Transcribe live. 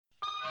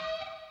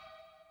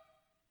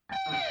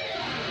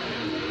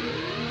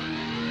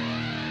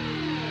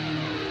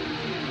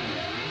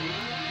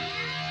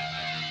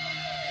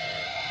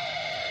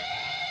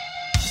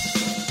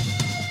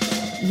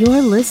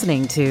You're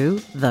listening to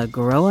the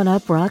Growing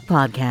Up Rock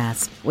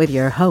Podcast with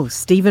your hosts,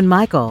 Stephen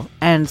Michael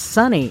and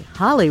Sonny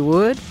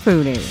Hollywood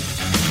Pooney.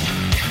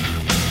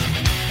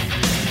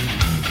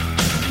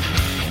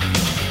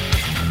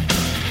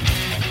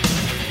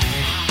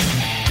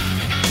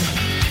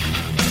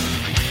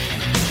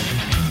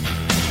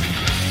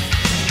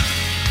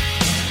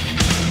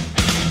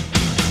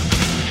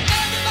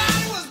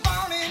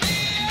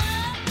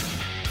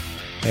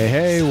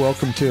 Hey,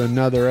 welcome to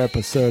another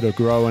episode of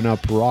Growing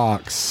Up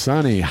Rock.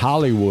 Sonny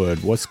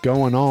Hollywood, what's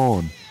going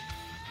on?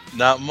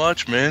 Not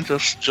much, man.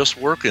 Just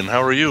working.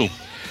 How are you?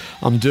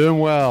 I'm doing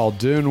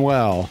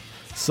well.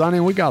 Sonny,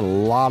 we got a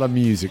lot of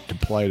music to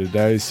play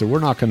today, so we're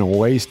not going to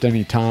waste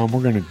any time.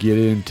 We're going to get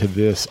into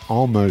this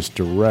almost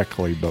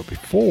directly, but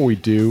before we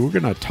do, we're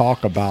going to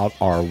talk about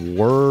our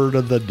word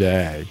of the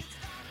day.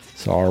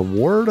 So our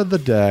word of the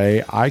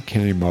day I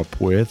came up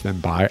with,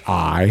 and by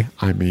I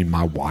mean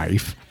my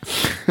wife,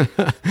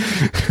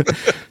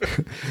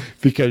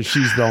 because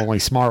she's the only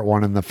smart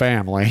one in the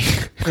family.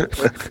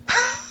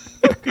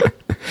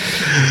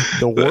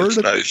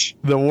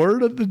 The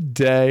word of the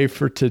day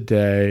for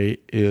today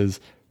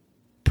is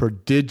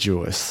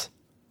prodigious.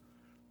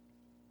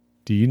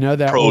 Do you know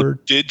that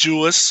word?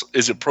 Prodigious?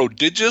 Is it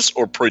prodigious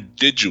or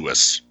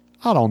prodigious?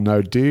 I don't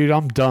know, dude.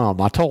 I'm dumb.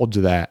 I told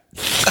you that.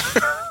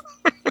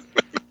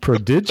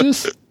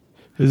 Prodigious?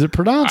 Is it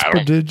pronounced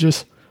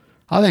prodigious?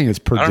 I think it's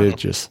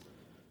prodigious.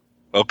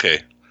 Okay.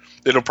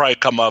 It'll probably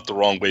come out the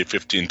wrong way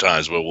 15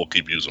 times, but we'll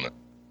keep using it.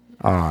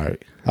 All right.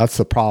 That's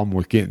the problem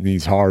with getting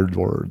these hard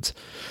words.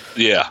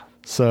 Yeah.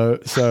 So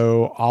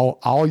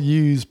I'll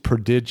use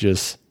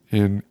prodigious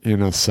in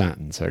a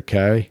sentence,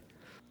 okay?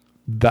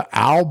 The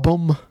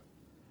album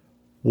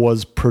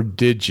was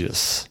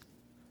prodigious.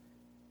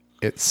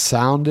 It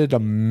sounded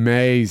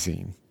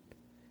amazing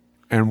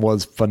and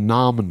was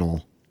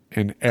phenomenal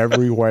in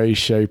every way,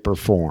 shape, or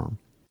form.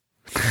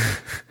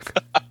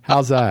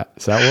 How's that?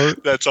 Does that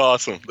work? That's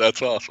awesome.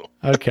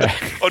 Okay.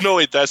 Oh, no,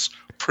 wait, that's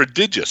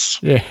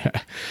prodigious. Yeah.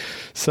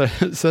 So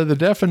the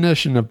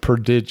definition of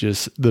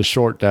prodigious, the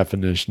short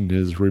definition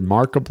is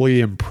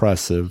remarkably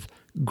impressive,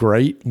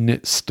 great in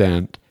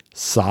extent,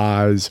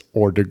 size,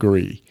 or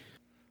degree.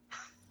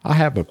 I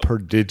have a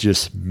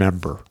prodigious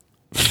member.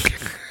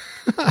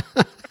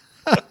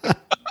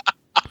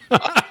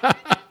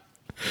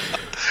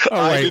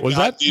 Oh, wait, was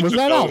that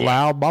out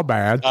loud? My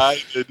bad. I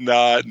did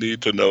not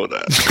need to know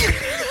that.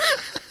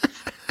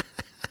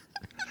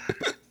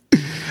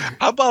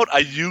 How about I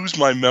use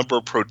my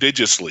member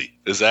prodigiously?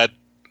 Is that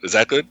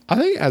good? I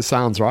think that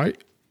sounds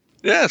right.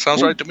 Yeah, it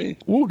sounds right to me.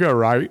 We'll go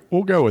right.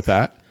 We'll go with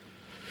that.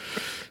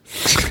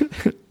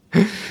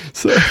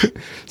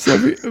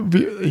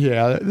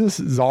 Yeah, this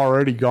has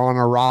already gone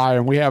awry,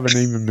 and we haven't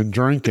even been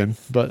drinking,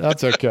 but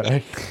that's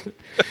okay.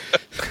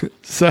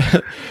 So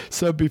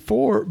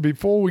before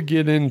we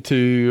get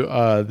into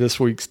this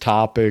week's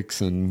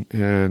topics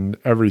and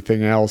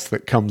everything else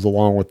that comes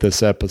along with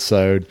this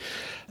episode,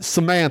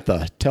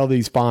 Samantha, tell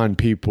these fine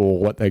people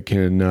what they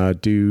can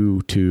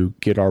do to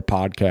get our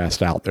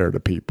podcast out there to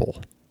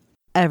people.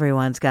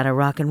 Everyone's got a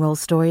rock and roll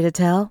story to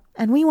tell,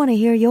 and we want to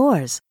hear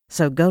yours.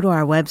 So go to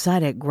our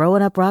website at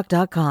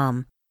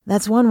growinguprock.com.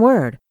 That's one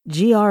word,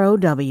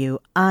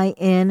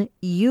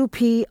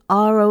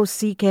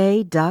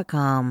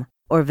 growinguprock.com.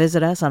 Or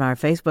visit us on our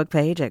Facebook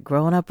page at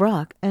Growing Up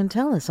Rock and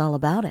tell us all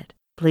about it.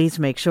 Please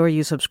make sure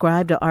you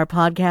subscribe to our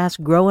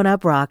podcast, Growing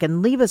Up Rock,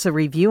 and leave us a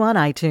review on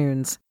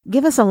iTunes.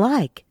 Give us a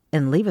like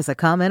and leave us a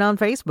comment on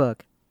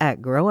Facebook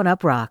at Growing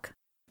Up Rock.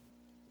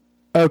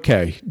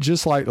 Okay,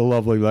 just like the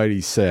lovely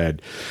lady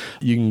said,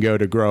 you can go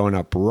to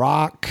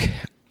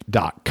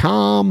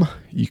growinguprock.com.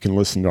 You can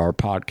listen to our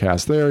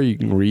podcast there. You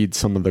can read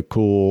some of the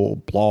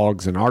cool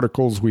blogs and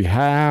articles we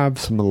have,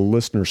 some of the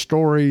listener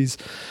stories,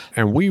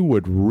 and we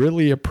would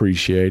really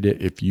appreciate it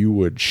if you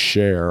would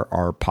share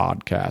our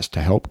podcast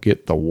to help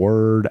get the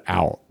word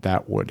out.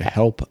 That would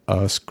help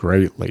us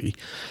greatly.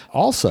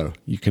 Also,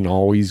 you can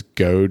always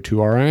go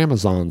to our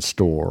Amazon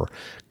store,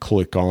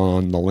 click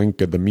on the link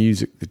of the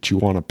music that you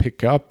want to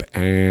pick up,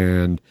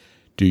 and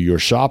do your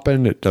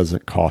shopping. It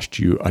doesn't cost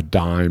you a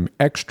dime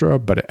extra,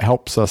 but it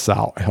helps us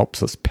out,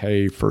 helps us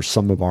pay for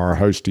some of our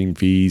hosting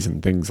fees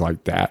and things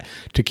like that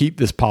to keep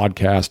this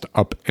podcast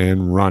up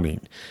and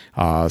running.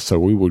 So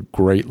we would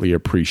greatly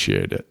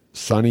appreciate it.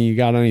 Sonny, you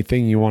got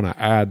anything you want to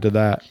add to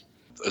that?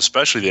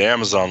 Especially the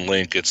Amazon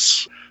link.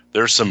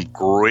 There's some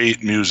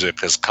great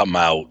music has come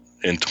out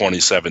in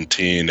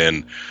 2017,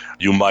 and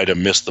you might have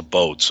missed the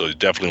boat. So you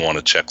definitely want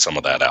to check some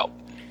of that out.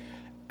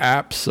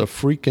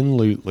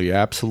 Absolutely.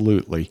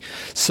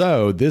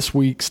 So this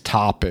week's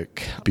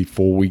topic,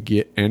 before we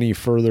get any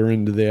further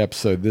into the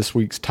episode, this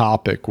week's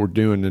topic, we're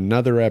doing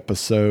another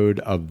episode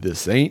of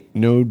This Ain't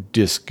No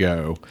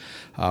Disco,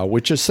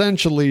 which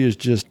essentially is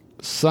just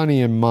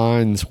Sonny and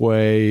mine's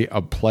way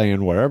of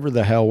playing whatever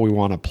the hell we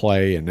want to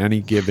play in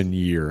any given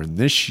year. And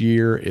this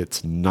year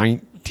it's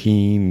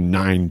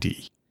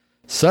 1990.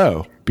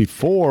 So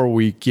before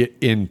we get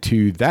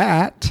into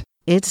that,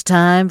 it's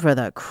time for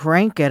the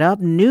Crank It Up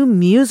New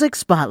Music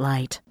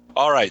Spotlight.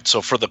 All right,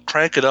 so for the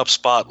Crank It Up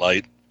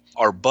spotlight,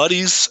 our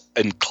buddies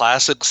in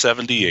Classic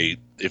 78,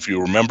 if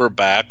you remember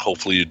back,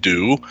 hopefully you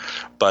do,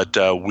 but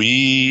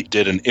we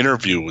did an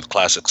interview with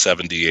Classic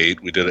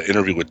 78. We did an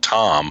interview with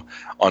Tom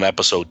on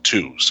episode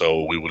 2.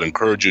 So we would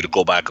encourage you to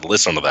go back and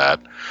listen to that,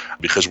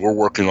 because we're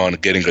working on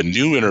getting a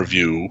new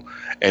interview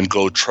and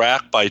go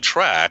track by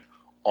track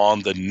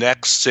on the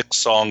next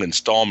 6-song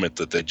installment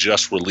that they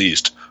just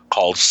released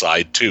called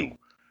Side 2.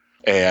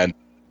 And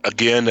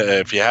again,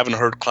 if you haven't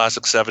heard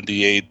Classic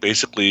 78,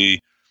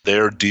 basically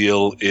their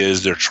deal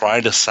is they're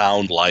trying to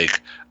sound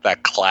like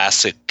that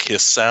classic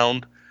Kiss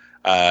sound.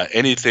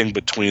 Anything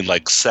between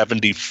like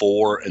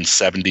 74 and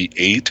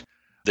 78.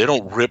 They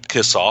don't rip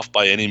Kiss off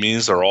by any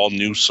means. They're all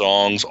new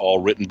songs, all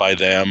written by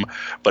them,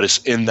 but it's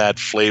in that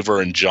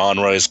flavor and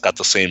genre. It's got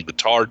the same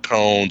guitar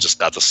tones. It's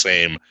got the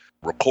same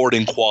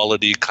recording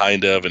quality,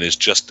 kind of, and it's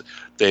just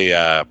they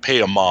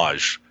pay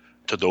homage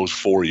to those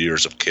 4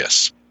 years of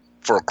Kiss.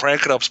 For a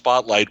Crank It Up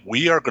spotlight,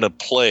 we are going to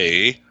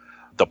play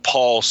the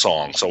Paul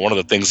song. So one of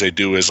the things they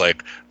do is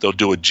like they'll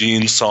do a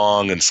Gene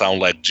song and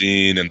sound like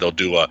Gene, and they'll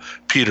do a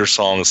Peter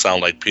song and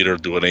sound like Peter,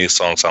 do an Ace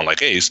song sound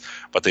like Ace,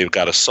 but they've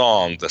got a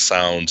song that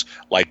sounds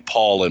like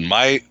Paul. And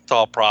my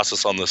thought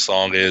process on this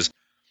song is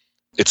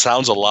it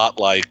sounds a lot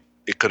like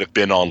it could have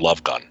been on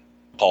Love Gun.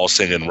 Paul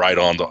singing right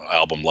on the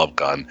album Love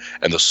Gun,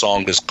 and the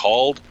song is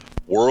called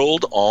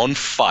World on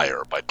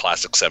Fire by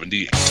Classic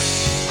 78.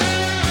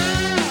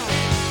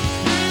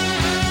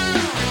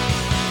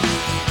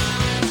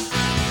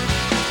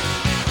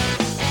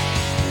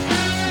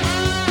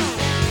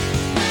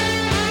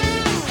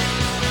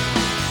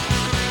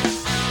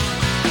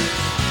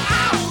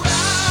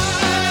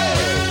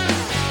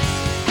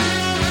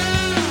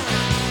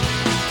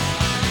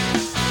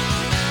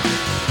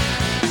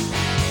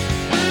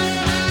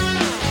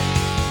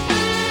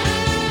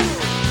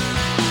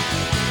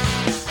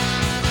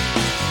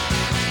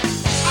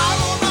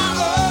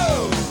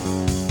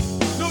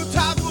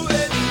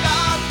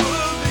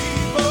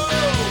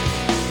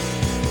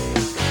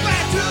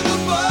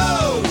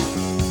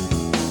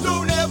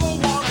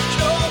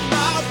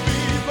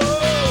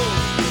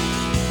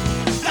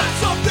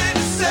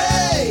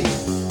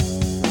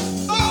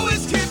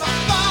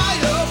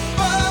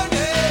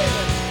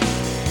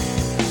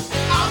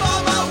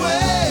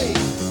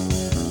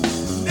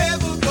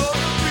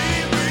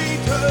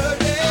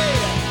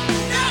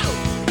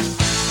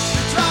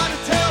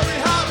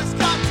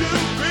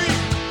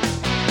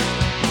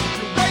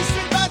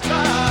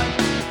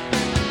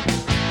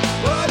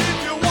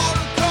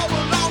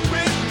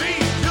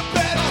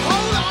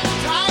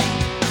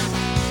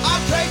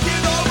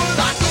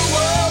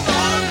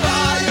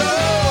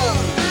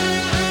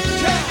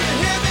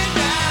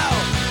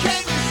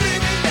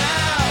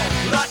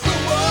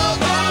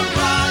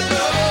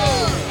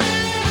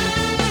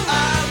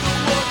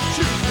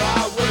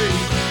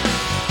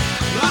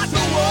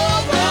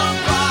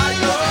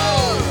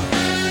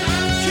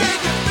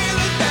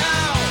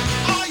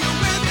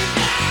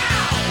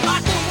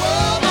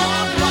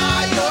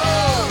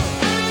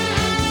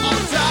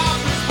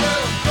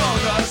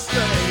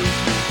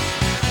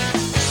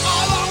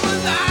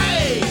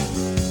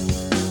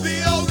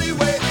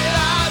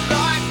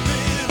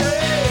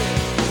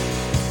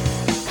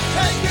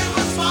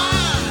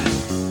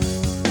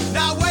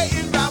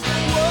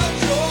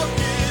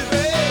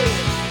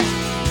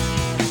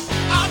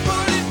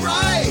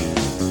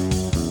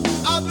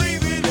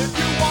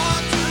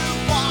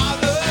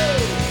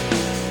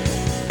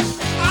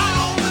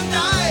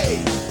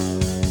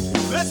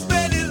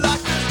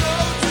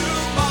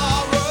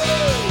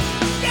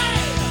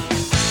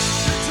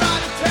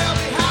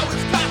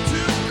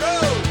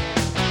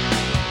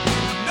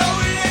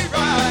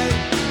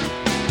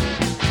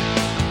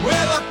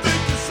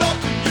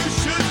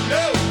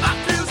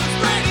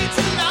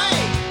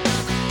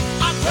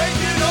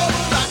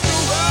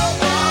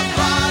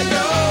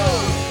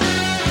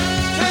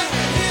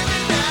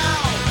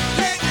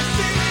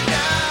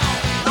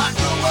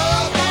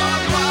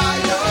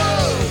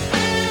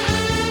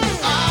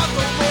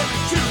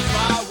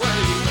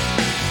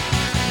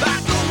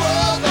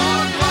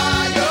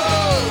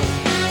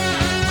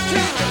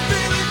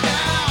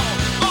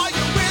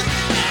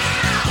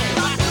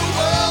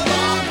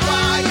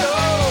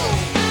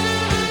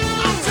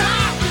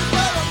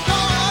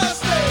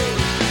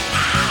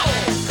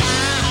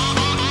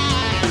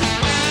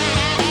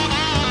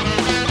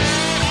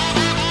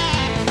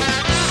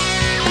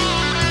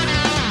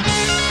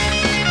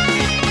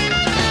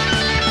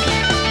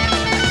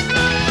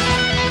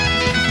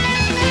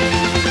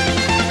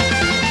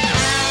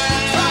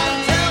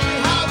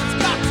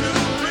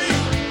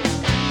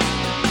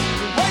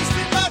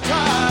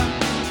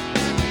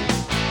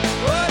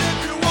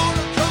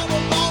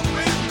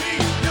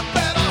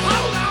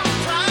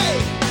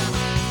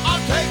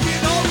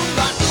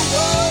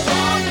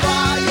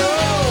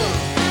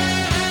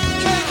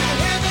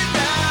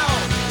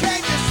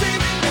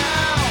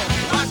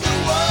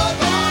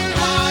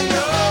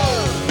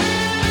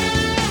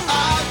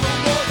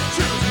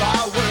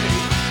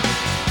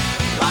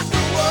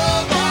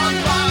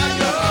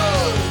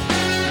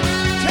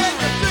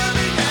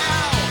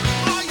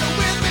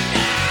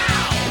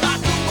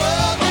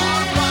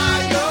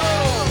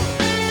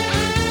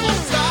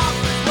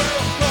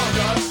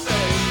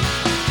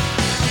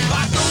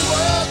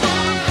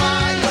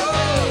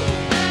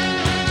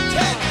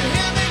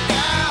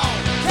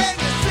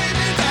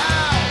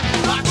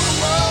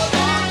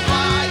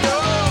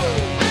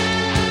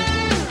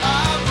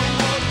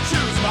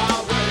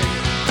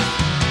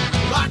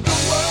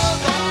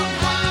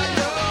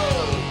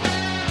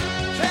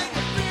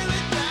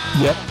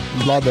 Yep,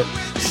 love it.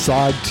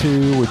 Side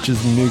 2, which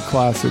is the new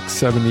Classic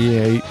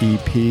 78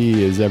 EP,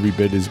 is every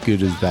bit as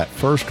good as that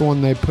first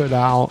one they put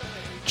out.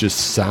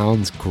 Just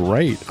sounds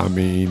great. I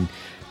mean,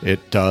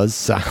 it does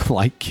sound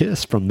like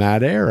Kiss from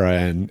that era.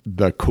 And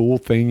the cool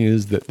thing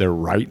is that they're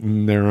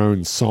writing their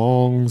own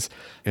songs.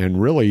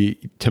 And really,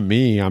 to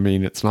me, I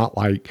mean, it's not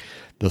like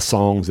the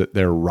songs that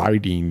they're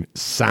writing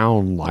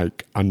sound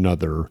like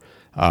another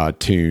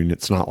tune.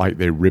 It's not like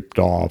they ripped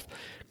off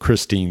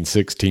Christine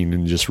 16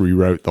 and just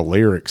rewrote the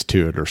lyrics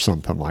to it or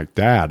something like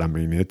that. I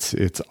mean,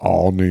 it's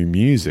all new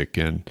music,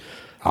 and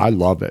I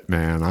love it,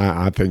 man.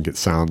 I think it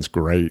sounds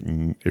great.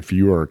 And if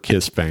you are a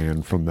Kiss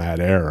fan from that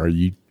era,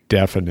 you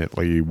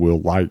definitely will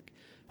like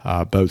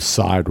both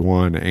side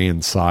 1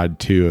 and side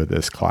 2 of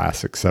this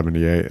Classic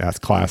 78. That's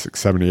Classic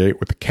 78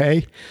 with a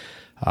K.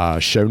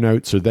 Show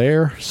notes are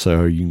there,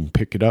 so you can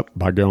pick it up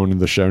by going to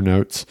the show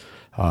notes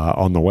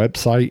on the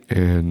website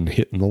and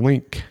hitting the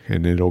link,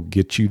 and it'll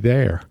get you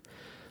there.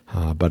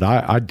 But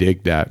I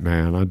dig that,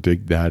 man. I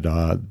dig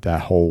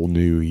that whole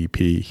new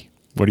EP.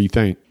 What do you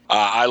think?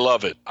 I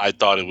love it. I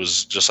thought it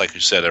was, just like you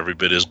said, every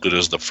bit as good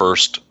as the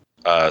first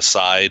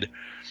side.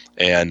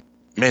 And,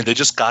 man, they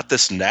just got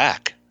this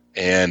knack.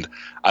 And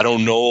I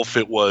don't know if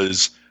it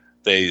was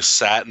they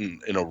sat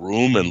in a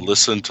room and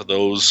listened to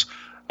those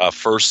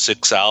first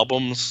 6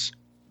 albums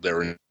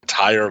their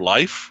entire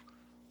life,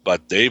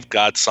 but they've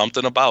got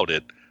something about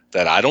it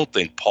that I don't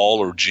think Paul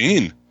or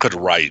Gene could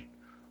write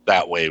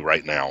that way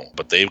right now,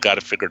 but they've got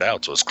it figured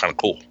out, so it's kind of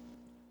cool.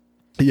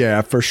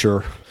 Yeah, for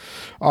sure.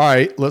 All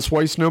right, let's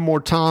waste no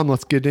more time.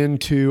 Let's get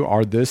into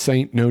our This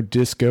Ain't No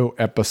Disco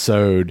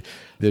episode.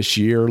 This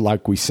year,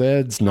 like we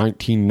said, is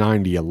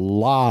 1990. A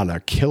lot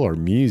of killer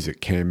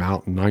music came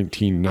out in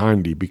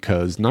 1990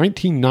 because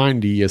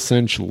 1990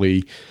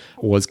 essentially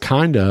was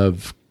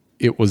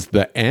it was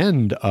the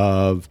end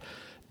of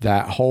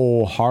that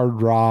whole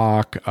hard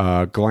rock,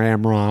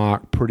 glam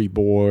rock, pretty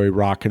boy,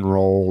 rock and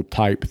roll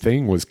type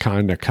thing was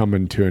kind of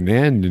coming to an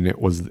end, and it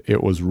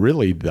was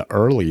really the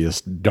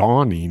earliest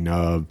dawning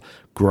of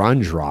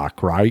grunge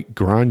rock, right?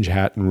 Grunge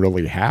hadn't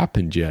really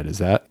happened yet. Is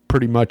that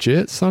pretty much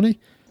it, Sonny?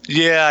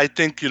 Yeah, I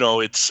think,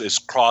 it's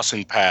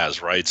crossing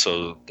paths, right?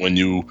 So when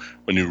you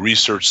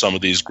research some of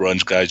these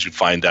grunge guys, you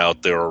find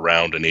out they're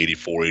around in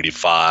 84,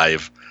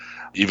 85.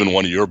 Even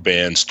one of your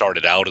bands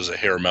started out as a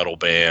hair metal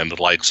band,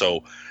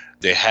 so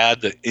they had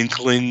the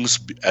inklings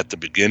at the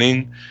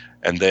beginning,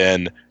 and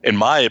then, in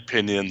my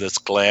opinion, this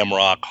glam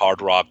rock,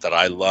 hard rock that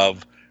I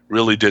love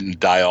really didn't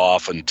die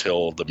off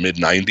until the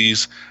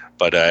mid-90s,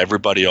 but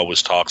everybody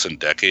always talks in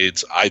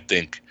decades. I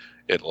think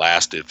it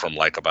lasted from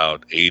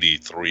about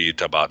 83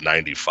 to about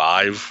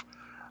 95.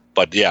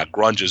 But yeah,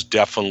 grunge is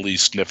definitely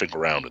sniffing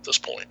around at this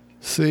point.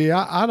 See,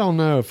 I don't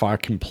know if I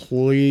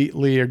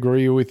completely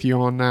agree with you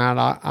on that.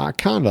 I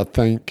kind of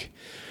think...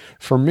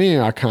 For me,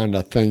 I kind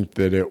of think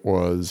that it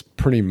was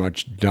pretty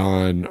much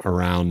done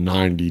around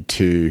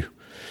 92,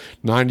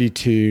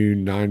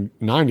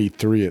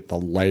 93 at the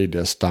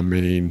latest. I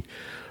mean,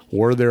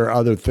 were there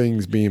other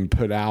things being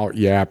put out?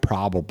 Yeah,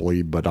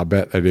 probably, but I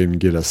bet they didn't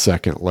get a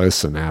second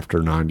listen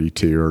after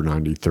 92 or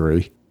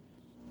 93.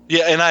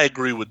 Yeah, and I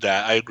agree with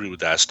that. I agree with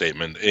that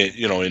statement.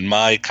 In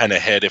my kind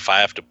of head, if I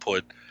have to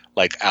put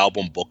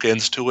album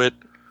bookends to it,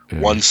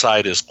 one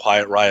side is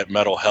Quiet Riot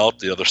Metal Health,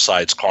 the other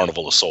side's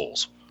Carnival of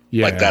Souls.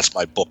 Yeah. That's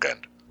my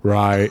bookend.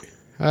 Right.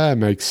 That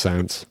makes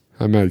sense.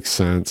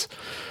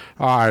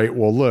 All right.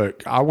 Well,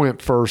 look, I went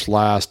first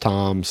last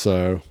time,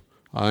 so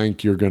I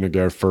think you're going to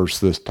go first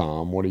this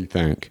time. What do you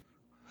think?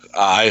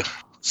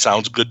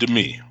 Sounds good to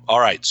me. All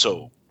right.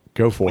 So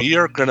go for it. We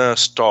are going to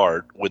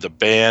start with a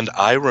band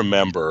I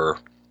remember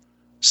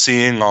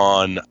seeing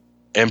on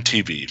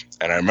MTV.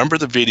 And I remember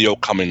the video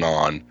coming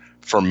on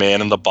for Man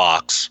in the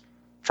Box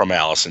from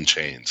Alice in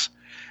Chains.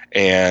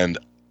 And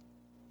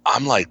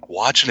I'm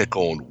watching it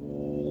going,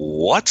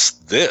 what's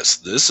this?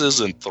 This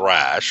isn't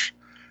thrash.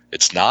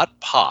 It's not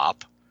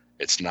pop.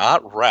 It's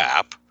not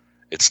rap.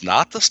 It's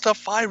not the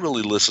stuff I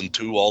really listen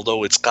to,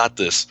 although it's got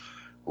this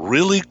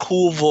really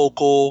cool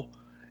vocal.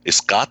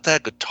 It's got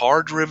that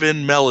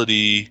guitar-driven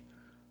melody,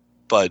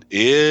 but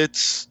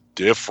it's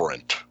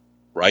different,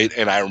 right?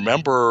 And I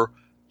remember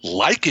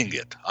liking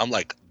it. I'm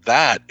like,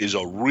 that is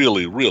a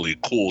really, really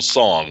cool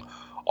song,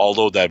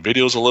 although that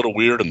video's a little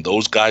weird and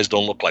those guys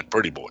don't look like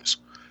pretty boys.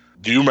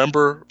 Do you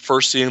remember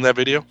first seeing that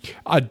video?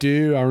 I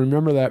do. I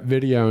remember that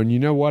video. And you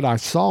know what? I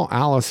saw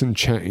Alice in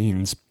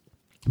Chains,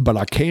 but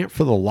I can't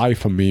for the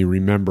life of me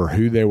remember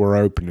who they were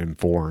opening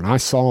for. And I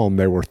saw them.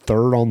 They were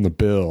third on the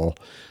bill.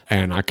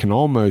 And I can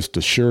almost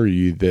assure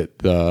you that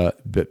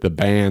the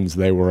bands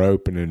they were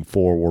opening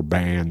for were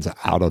bands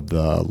out of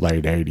the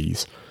late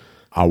 80s.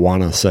 I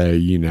want to say,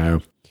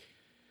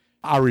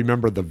 I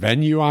remember the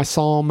venue I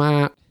saw them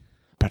at,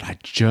 but I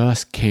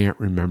just can't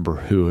remember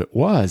who it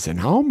was. And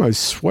I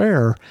almost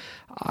swear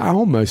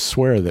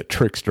that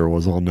Trickster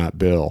was on that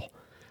bill.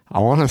 I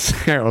want to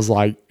say it was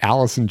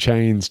Alice in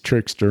Chains,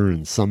 Trickster,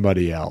 and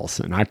somebody else.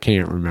 And I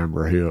can't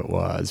remember who it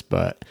was,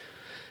 but.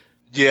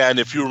 Yeah, and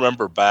if you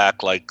remember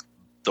back,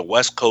 the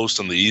West Coast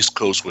and the East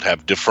Coast would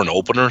have different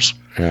openers.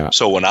 Yeah.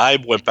 So when I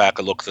went back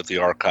and looked at the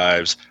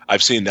archives,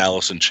 I've seen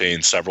Alice in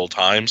Chains several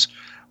times.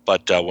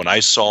 But when I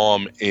saw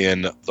them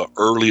in the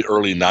early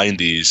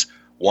 90s,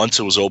 once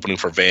it was opening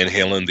for Van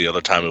Halen, the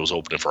other time it was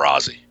opening for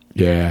Ozzy.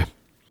 Yeah.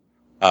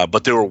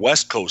 But they were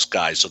West Coast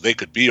guys, so they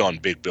could be on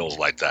big bills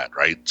like that,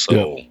 right?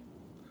 So, yeah.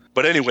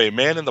 But anyway,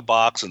 Man in the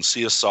Box and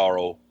Sea of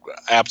Sorrow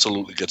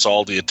absolutely gets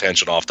all the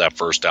attention off that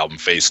first album,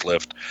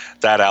 Facelift.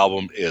 That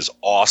album is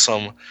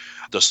awesome.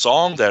 The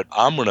song that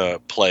I'm going to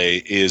play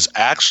is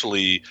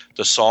actually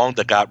the song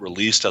that got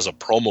released as a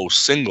promo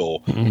single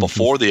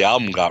before the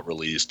album got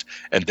released,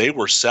 and they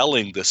were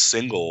selling this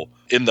single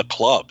in the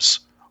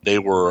clubs. They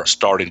were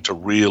starting to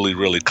really,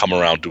 really come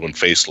around doing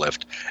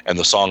Facelift, and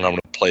the song I'm going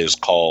to play is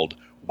called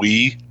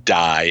We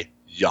Die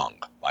Young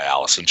by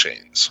Alice in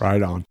Chains.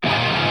 Right on.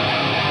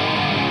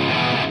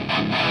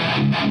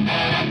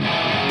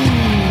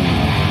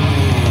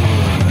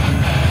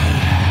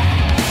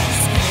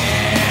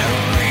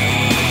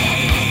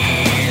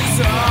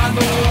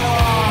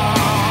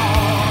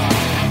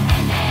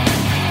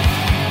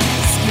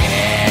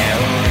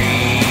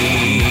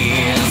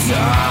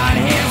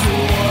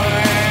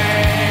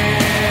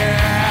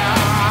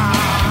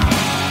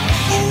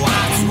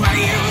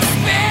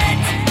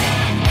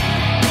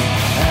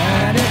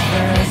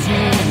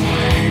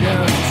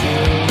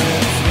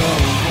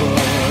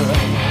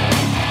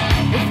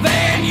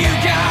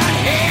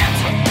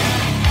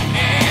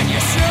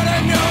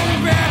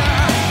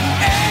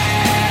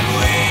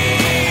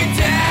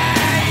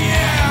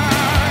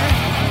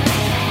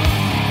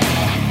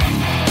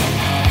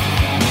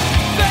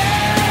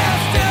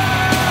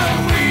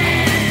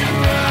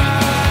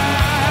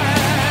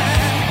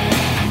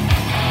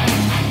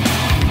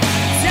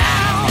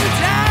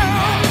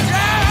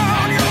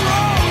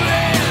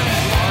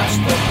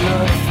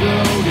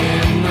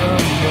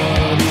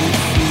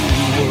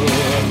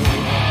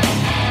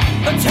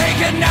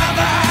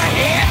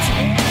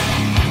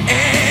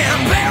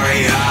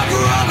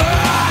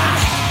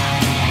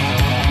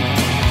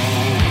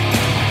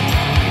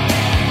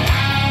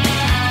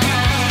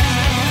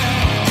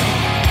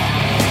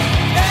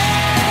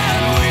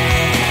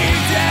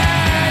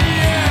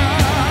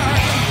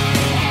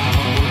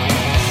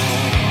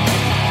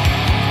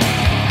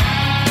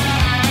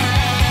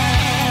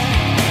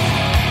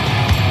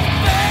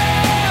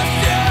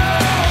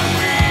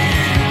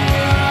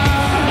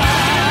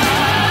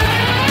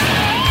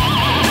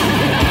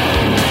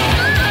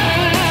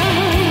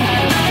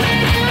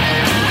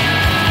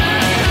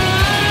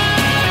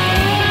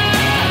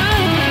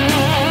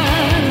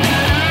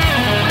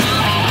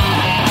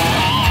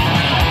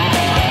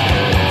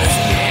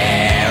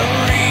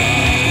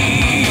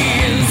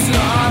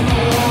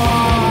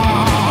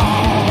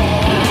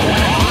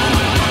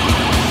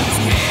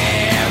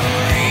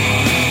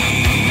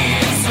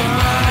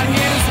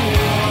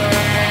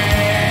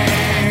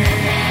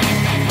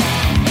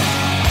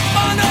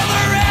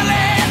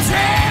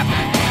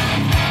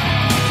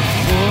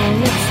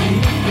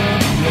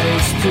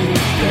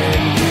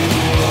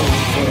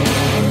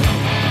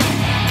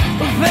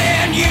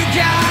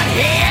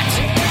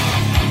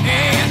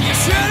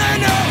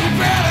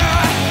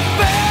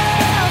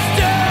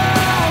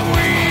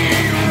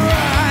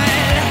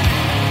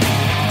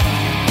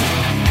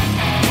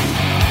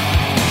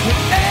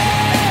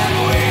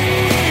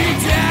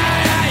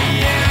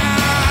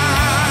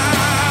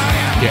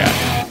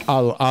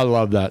 I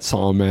love that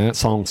song, man. That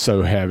song's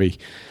so heavy.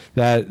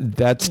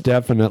 That's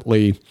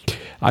definitely,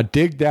 I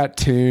dig that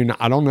tune.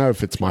 I don't know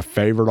if it's my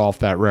favorite off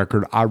that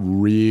record. I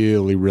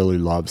really, really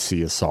love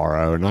Sea of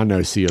Sorrow, and I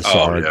know Sea of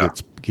Sorrow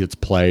gets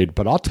played.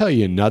 But I'll tell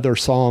you another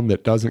song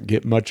that doesn't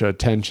get much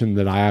attention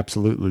that I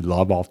absolutely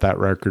love off that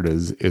record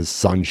is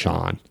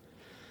Sunshine.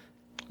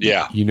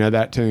 Yeah. You know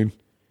that tune?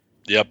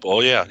 Yep.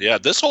 Oh, yeah. Yeah.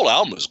 This whole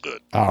album is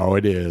good. Oh,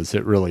 it is.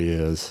 It really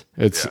is.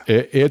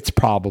 It's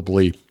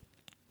probably,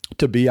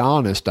 to be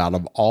honest, out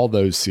of all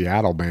those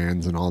Seattle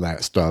bands and all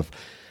that stuff,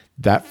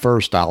 that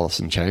first Alice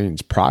in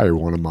Chains probably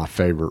one of my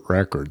favorite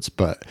records.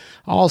 But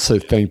I also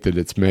think that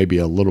it's maybe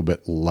a little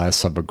bit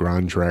less of a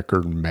grunge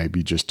record and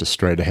maybe just a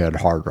straight ahead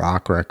hard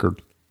rock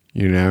record,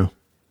 you know?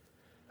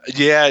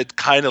 Yeah, it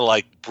kind of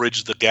like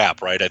bridged the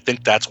gap, right? I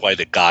think that's why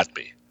they got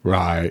me.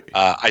 Right.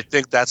 I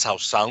think that's how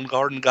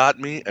Soundgarden got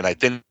me, and I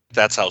think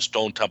that's how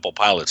Stone Temple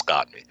Pilots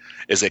got me,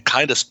 is it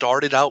kind of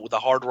started out with a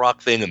hard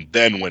rock thing and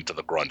then went to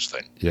the grunge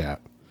thing. Yeah,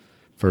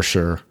 for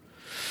sure.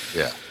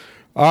 Yeah.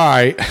 All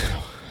right.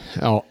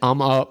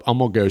 I'm up. I'm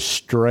going to go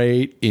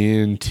straight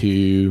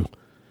into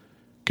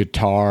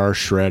guitar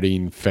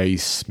shredding,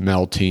 face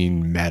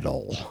melting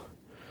metal.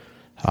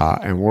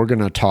 And we're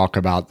going to talk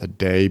about the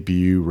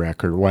debut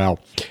record. Well,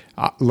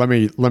 let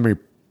me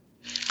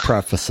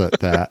preface it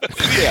that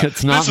yeah,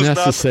 it's not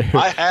necessary.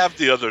 I have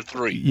the other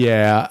three.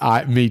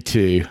 Yeah, me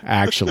too,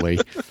 actually.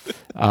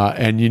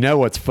 And you know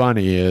what's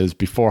funny is,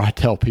 before I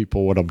tell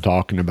people what I'm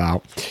talking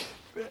about,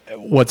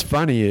 what's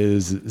funny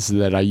is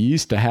that I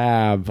used to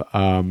have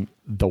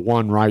the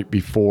one right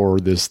before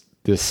this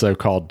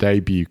so-called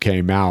debut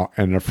came out,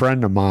 and a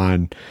friend of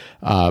mine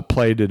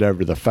played it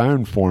over the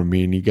phone for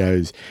me, and he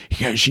goes,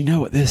 you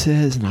know what this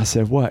is? And I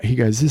said, what? He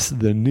goes, this is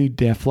the new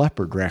Def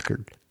Leppard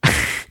record.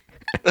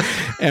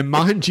 And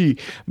mind you,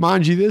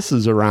 this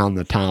is around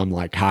the time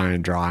like High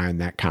and Dry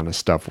and that kind of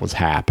stuff was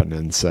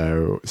happening.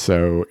 So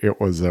it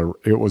was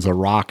a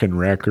rockin'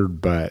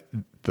 record, but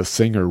the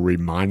singer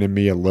reminded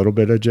me a little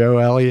bit of Joe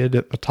Elliott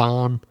at the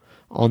time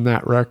on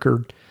that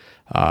record.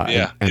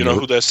 And you know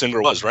who that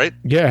singer was, right?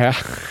 Yeah,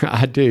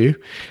 I do.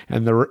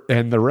 And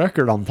the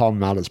record I'm talking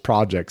about is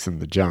Projects in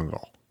the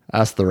Jungle.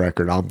 That's the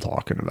record I'm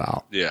talking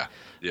about. Yeah.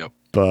 Yep.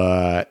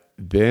 But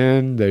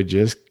then they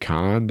just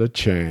kind of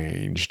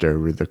changed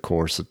over the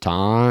course of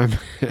time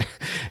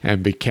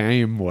and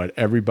became what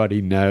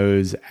everybody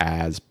knows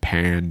as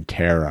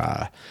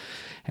Pantera.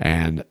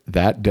 And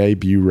that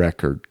debut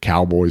record,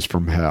 Cowboys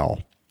from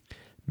Hell,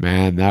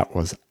 man, that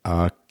was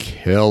a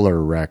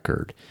killer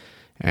record.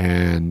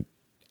 And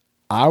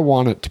I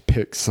wanted to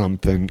pick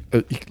something.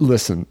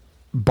 Listen,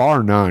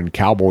 bar none,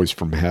 Cowboys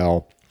from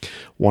Hell,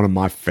 one of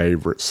my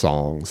favorite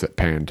songs that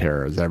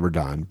Pantera has ever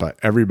done, but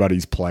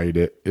everybody's played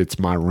it. It's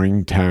my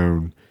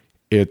ringtone.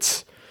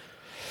 There's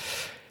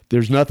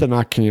nothing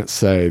I can't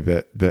say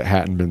that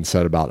hadn't been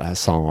said about that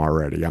song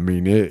already. I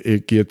mean,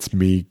 it gets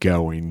me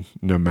going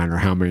no matter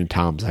how many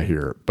times I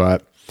hear it.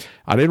 But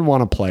I didn't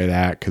want to play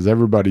that because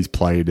everybody's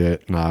played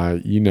it.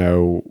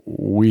 And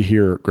we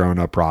here at Grown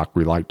Up Rock,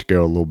 we like to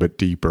go a little bit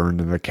deeper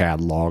into the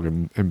catalog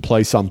and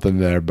play something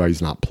that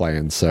everybody's not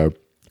playing. So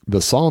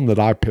the song that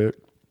I picked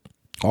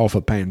off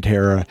of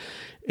Pantera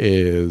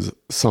is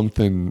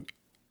something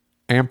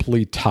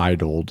amply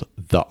titled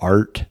The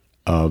Art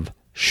of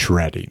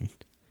Shredding.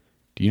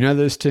 Do you know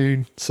this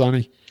tune,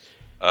 Sonny?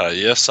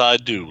 Yes, I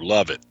do.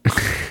 Love it.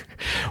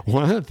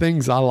 One of the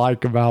things I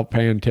like about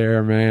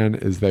Pantera, man,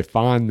 is they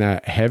find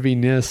that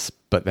heaviness,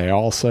 but they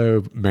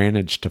also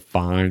manage to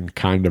find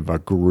kind of a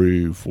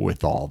groove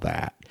with all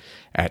that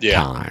at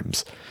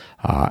times.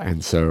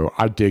 And so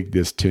I dig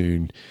this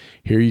tune.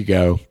 Here you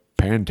go.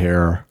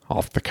 Pantera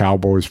off the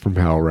Cowboys from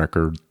Hell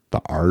record,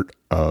 The Art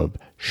of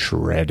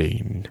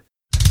Shredding.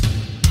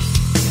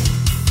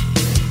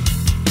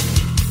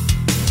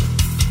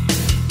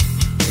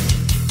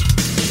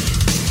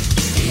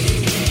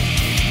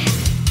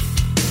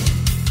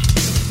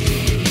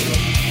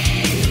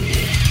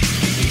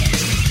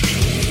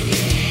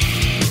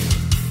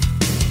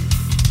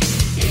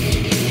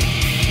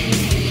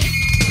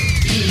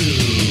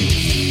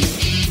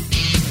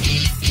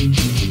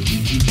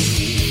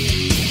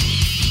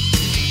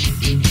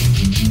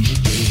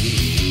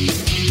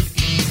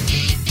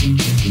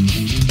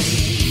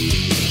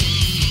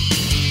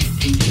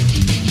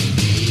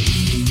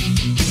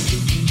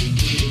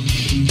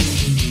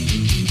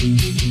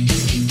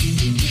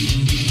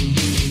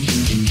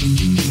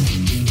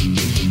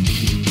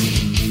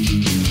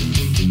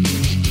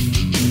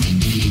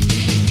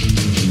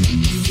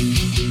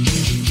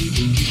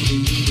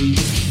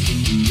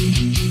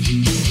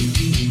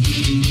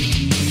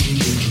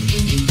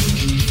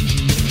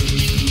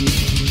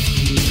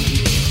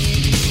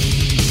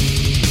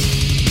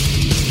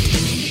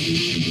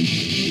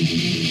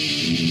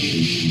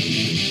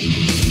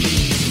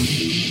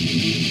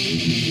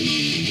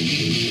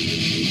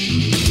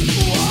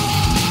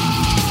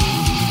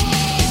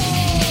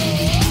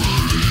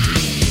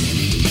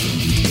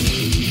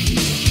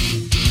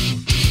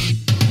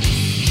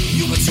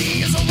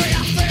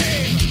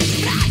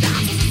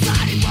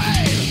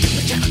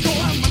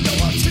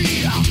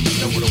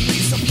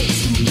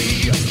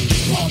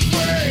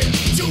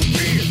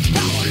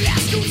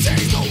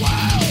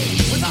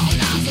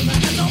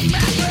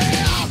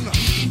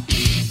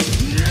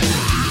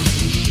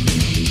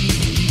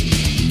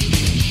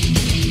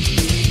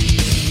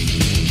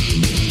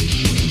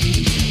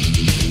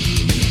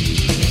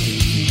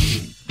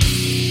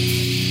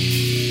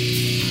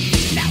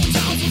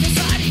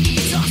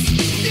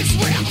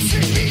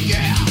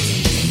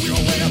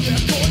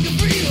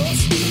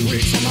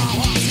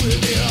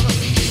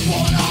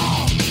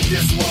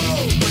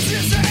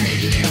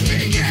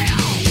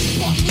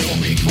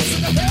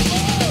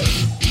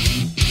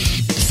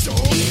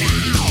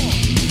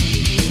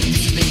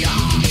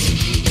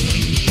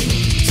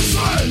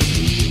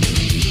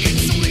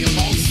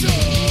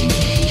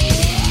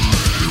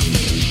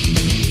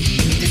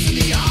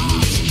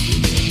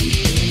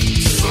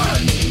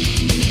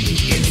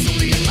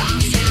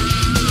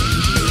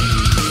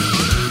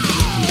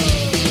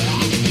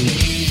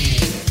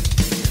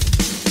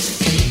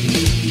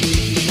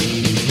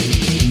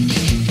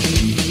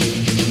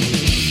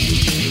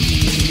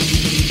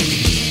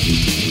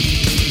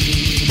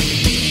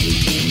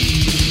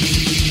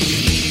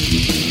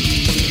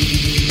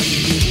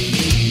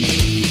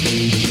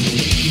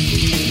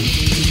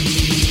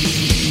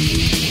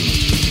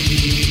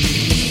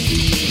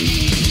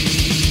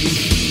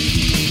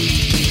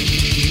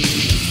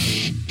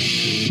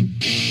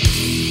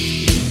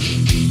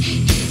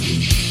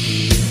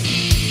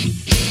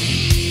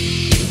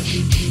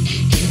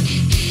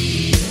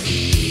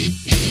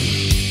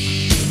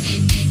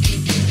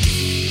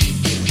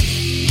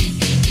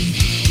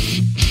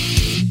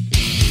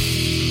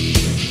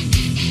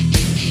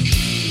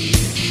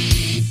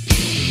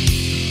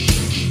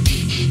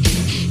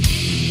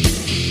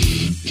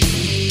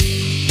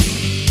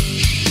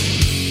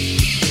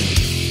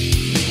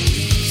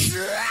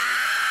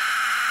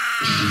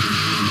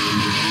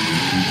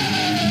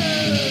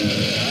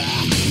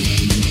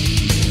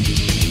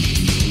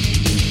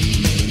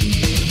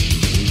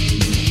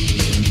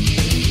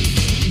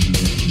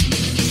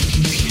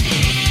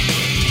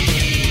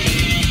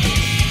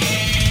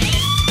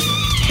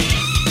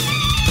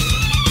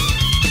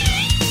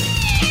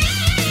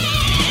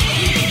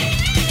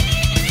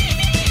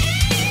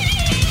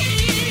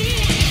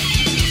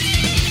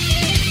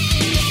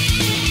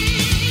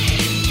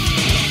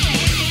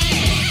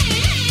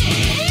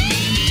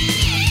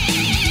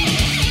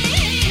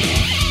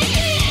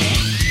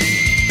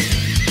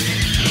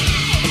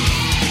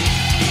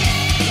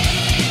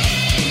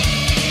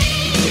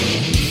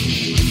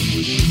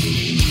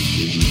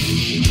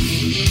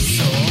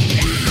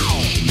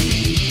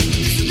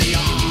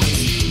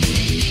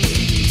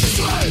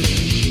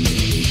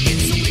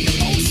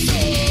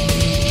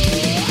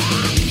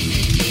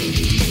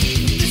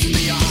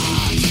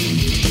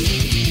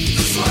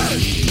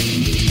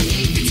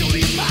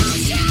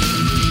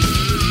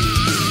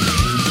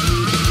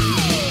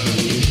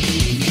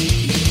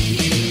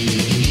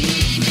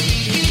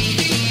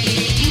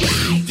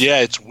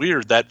 Yeah, it's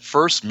weird. That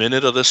first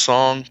minute of this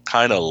song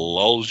kind of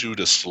lulls you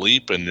to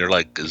sleep, and you're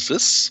like, is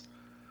this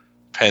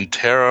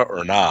Pantera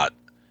or not?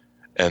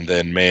 And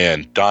then,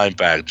 man,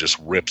 Dimebag just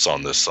rips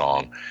on this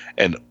song.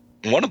 And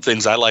one of the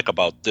things I like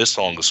about this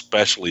song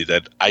especially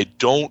that I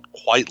don't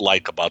quite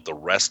like about the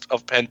rest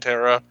of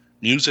Pantera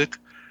music,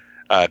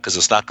 because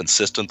it's not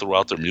consistent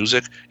throughout their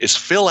music, is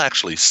Phil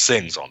actually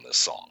sings on this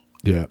song.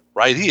 Yeah.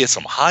 Right? He has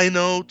some high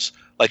notes,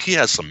 like he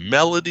has some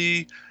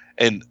melody,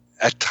 and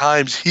at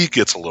times he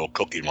gets a little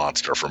Cookie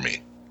Monster for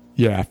me.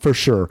 Yeah, for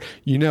sure.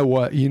 You know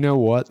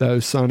what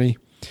though, Sonny?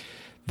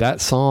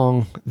 That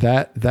song,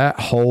 that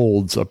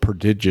holds a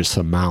prodigious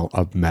amount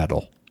of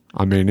metal.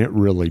 I mean, it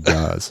really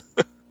does.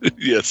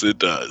 Yes, it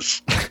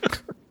does.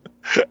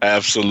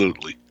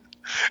 Absolutely.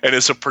 And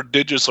it's a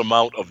prodigious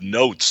amount of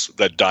notes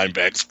that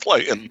Dimebag's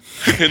playing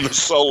in the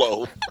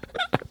solo.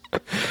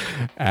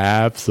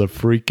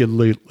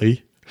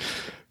 Abso-freaking-lutely.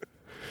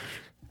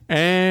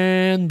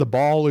 And the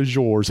ball is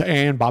yours.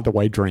 And, by the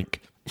way,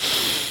 drink.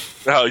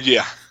 Oh,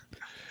 yeah.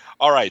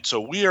 All right, so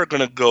we are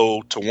going to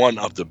go to one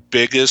of the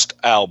biggest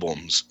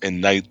albums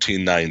in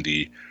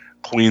 1990,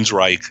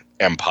 Queensryche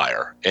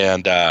Empire.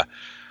 And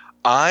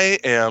I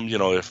am,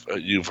 if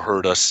you've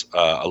heard us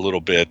a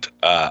little bit,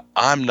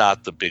 I'm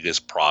not the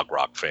biggest prog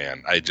rock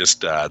fan. I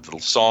just, the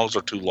songs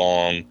are too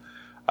long.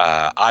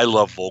 I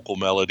love vocal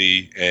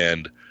melody,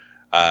 and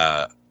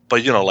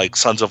but, like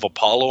Sons of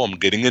Apollo, I'm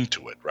getting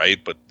into it, right?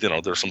 But,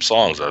 there's some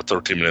songs that are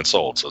 13 minutes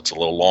old, so it's a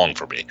little long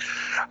for me.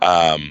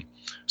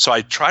 So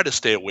I try to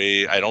stay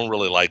away. I don't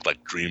really like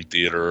Dream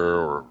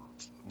Theater,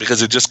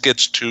 because it just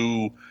gets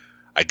too,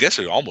 I guess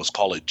you almost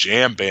call it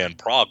jam band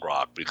prog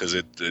rock, because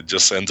it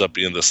just ends up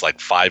being this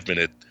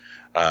 5-minute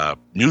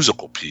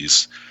musical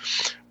piece.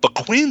 But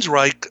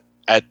Queensryche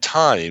at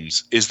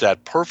times is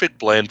that perfect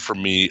blend for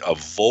me of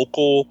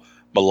vocal,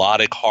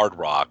 melodic hard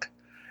rock,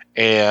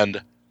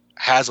 and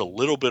has a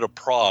little bit of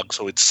prog,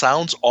 so it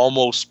sounds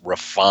almost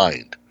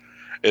refined.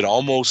 It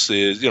almost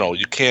is,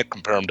 you can't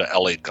compare them to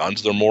LA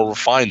Guns. They're more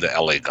refined than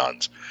LA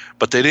Guns.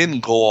 But they didn't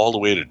go all the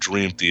way to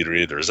Dream Theater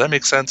either. Does that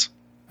make sense?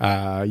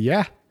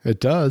 Yeah, it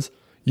does.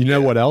 You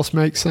know what else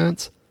makes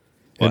sense?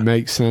 What? It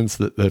makes sense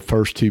that the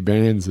first two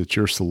bands that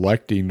you're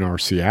selecting are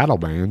Seattle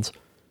bands.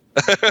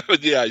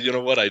 Yeah, you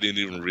know what? I didn't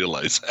even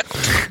realize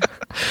that.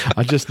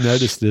 I just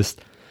noticed this.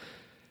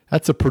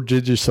 That's a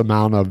prodigious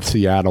amount of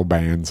Seattle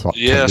bands to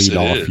lead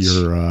off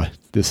your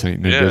This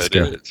Ain't No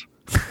Disco. It is.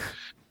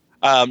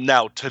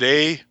 Now,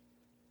 today,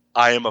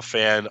 I am a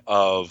fan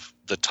of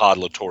the Todd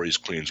La Torre's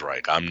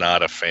Queensryche. I'm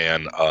not a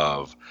fan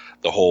of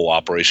the whole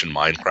Operation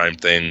Mindcrime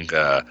thing.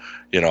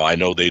 I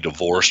know they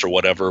divorced or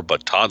whatever,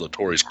 but Todd La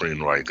Torre's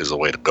Queensryche is the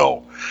way to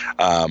go.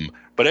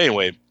 But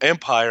anyway,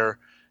 Empire,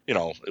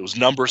 it was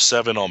number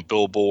 7 on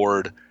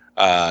Billboard.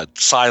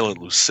 Silent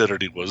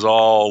Lucidity was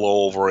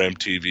all over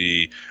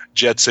MTV.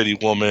 Jet City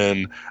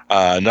Woman,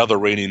 Another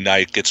Rainy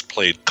Night gets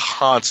played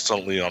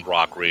constantly on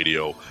rock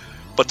radio.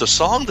 But the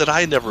song that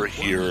I never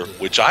hear,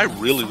 which I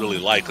really, really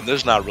like, and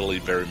there's not really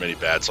very many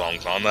bad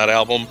songs on that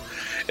album,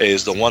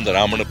 is the one that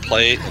I'm going to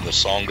play, and the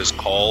song is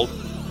called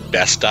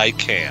Best I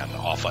Can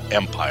off of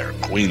Empire,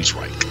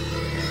 Queensryche.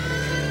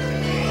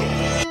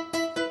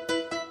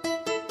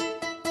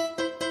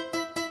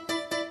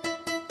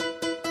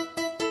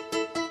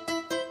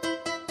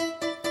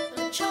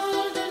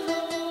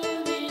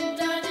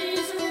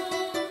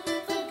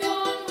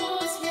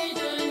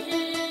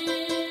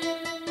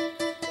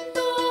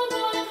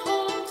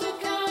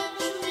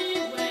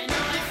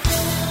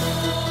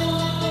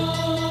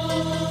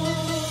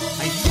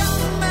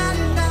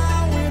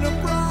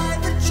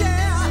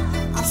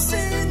 I've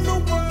seen the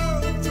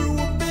world through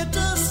a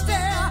bitter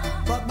stare.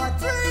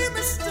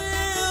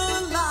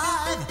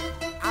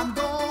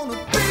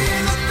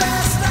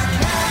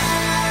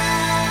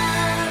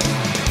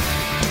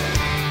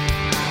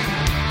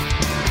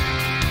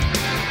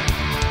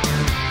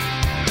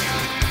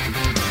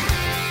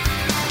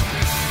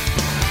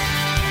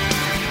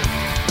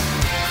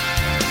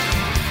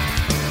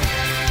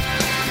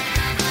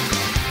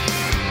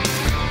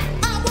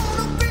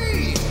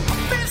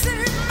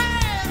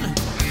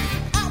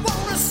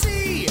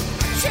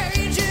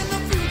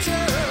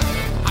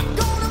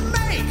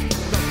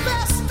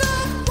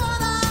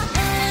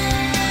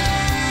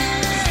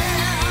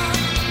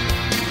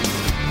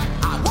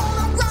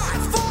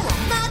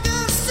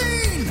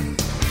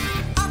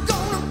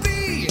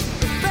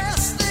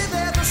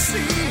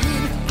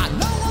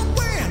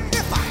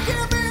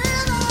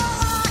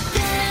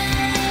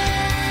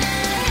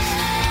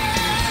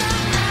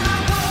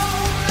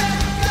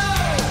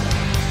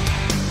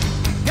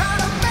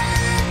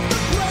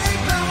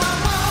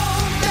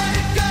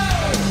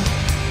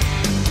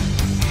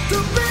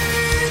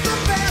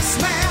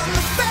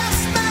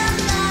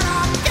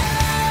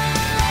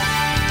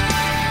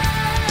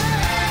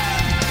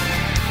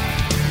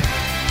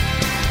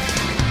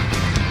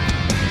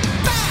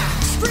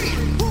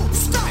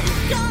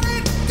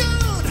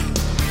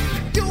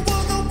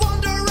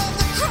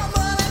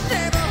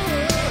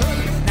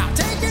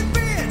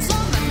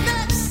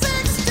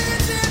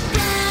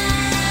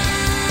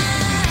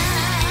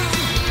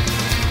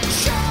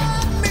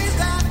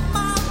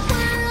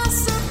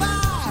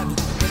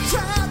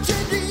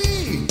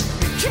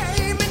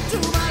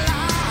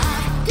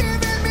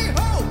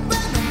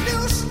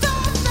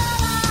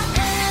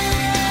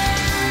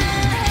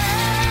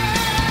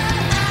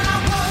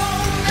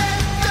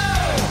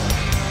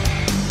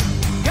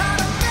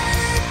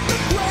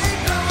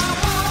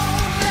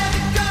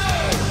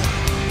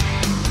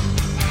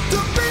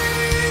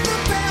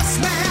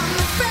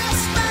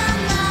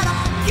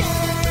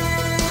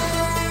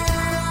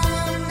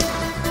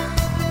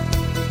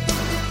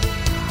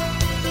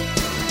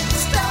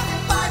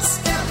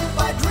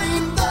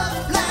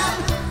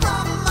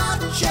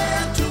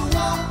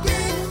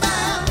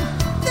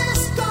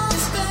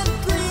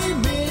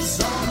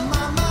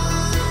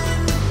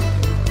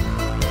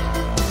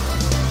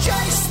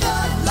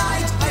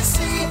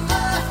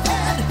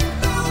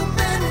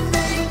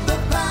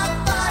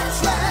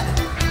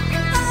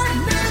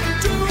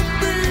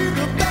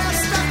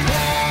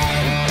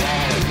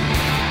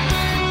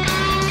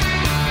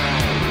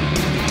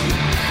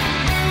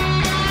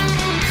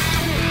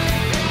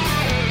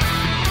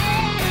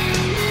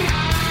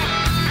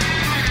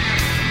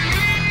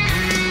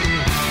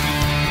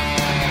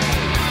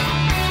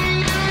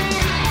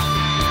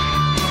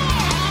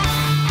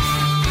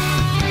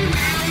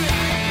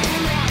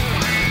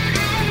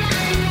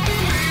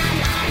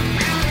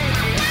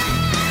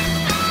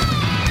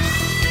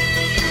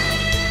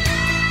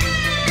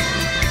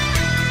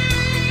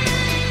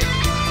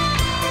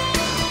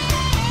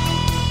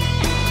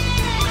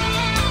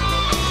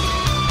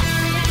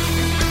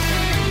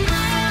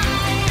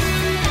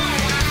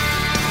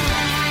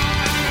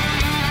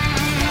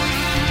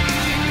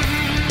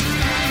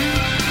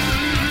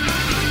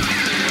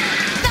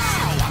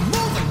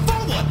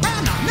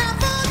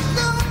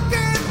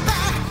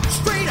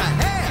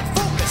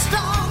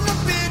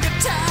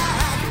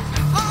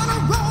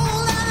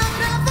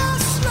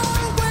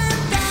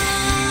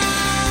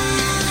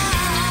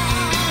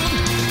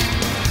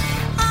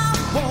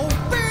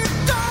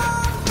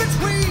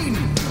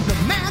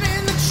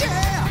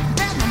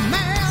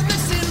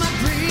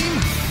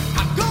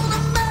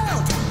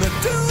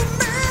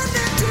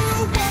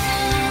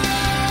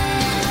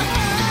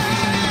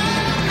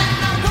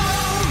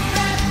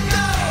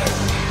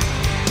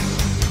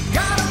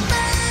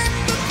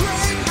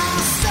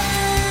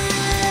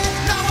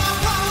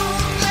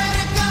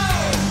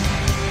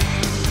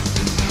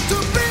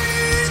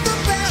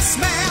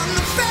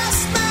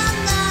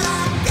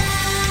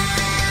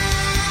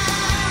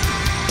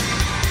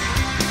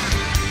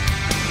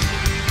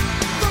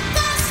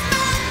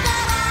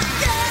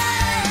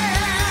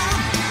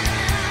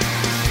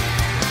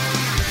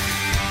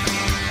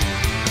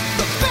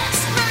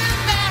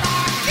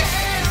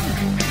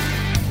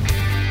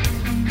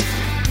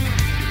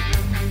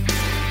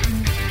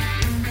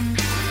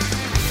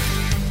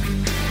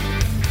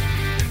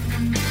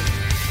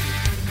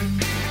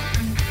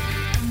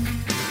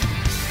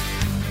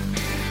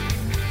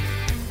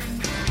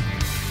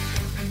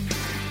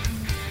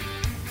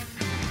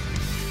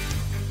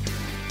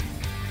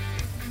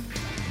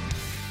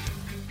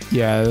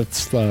 Yeah,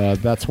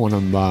 that's one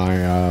of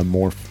my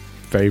more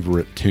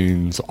favorite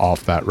tunes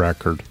off that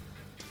record.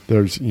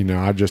 There's,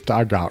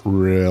 I got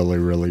really,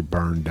 really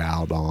burned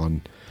out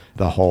on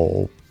the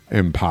whole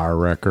Empire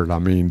record. I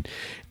mean,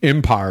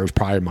 Empire is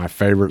probably my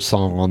favorite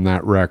song on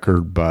that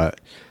record, but,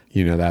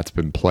 that's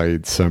been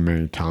played so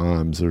many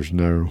times. There's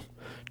no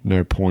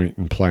point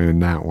in playing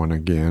that one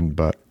again.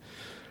 But,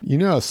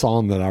 a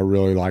song that I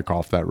really like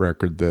off that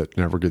record that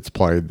never gets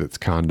played that's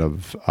kind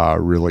of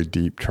a really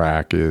deep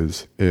track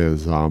is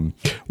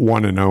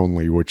One and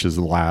Only, which is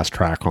the last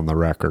track on the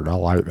record. I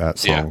like that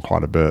song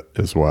quite a bit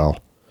as well.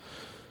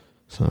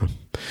 So,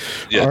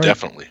 yeah, right.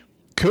 Definitely.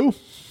 Cool.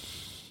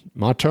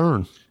 My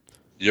turn.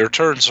 Your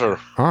turn, sir.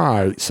 All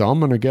right. So I'm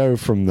going to go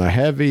from the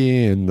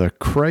heavy and the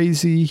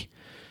crazy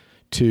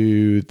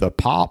to the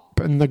pop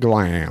and the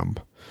glam.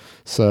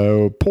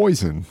 So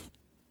Poison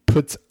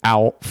puts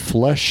out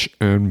Flesh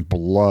and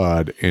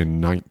Blood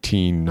in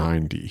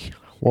 1990.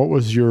 What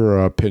was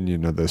your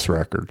opinion of this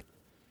record?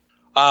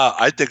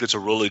 I think it's a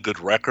really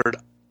good record.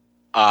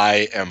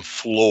 I am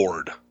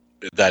floored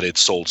that it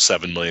sold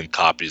 7 million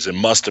copies. It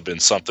must have been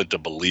something to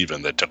believe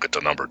in that took it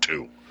to number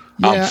 2.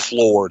 Yeah. I'm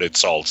floored it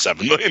sold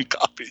 7 million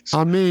copies.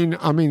 I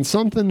mean,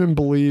 something to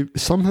believe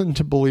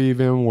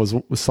in was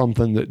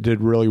something that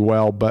did really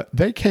well, but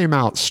they came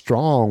out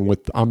strong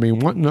with,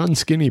 wasn't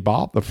Unskinny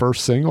Bop the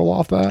first single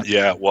off that?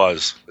 Yeah, it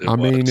was.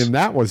 And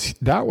that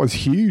was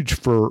huge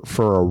for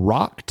a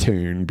rock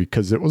tune,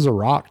 because it was a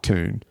rock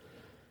tune,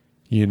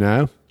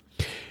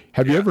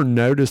 Have you ever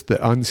noticed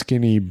that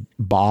Unskinny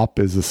Bop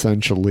is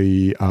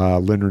essentially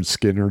Lynyrd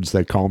Skynyrd's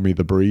They Call Me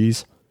the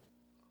Breeze?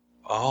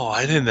 Oh,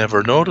 I didn't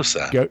ever notice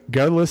that.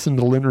 Go listen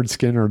to Lynyrd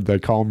Skynyrd, They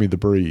Call Me the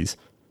Breeze,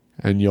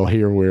 and you'll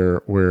hear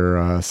where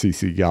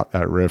CC got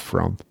that riff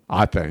from,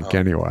 I think,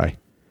 anyway.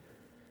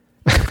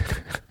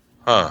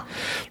 Huh.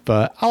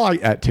 But I like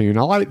that tune.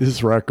 I like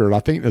this record. I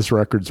think this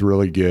record's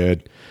really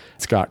good.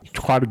 It's got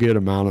quite a good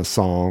amount of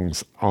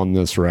songs on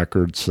this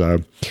record, so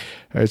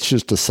it's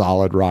just a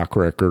solid rock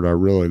record. I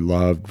really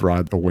loved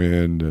Ride the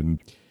Wind and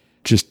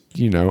just,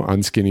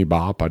 Unskinny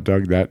Bop. I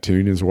dug that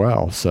tune as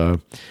well.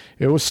 So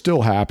it was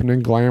still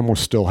happening. Glam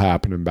was still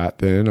happening back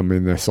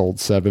then. They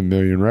sold 7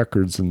 million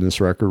records, and this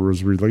record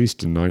was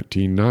released in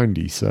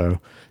 1990.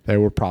 So they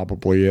were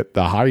probably at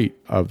the height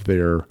of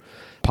their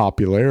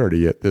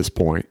popularity at this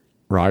point,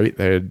 right?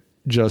 They had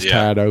just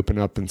had Open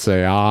Up and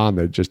Say Ah, and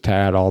they just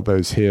had all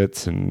those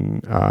hits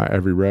and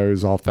Every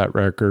Rose off that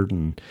record.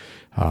 And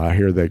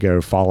here they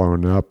go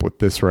following up with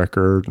this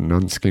record and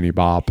Unskinny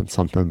Bop and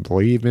Something to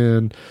Believe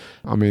In.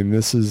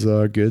 This is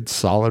a good,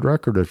 solid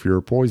record if you're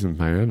a Poison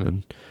fan,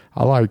 and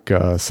I like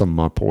some of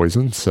my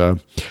Poison. So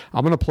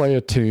I'm going to play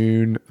a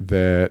tune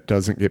that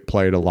doesn't get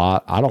played a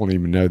lot. I don't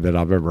even know that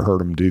I've ever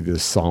heard them do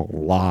this song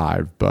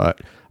live,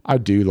 but I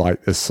do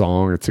like this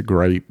song. It's a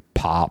great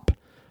pop,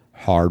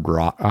 hard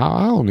rock.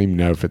 I don't even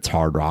know if it's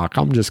hard rock.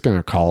 I'm just going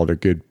to call it a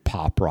good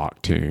pop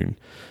rock tune.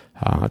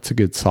 It's a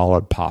good,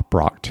 solid pop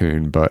rock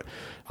tune, but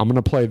I'm going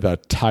to play the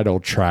title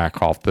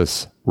track off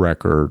this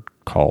record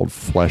called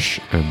Flesh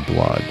and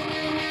Blood.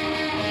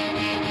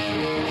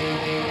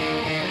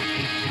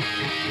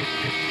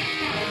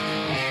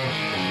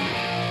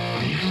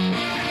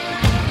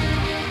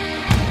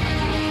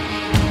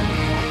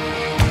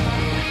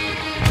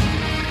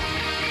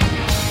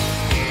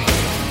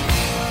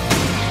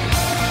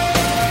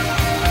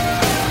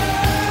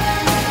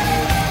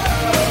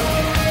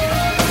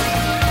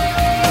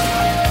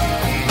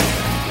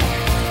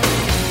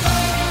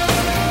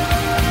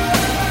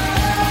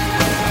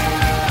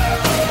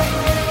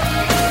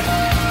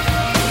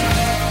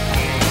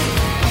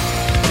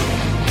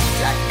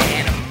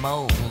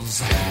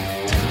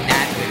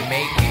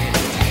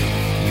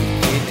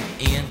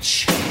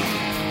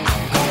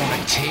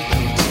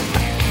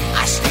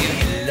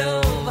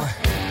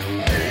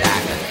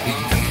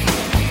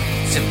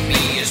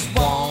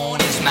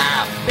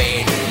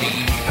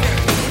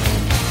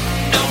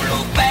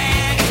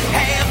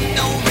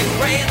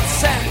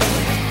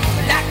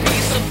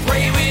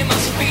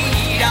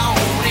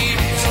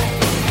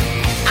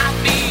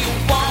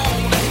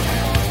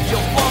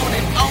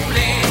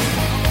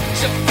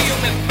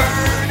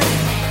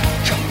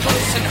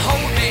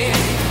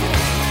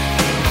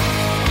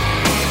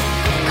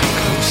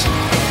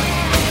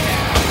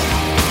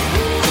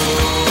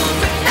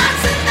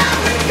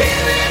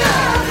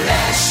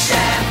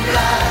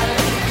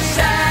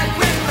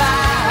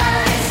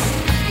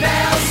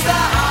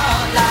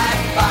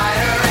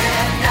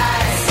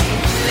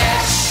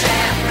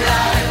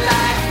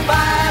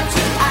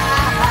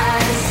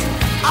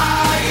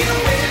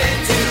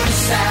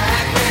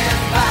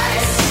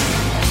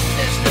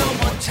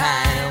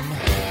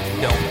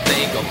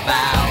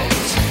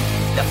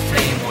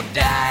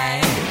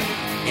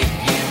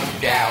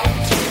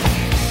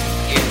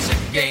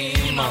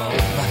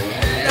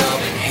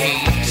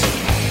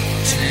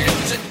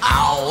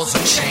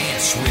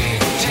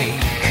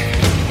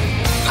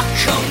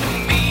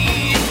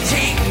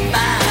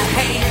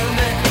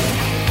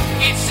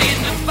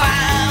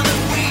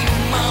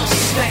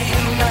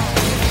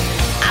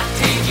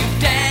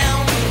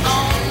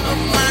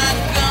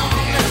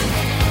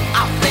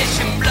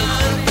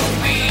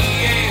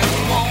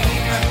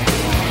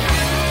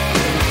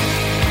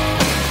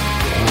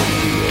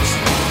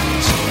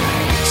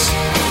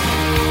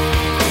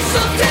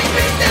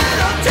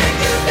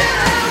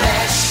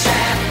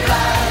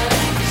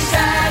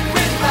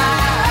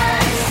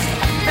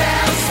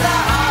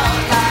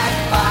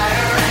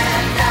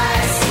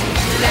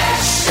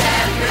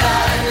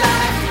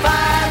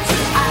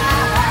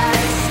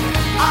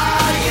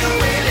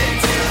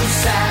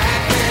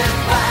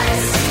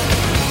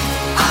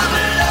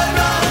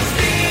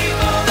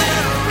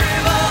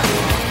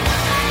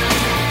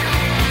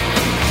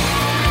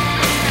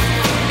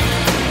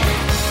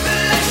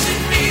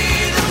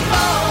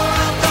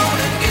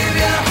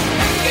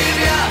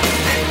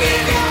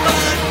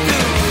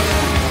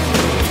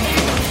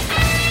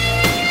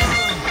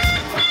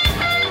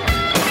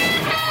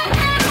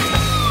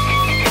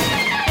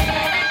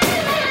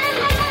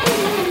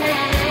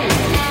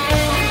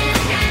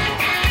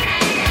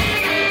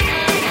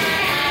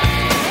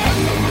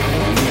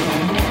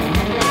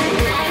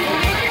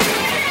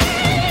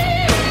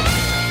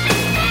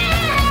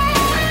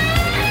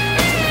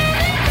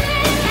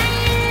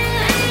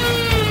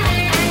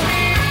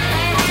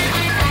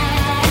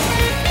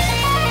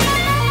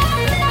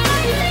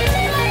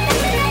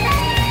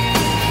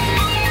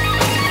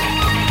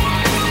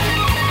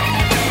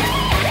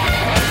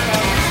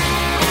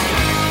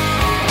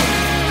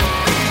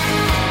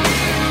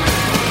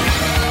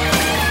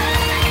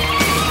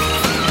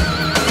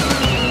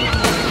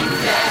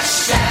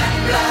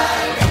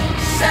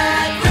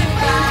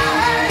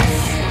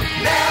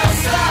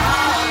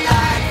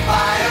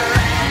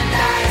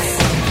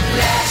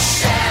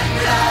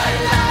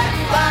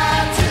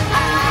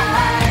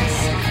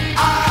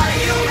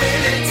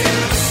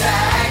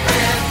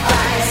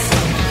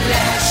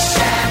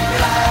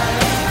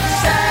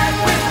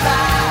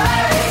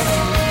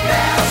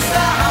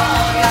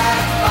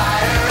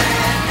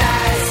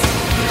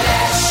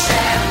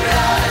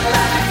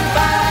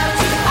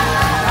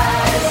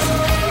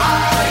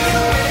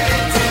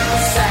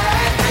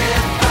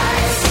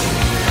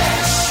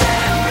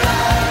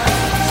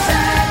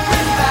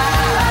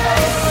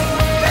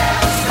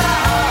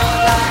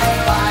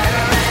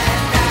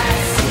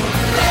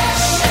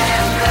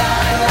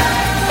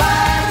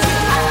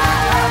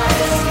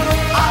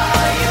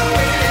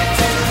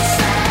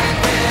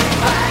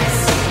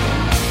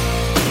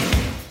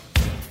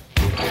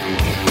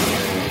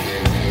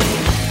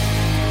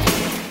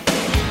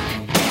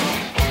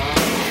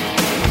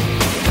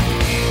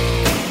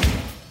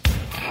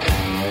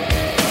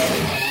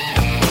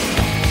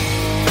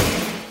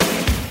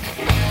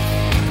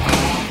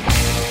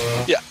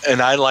 Yeah,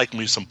 and I like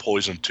me some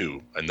Poison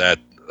too, and that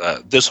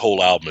this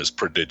whole album is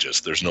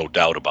prodigious. There's no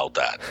doubt about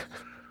that.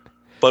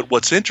 But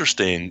what's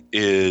interesting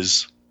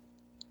is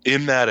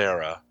in that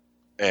era,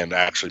 and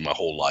actually my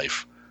whole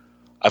life,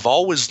 I've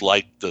always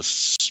liked the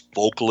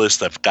vocalists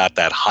that've got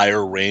that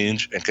higher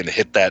range and can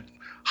hit that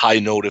high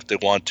note if they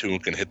want to,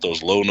 and can hit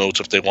those low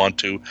notes if they want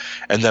to.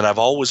 And then I've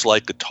always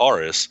liked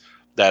guitarists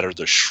that are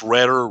the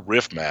shredder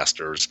riff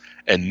masters,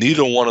 and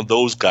neither one of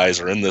those guys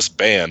are in this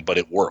band, but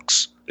it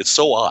works. It's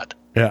so odd.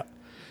 Yeah.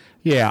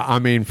 Yeah, I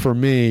mean, for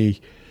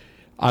me,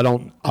 I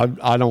don't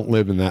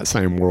live in that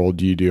same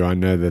world you do. I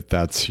know that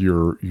that's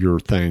your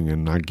thing,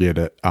 and I get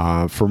it.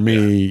 For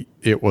me,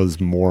 it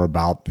was more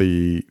about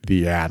the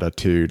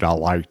attitude. I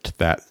liked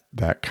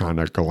that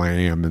kind of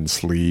glam and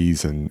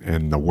sleaze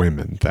and the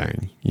women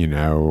thing. You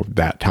know,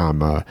 that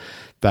time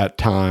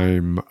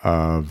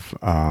of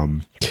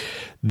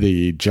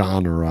the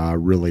genre,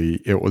 really,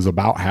 it was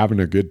about having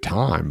a good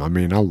time. I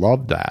mean, I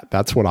love that.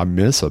 That's what I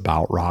miss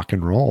about rock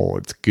and roll.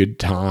 It's good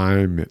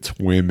time. It's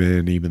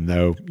women, even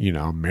though, you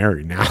know, I'm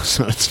married now,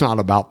 so it's not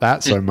about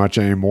that so much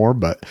anymore,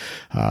 but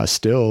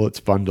still it's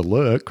fun to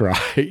look,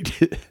 right?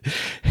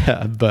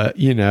 But,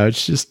 you know,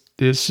 it's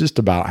just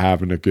about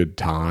having a good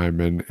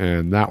time.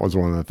 And that was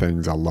one of the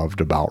things I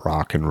loved about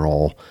rock and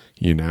roll,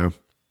 you know?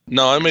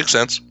 No, it makes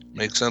sense.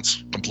 Makes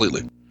sense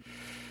completely.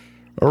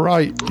 All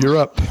right, you're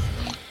up.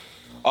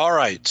 All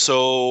right,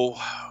 so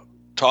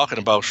talking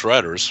about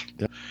shredders,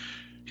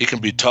 he can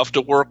be tough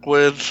to work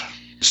with.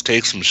 He's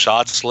taken some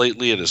shots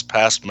lately at his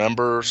past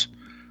members.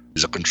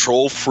 He's a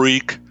control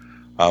freak.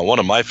 One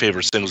of my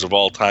favorite singers of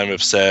all time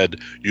have said,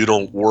 "You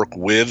don't work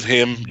with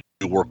him,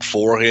 you work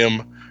for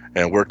him."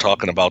 And we're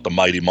talking about the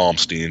mighty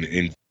Malmsteen,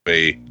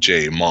 Yngwie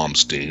J.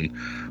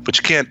 Malmsteen. But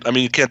you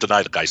can't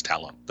deny the guy's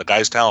talent. The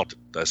guy's talented.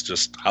 That's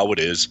just how it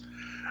is.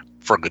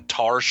 For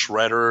guitar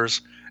shredders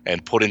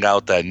and putting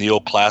out that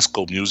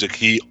neoclassical music,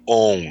 he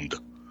owned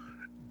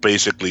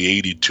basically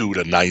 82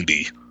 to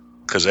 90,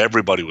 because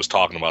everybody was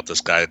talking about this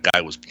guy. The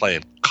guy was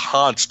playing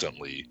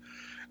constantly.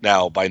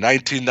 Now, by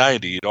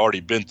 1990, he'd already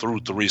been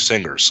through 3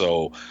 singers.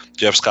 So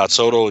Jeff Scott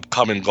Soto had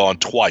come and gone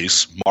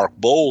twice. Mark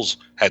Bowles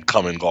had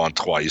come and gone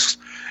twice.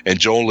 And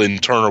Joe Lynn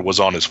Turner was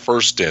on his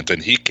first stint,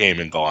 and he came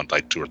and gone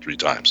like 2 or 3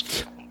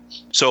 times.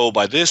 So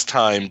by this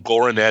time,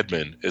 Goran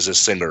Edman is a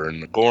singer,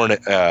 and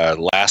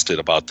Goran lasted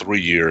about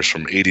 3 years,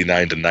 from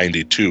 89 to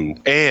 92.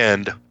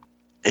 And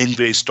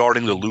Yngwie's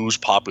starting to lose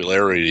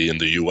popularity in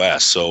the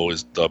U.S. So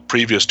the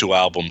previous 2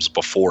 albums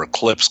before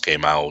Eclipse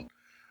came out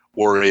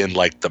were in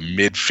like the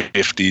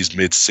mid-50s,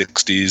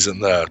 mid-60s, in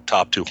the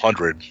top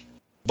 200.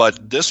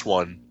 But this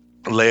one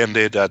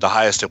landed, the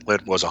highest it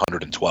went was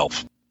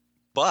 112.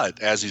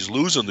 But as he's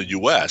losing the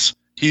U.S.,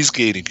 he's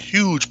gaining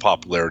huge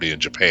popularity in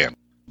Japan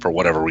for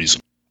whatever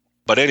reason.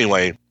 But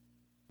anyway,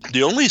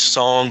 the only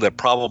song that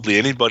probably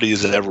anybody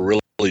has ever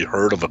really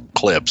heard of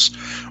Eclipse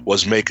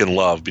was Making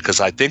Love, because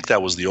I think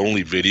that was the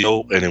only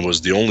video, and it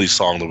was the only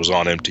song that was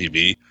on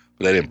MTV,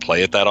 but they didn't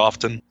play it that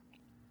often.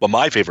 But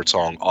my favorite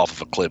song off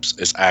of Eclipse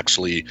is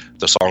actually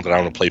the song that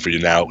I'm going to play for you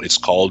now. It's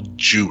called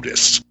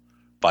Judas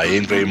by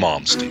Yngwie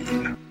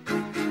Malmsteen.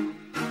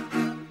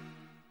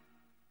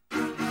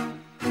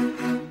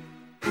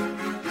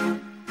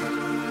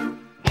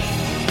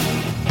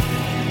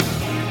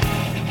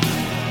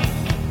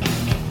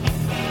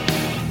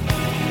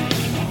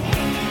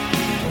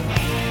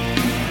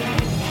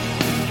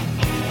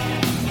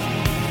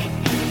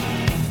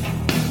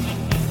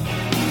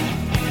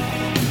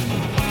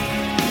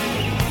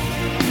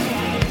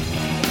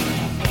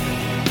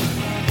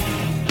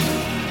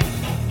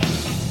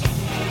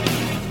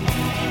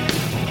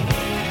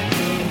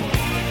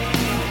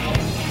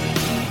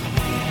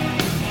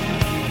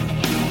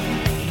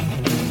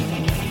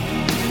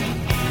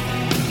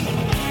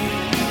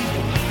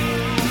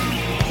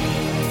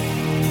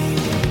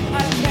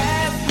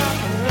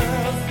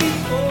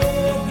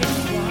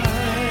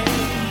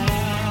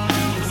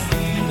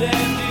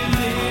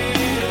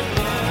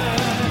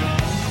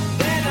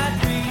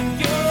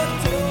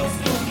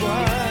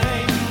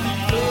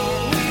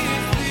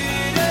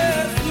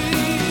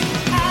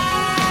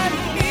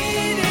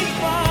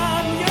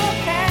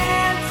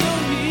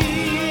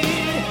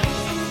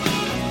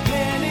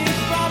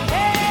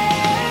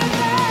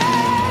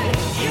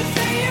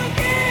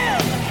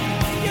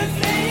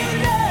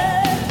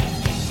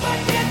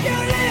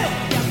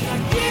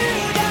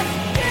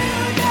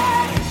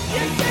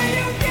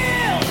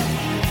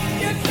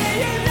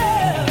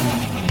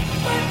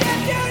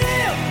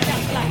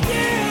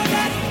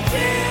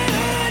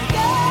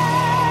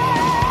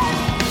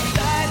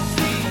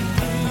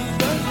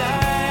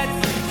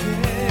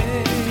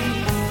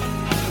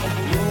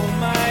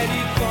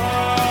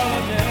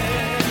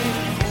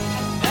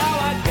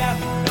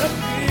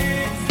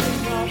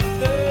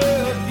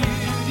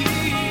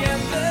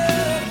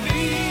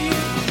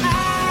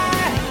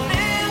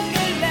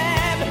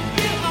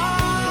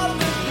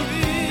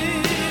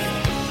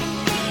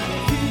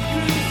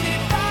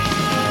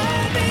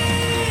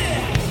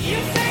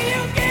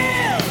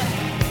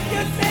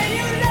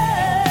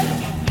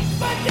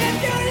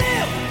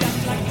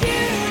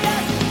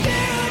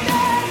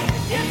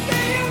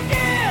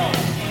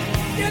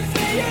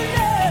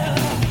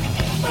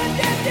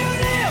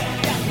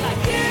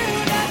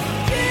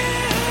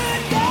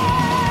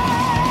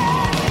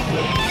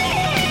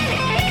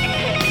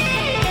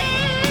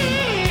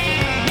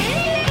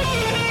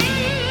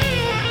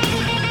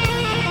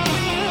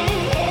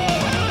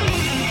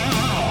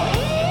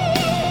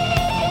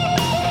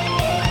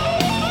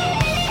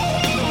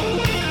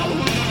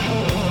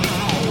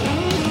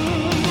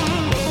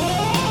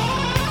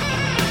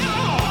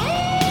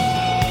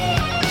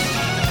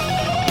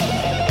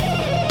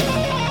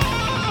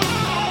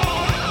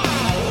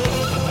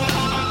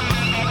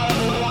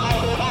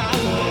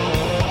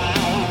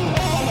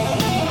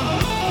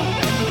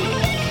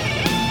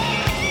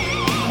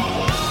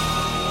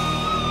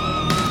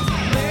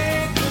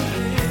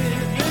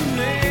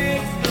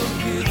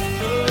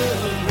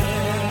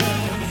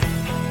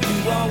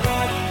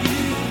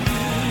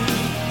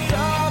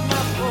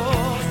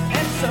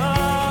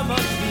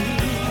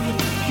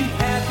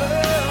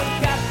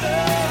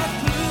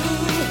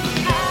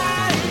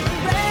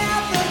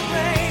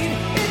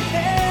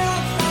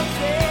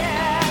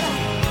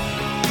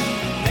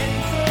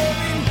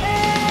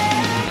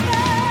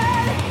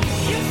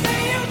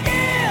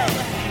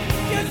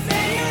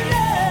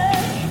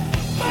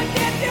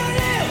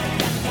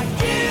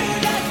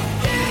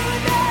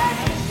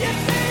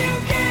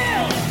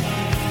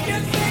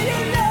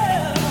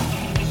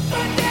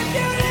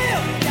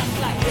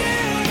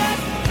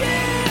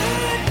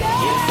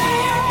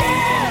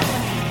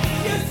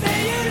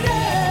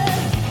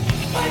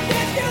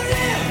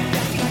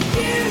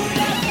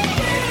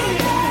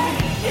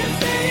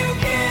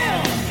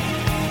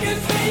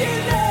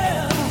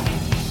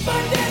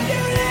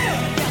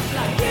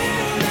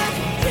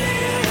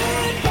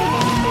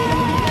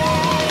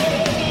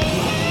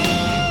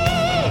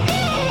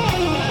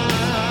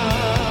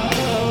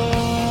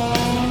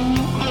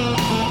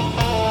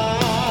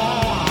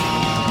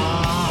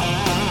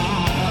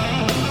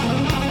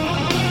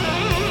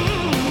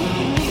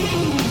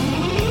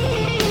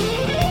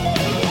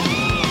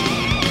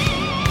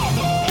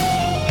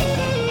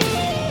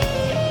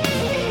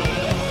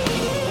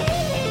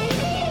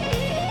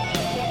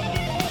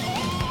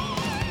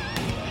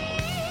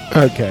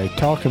 Okay,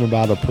 talking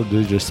about a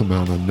prodigious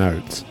amount of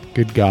notes.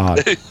 Good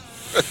God.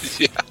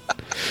 Yeah.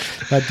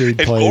 That dude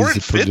And plays Goran the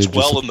fits prodigious.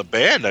 well in the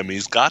band. I mean,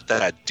 he's got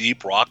that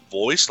deep rock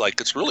voice.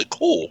 Like, it's really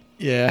cool.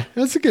 Yeah,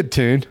 that's a good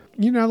tune.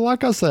 You know,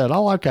 like I said, I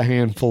like a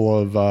handful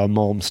of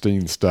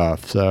Malmsteen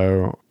stuff,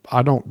 so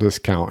I don't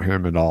discount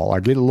him at all. I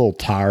get a little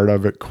tired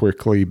of it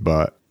quickly,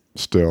 but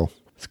still,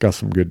 it's got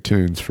some good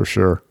tunes for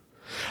sure.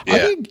 Yeah. I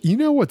think, you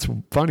know what's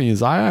funny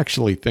is I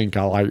actually think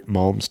I like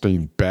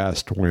Malmsteen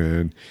best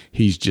when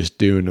he's just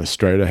doing a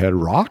straight ahead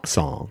rock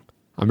song.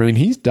 I mean,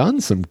 he's done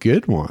some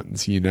good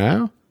ones, you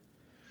know?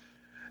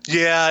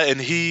 Yeah,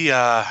 and he,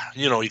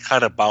 he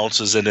kind of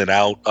bounces in and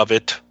out of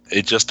it.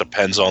 It just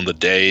depends on the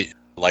day.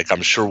 Like,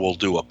 I'm sure we'll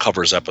do a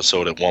covers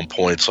episode at one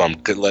point, so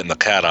I'm letting the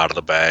cat out of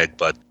the bag.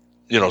 But,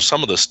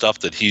 some of the stuff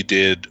that he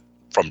did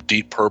from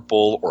Deep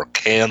Purple or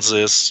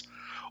Kansas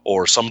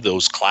or some of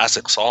those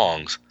classic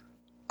songs,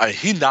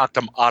 he knocked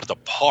them out of the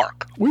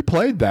park. We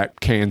played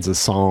that Kansas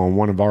song on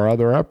one of our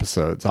other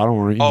episodes. I don't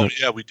remember. Oh,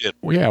 yeah, we did.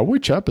 Yeah,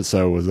 which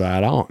episode was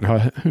that? I don't know.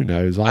 Who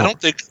knows? I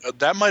don't think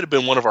that might have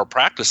been one of our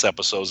practice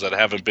episodes that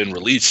haven't been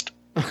released.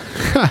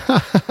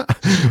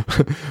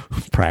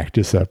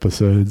 Practice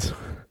episodes.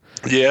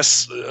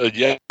 Yes,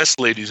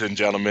 ladies and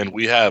gentlemen,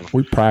 we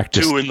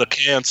practiced 2 in the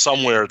can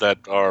somewhere that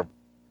are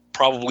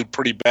probably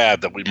pretty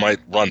bad that we might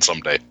run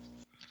someday.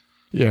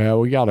 Yeah,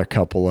 we got a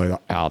couple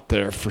out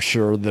there for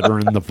sure that are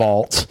in the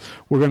vaults.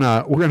 We're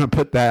gonna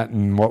put that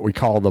in what we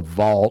call the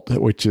vault,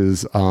 which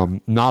is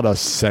not a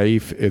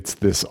safe. It's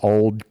this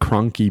old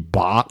crunky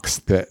box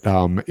that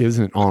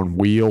isn't on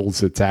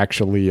wheels. It's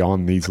actually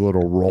on these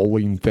little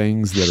rolling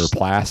things that are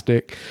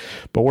plastic.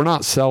 But we're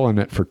not selling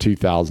it for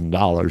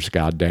 $2,000.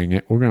 God dang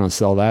it! We're gonna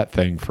sell that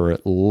thing for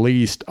at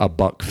least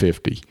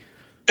 $150.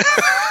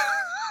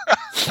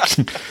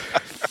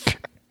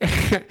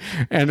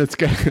 and it's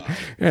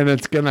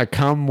gonna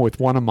come with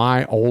one of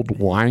my old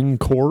wine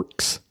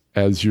corks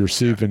as your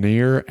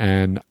souvenir,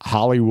 and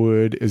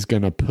Hollywood is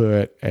gonna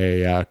put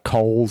a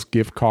Kohl's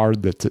gift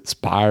card that's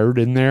expired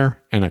in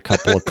there and a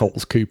couple of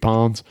Kohl's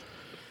coupons.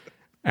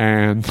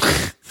 And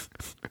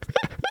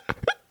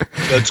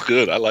that's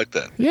good. I like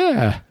that.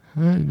 Yeah,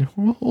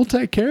 we'll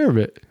take care of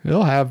it.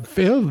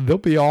 There'll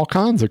be all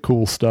kinds of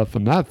cool stuff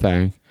in that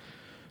thing.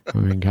 I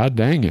mean, God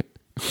dang it.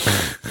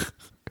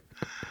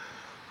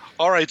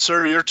 All right,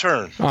 sir, your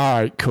turn. All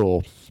right,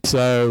 cool.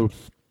 So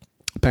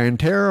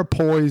Pantera,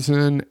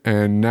 Poison,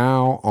 and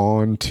now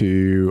on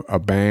to a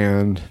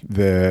band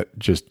that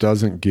just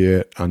doesn't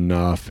get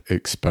enough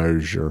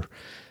exposure.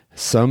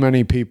 So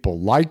many people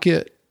like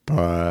it,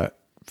 but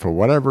for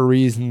whatever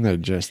reason, they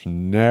just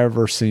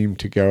never seem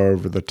to go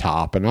over the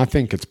top. And I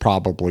think it's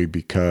probably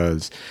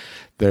because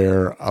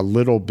they're a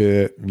little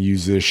bit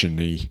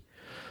musician-y,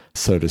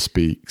 so to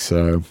speak.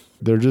 So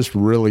they're just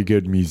really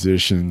good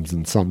musicians,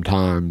 and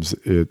sometimes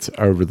it's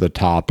over the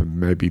top and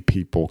maybe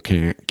people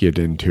can't get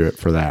into it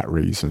for that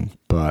reason.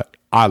 But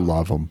I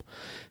love them,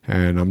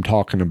 and I'm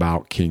talking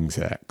about King's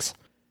X.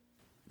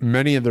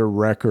 Many of their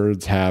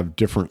records have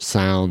different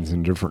sounds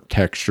and different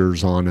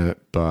textures on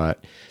it,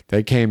 but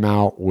they came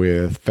out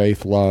with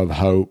Faith, Love,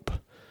 Hope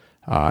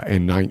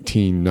in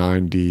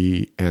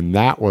 1990, and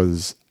that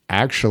was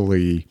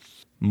actually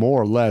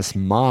more or less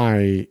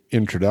my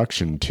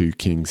introduction to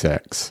King's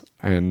X.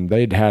 And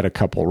they'd had a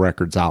couple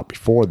records out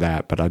before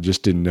that, but I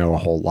just didn't know a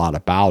whole lot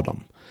about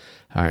them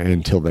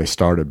until they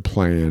started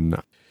playing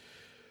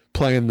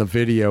the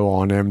video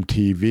on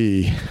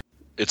MTV.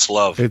 It's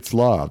Love. It's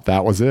Love.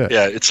 That was it.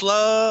 Yeah, it's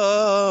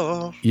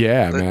Love.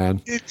 Yeah,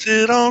 man. It's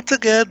it all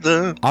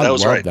together. I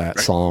love right, that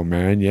right? song,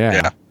 man.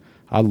 Yeah.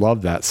 I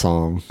love that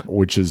song,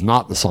 which is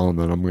not the song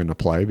that I'm going to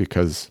play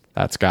because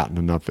that's gotten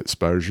enough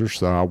exposure.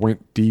 So I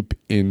went deep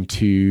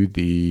into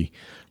the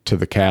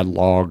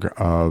catalog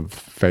of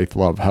Faith,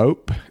 Love,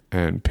 Hope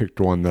and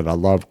picked one that I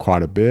love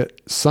quite a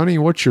bit. Sonny,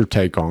 what's your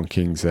take on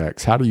King's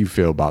X? How do you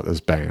feel about this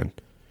band?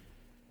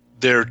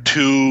 They're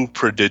too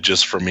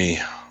prodigious for me.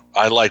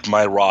 I like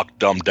my rock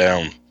dumbed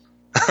down.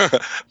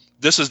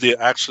 This is the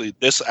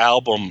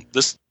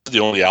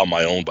only album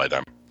I own by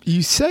them.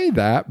 You say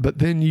that, but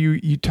then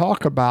you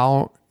talk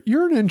about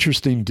you're an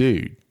interesting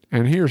dude.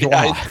 And here's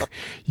why.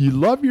 You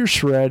love your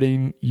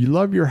shredding, you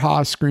love your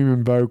high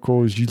screaming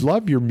vocals, you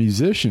love your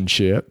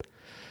musicianship,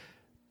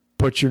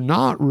 but you're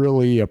not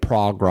really a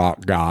prog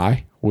rock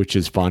guy, which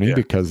is funny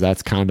because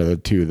that's kind of the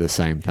two of the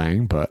same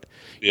thing. But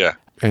yeah.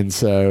 And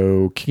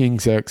so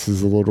King's X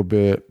is a little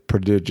bit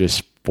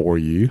prodigious for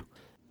you.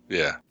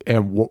 Yeah.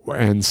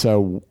 And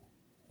so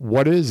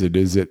what is it?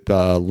 Is it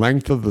the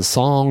length of the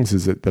songs?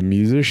 Is it the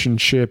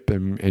musicianship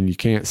and you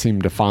can't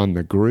seem to find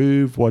the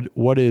groove?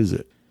 What is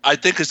it? I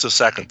think it's the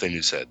second thing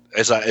you said.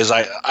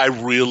 I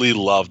really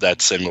love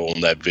that single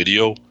and that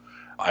video.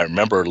 I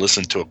remember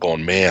listening to it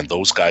going, man,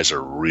 those guys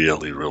are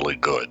really, really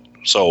good.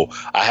 So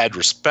I had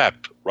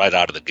respect right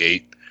out of the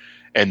gate.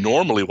 And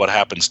normally what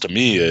happens to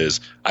me is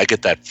I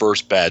get that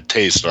first bad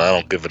taste and I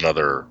don't give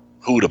another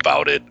hoot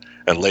about it.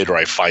 And later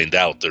I find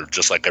out they're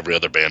just like every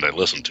other band I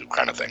listen to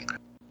kind of thing.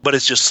 But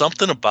it's just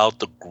something about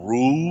the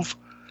groove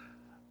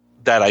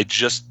that I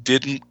just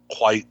didn't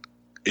quite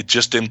it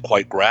just didn't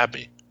quite grab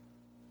me.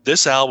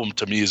 This album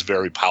to me is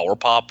very power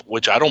pop,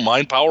 which I don't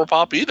mind power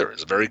pop either.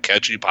 It's very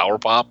catchy power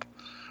pop.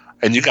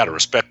 And you got to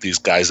respect these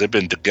guys. They've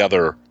been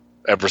together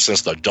ever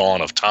since the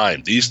dawn of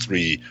time. These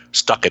three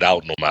stuck it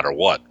out no matter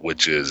what,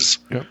 which is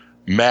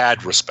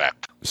mad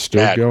respect.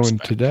 Still mad going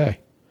respect. today.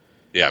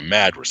 Yeah,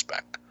 mad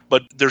respect.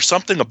 But there's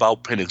something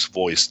about Pinnick's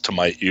voice to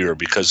my ear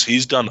because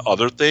he's done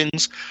other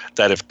things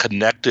that have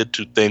connected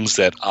to things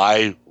that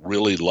I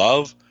really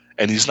love,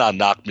 and he's not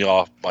knocked me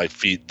off my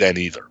feet then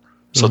either.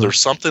 So there's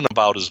something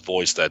about his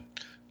voice that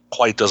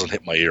quite doesn't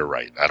hit my ear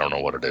right. I don't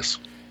know what it is.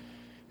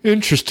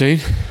 Interesting.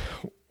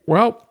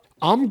 Well,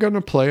 I'm going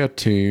to play a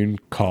tune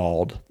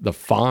called The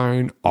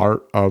Fine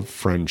Art of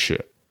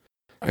Friendship.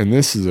 And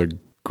this is a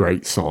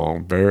great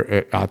song.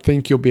 I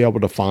think you'll be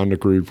able to find a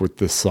groove with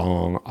this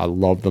song. I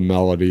love the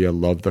melody. I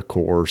love the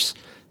chorus.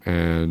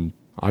 And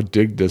I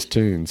dig this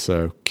tune.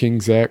 So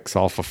King's X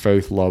off of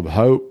Faith, Love,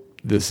 Hope.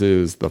 This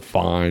is The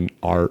Fine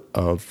Art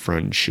of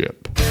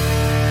Friendship.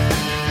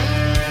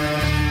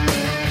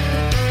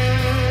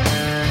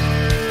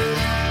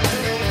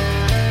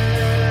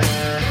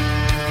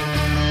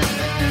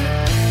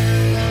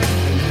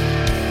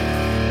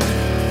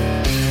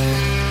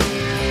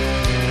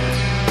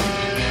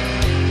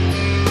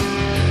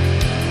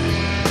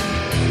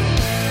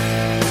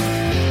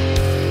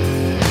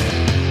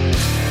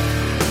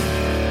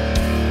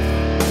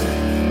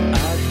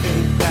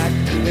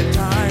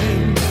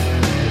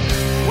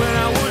 When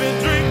I wouldn't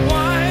drink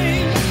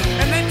wine,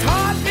 and they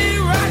taught me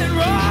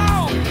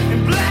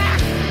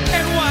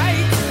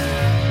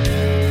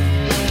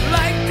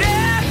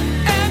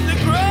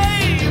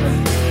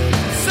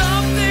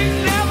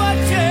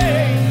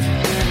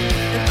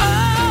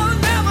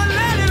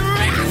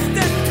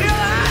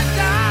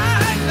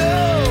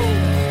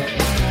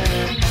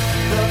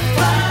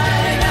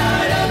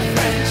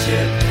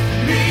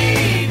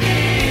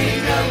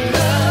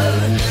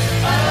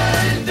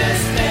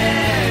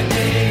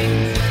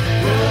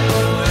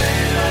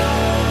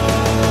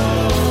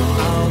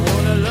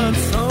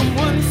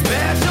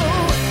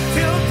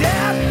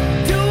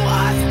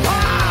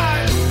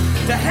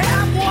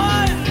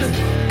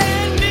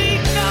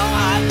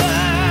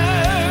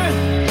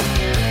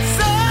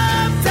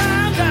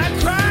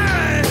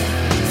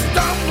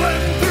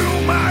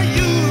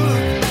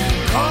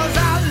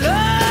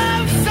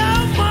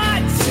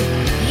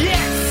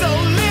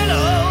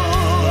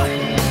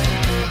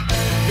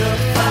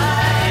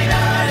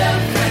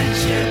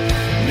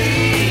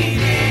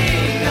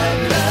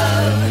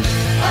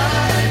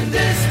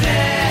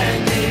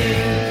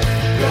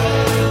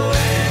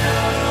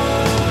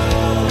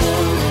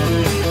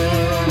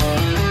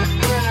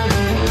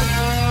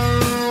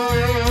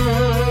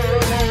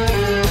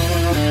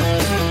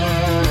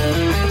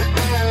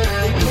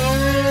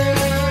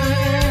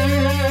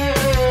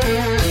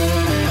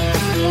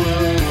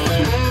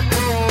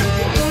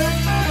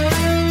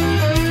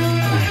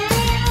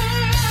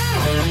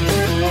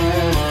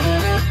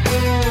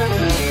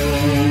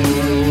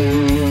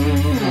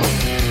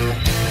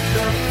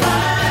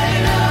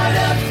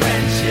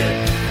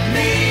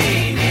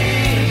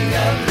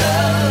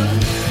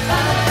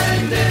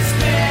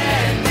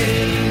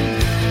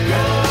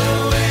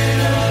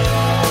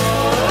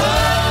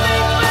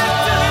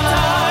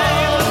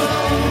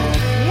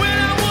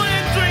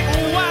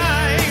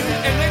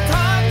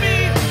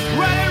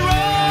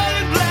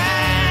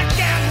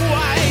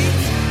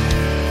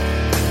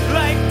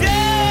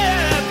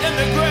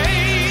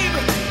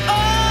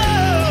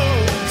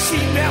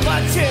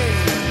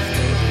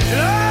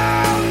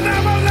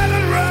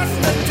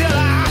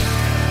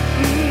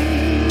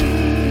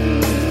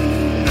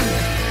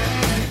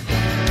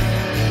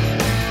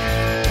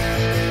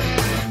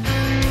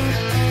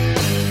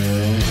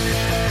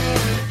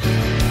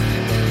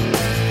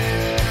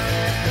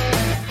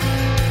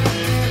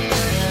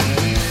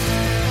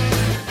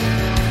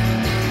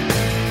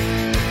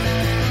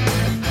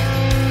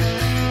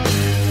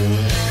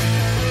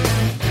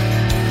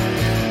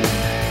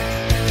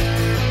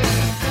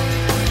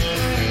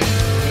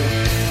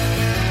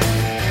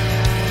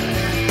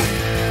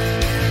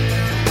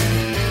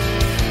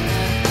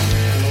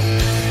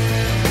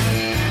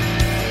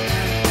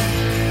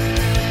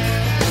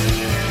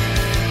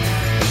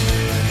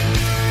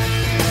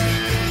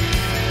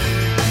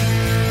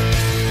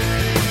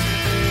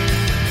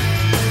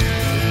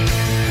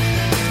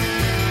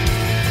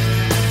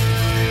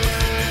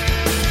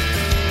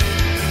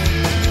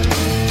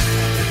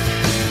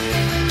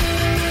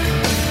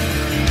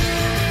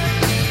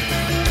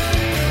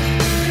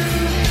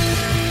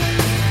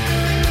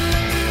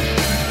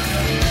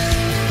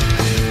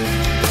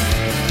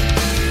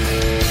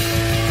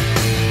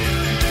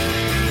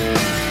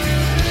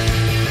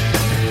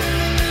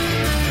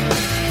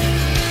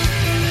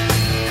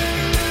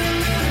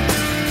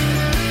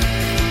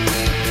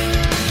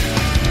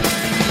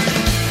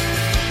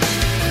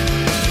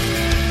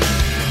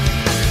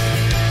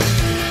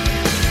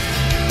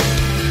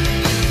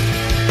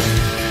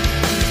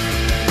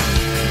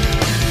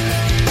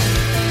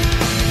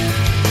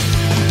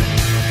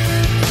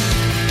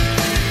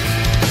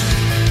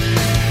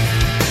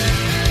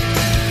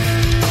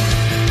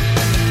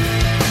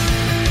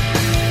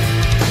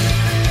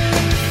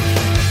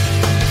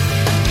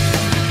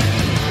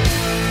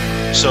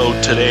So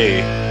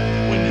today,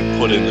 when you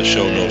put in the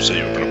show notes that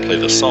you were going to play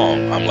the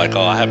song, I'm like,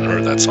 oh, I haven't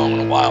heard that song in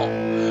a while.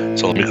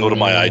 So let me go to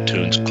my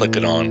iTunes, click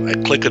it on. I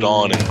click it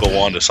on and go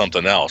on to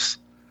something else.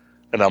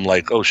 And I'm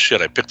like, oh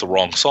shit, I picked the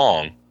wrong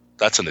song.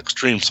 That's an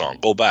Extreme song.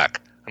 Go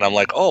back. And I'm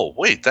like, oh,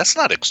 wait, that's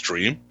not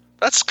Extreme.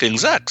 That's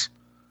King's X.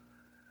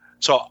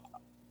 So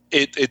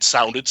it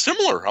sounded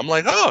similar. I'm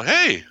like, oh,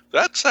 hey,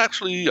 that's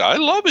actually, I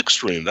love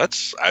Extreme.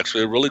 That's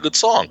actually a really good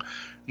song.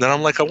 And then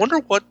I'm like, I wonder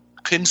what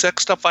King's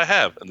X stuff I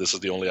have. And this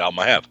is the only album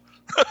I have.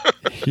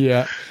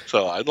 Yeah.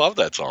 So I love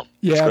that song.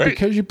 Yeah,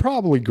 because you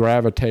probably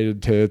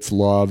gravitated to It's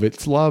Love.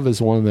 It's Love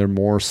is one of their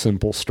more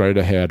simple, straight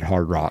ahead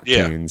hard rock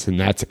tunes. And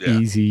that's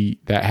easy.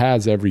 That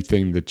has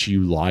everything that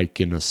you like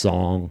in a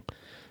song.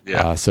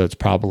 Yeah. So it's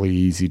probably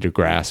easy to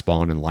grasp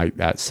on and like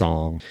that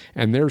song.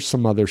 And there's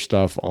some other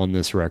stuff on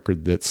this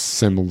record that's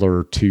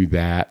similar to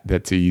that,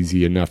 that's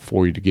easy enough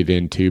for you to get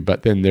into.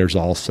 But then there's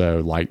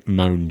also like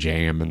Moan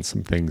Jam and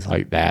some things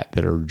like that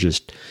that are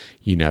just,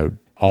 you know,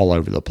 all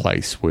over the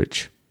place,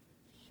 which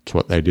is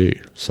what they do.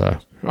 So,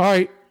 all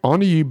right, on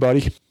to you,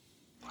 buddy.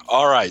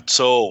 All right,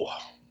 so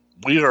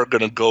we are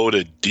going to go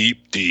to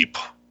deep, deep.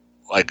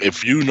 Like,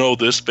 if you know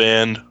this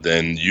band,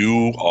 then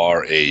you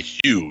are a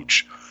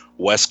huge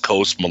West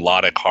Coast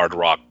melodic hard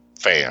rock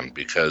fan,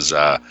 because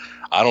I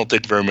don't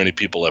think very many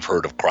people have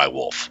heard of Cry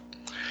Wolf.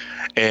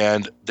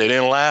 And they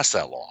didn't last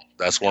that long.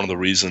 That's one of the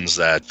reasons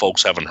that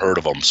folks haven't heard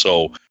of them.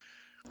 So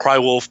Cry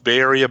Wolf, Bay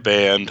Area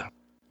band,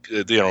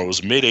 you know, it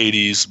was mid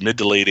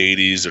to late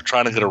 80s. They're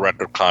trying to get a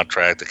record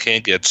contract. They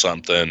can't get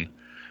something.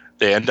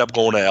 They end up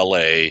going to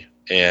L.A.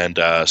 and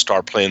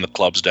start playing the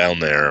clubs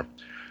down there.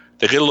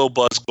 They get a little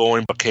buzz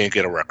going but can't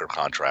get a record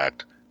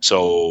contract.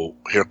 So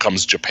here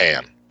comes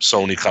Japan.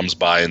 Sony comes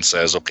by and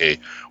says, okay,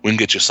 we can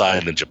get you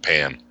signed in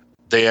Japan.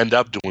 They end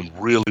up doing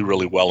really,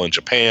 really well in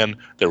Japan.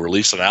 They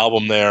release an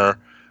album there.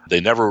 They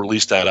never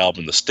released that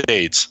album in the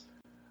States.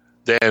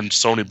 Then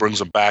Sony brings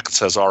them back and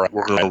says, all right,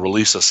 we're going to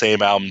release the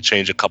same album,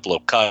 change a couple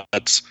of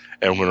cuts,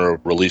 and we're going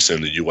to release it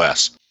in the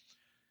U.S.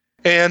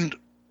 And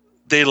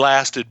they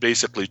lasted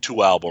basically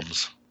 2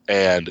 albums,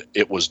 and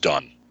it was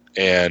done.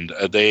 And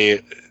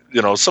they,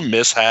 you know, some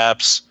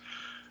mishaps.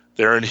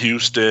 They're in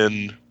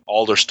Houston.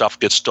 All their stuff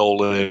gets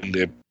stolen.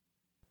 It,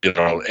 you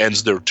know,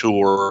 ends their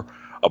tour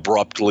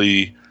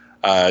abruptly.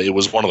 It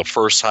was one of the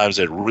first times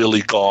they'd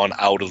really gone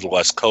out of the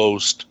West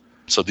Coast.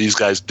 So these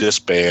guys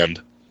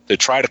disband. They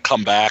try to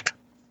come back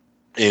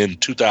in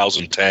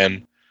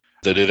 2010.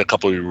 They did a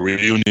couple of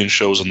reunion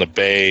shows in the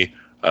Bay,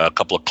 a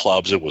couple of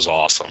clubs. It was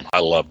awesome. I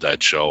loved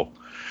that show.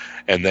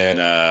 And then,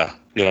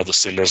 you know, the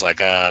singer's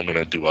like, I'm going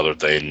to do other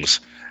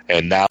things.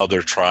 And now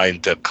they're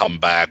trying to come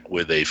back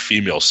with a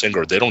female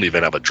singer. They don't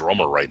even have a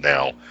drummer right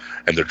now,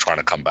 and they're trying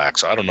to come back.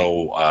 So I don't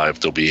know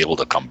if they'll be able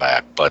to come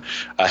back. But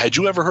had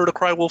you ever heard of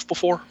Cry Wolf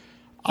before?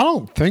 I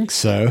don't think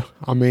so.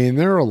 I mean,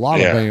 there are a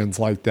lot of bands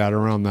like that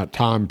around that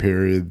time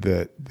period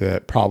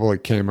that probably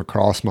came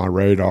across my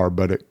radar,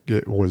 but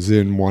it was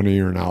in one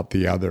ear and out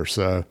the other.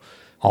 So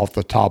off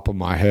the top of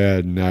my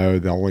head, no,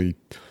 the only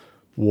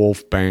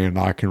Wolf band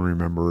I can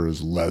remember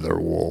is Leather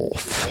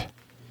Wolf.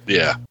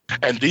 Yeah.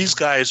 And these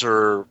guys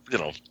are, you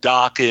know,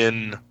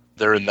 Dokken,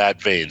 they're in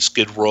that vein.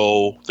 Skid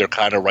Row, they're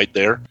kind of right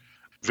there.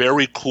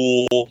 Very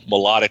cool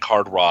melodic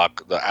hard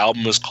rock. The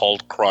album is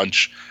called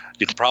Crunch.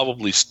 You can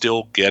probably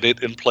still get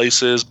it in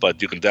places,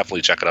 but you can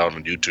definitely check it out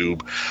on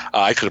YouTube.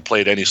 I could have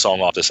played any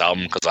song off this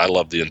album because I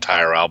love the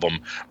entire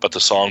album, but the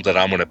song that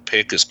I'm going to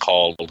pick is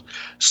called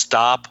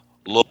Stop,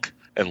 Look,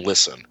 and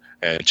Listen.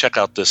 And check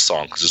out this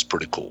song because it's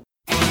pretty cool.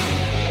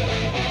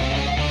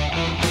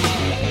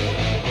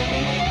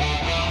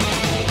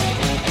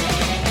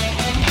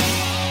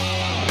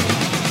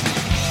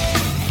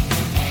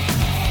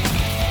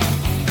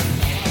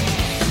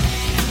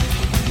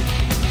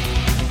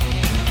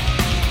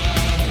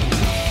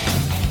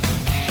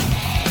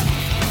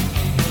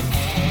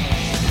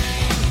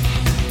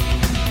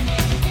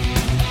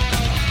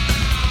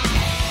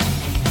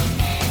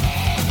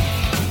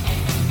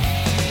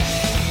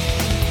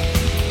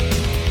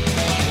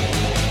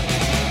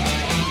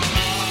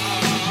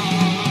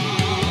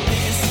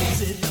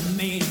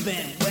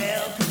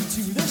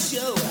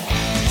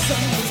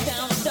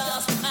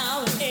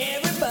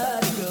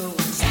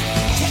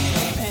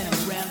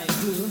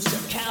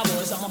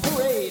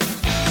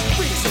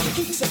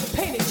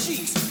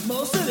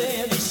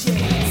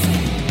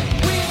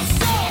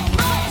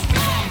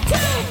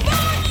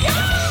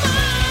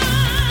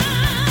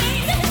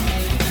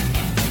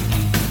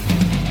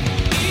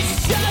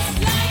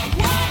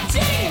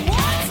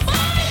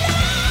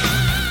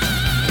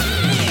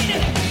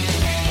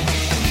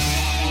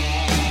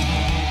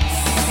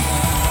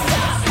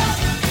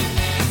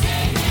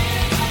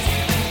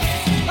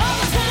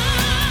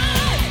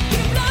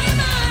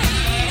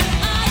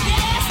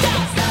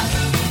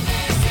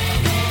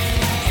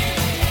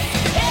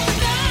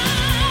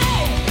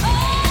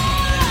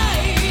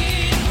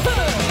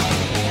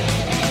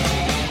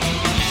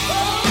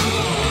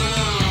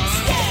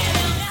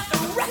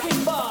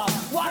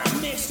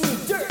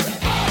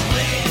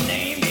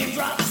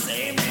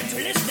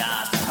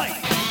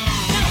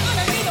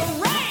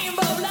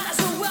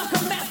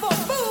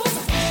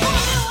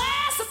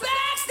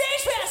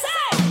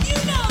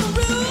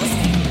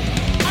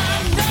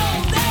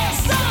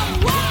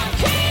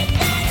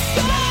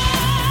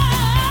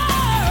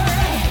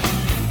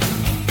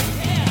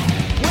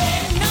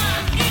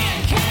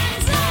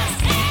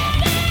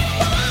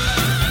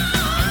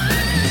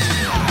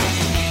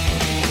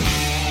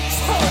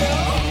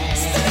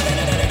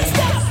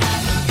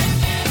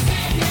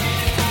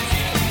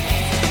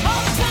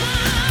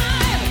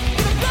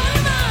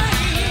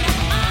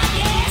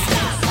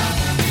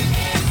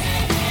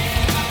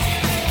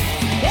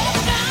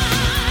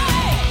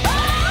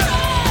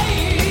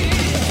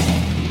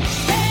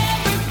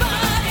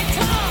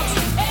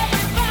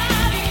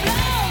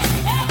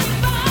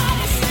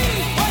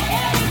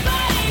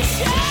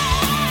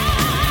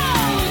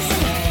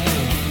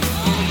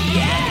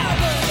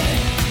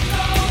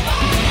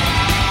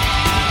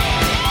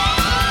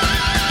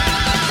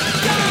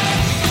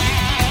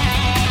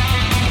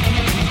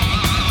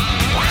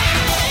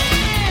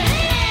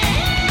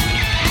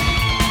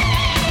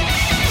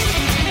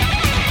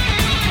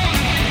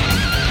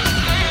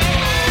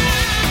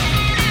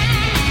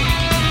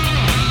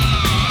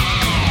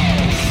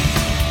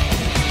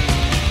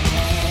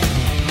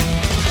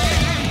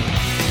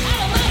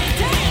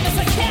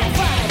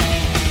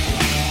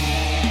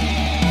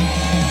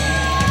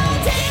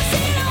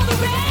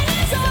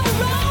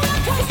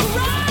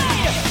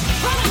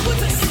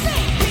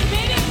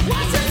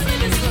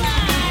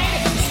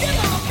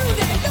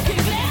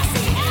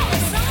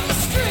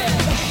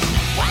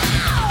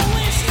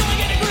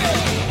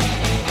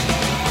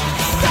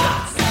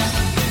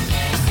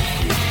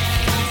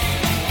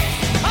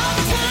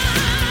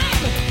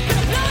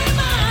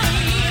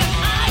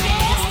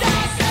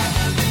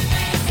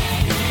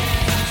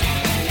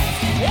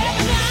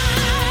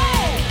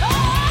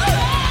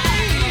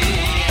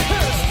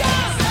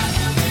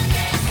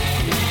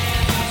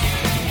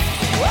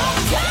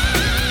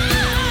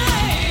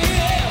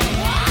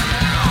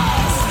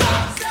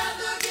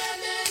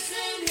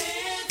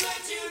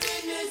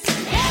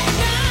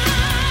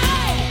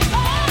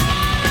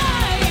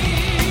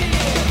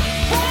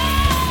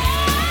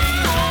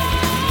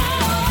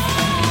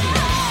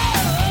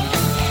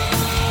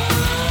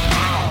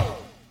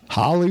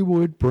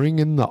 Hollywood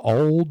bringing the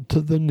old to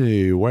the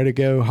new. Way to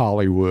go,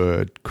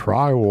 Hollywood.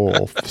 Cry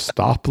wolf.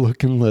 Stop,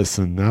 look, and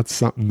listen. That's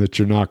something that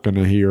you're not going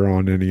to hear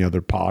on any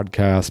other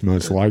podcast,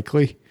 most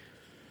likely.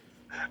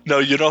 No,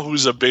 you know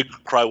who's a big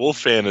Cry Wolf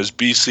fan is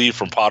BC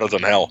from Potter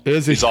Than Hell.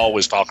 Is he? He's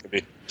always talking to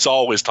me. He's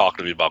always talking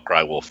to me about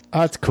Cry Wolf.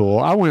 That's cool.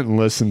 I went and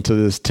listened to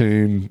this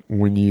tune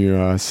when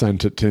you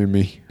sent it to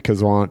me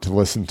because I wanted to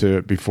listen to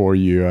it before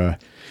you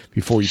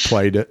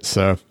played it.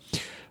 So,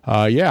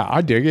 yeah,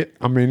 I dig it.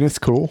 I mean, it's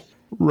cool.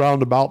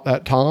 Round about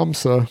that time,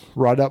 so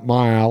right up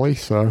my alley.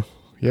 So,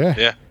 yeah.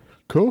 Yeah.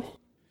 Cool.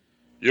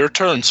 Your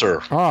turn,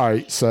 sir. All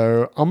right,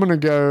 so I'm going to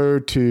go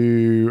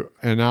to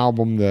an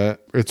album that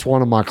it's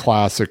one of my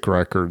classic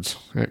records.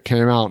 It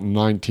came out in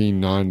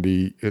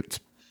 1990. It's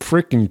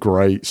freaking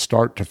great,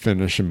 start to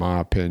finish, in my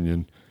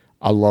opinion.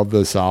 I love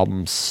this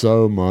album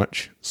so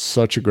much.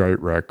 Such a great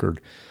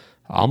record.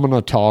 I'm going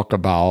to talk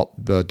about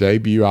the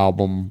debut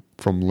album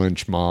from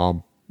Lynch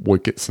Mob,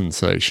 Wicked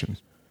Sensation.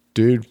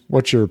 Dude,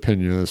 what's your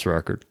opinion of this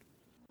record?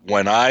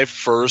 When I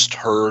first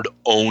heard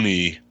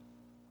Oni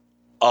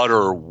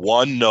utter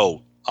one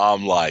note,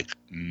 I'm like,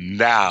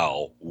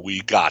 now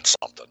we got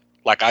something.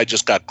 Like, I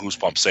just got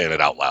goosebumps saying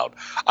it out loud.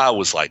 I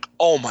was like,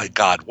 oh my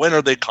God, when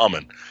are they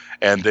coming?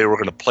 And they were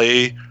going to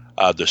play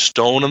the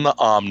Stone and the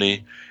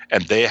Omni,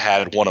 and they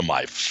had one of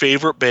my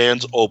favorite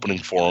bands opening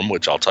for them,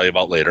 which I'll tell you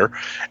about later.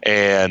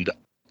 And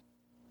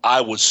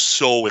I was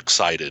so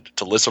excited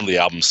to listen to the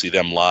album, see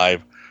them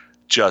live.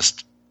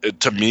 Just,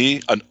 to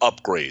me, an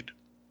upgrade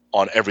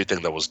on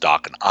everything that was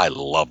Dokken. I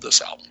love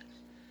this album.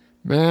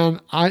 Man,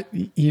 I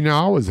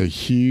was a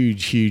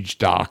huge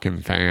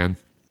Dokken fan.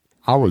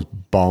 I was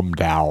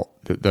bummed out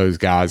that those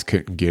guys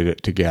couldn't get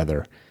it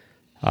together.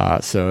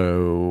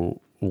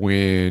 So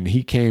when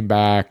he came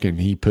back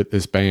and he put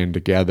this band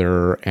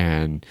together,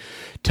 and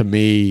to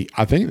me,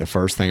 I think the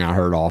first thing I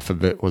heard off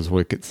of it was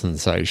Wicked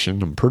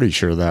Sensation. I'm pretty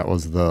sure that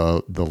was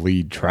the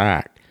lead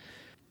track.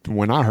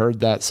 When I heard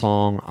that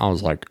song, I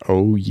was like,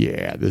 oh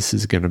yeah, this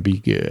is going to be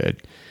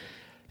good.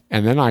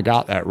 And then I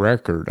got that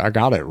record. I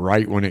got it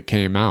right when it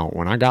came out.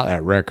 When I got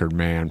that record,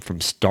 man, from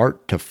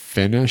start to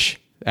finish,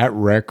 that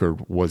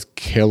record was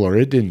killer.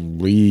 It didn't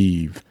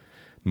leave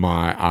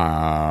my,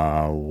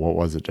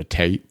 a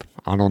tape?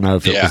 I don't know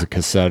if it was a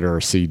cassette or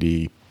a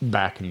CD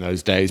back in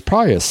those days.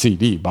 Probably a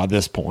CD by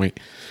this point.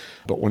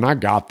 But when I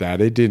got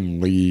that, it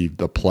didn't leave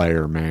the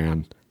player,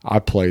 man. I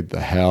played the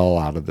hell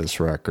out of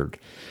this record.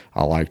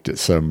 I liked it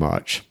so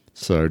much.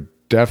 So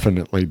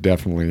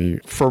definitely,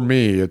 for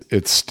me,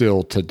 it's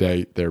still to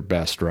date their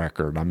best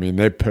record. I mean,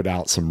 they put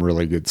out some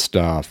really good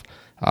stuff.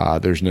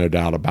 There's no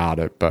doubt about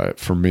it. But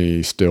for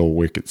me, still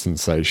Wicked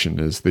Sensation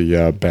is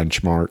the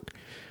benchmark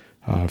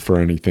for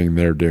anything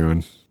they're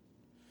doing.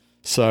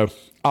 So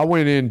I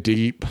went in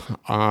deep.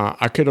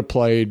 I could have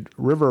played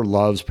River of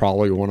Love's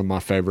probably one of my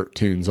favorite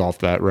tunes off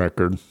that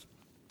record.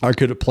 I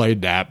could have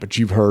played that, but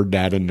you've heard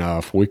that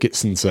enough. Wicked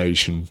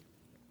Sensation.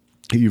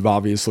 You've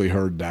obviously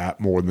heard that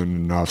more than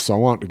enough. So I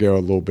want to go a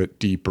little bit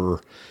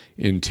deeper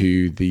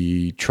into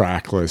the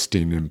track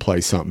listing and play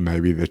something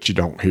maybe that you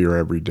don't hear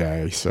every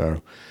day.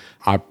 So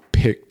I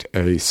picked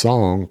a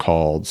song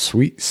called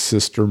Sweet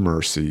Sister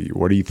Mercy.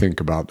 What do you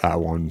think about that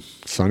one,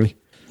 Sonny?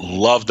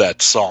 Love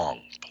that song.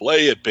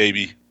 Play it,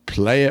 baby.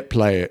 Play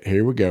it.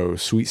 Here we go.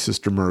 Sweet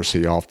Sister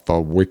Mercy off the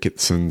Wicked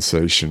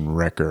Sensation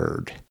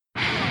record.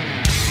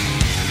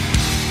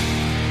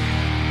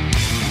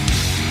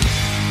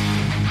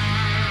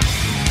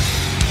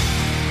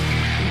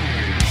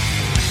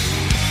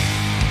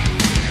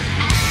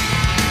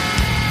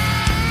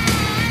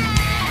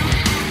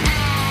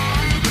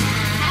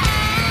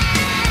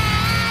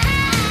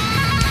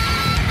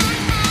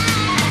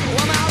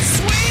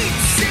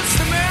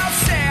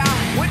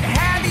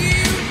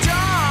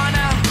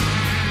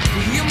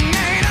 You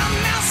made a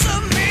mess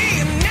of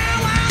me, and now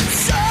I'm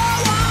so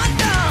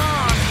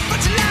undone. But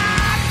you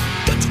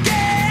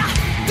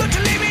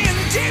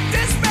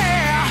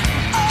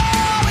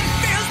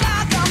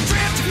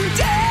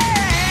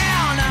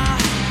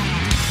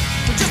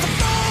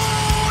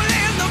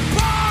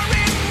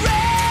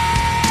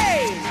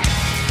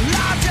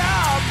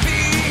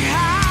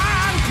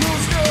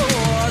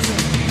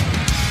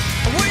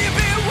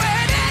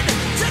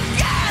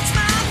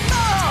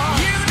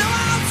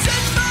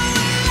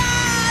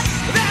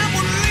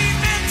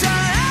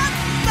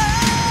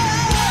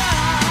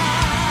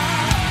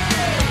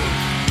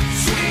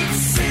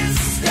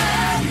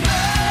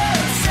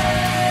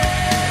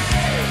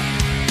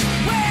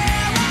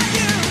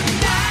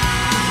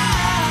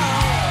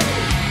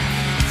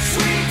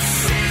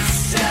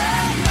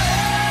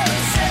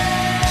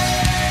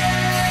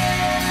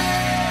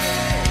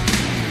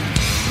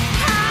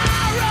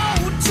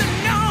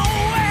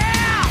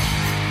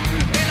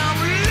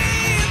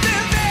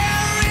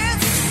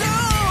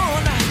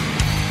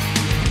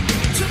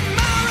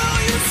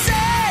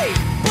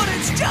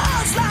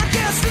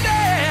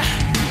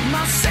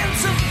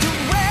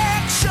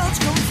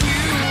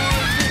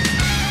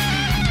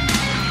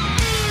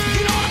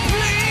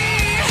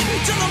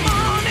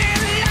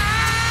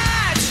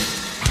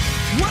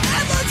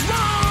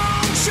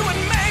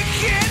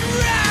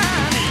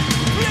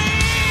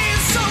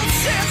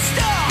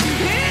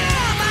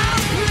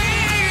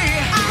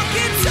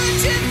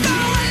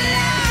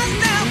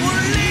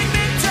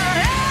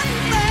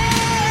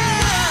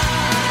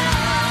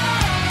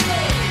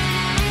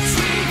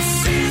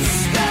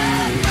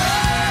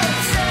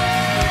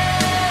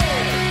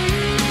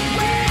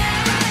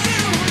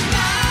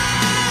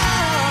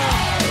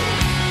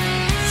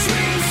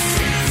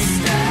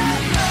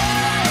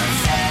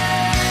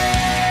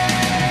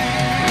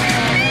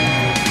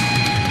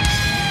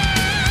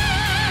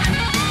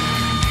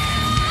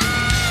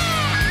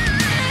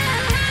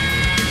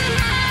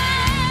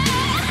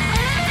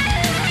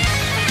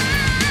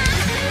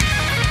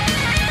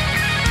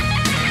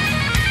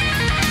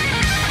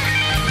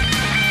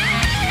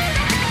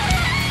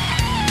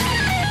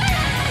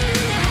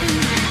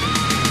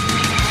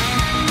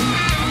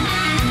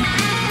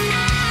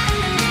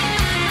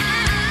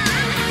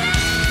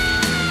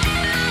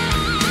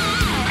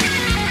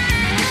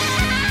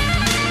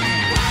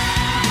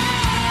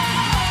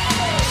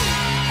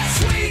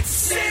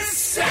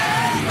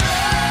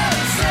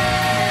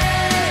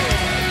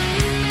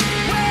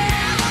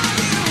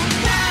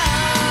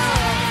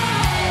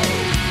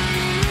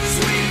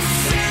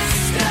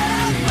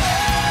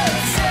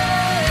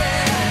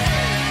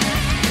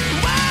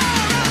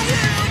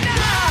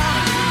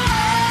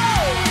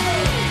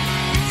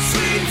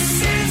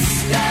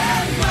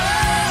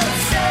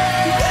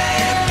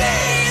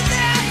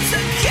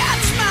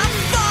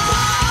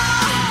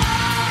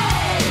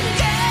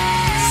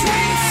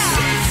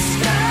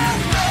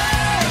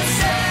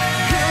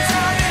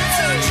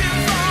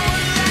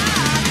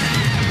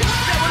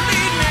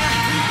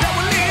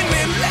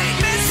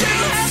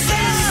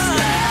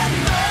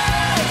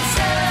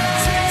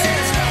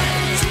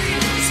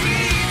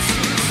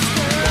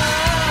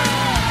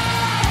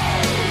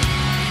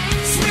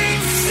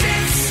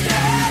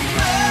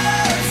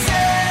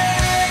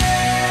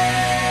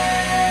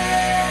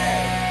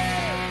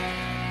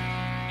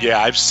Yeah,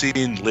 I've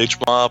seen Lynch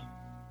Mob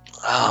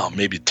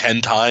maybe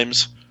 10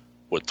 times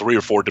with 3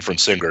 or 4 different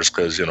singers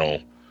because, you know,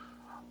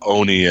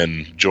 Oni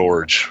and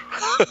George,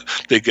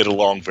 they get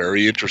along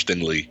very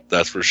interestingly,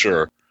 that's for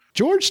sure.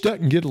 George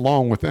doesn't get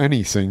along with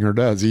any singer,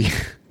 does he?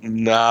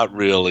 Not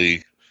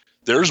really.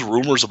 There's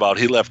rumors about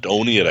he left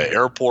Oni at an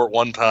airport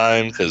one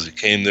time because he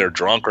came there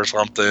drunk or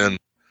something.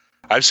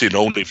 I've seen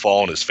Oni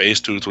fall on his face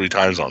 2-3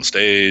 times on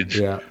stage.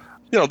 Yeah.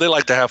 You know, they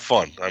like to have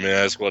fun. I mean,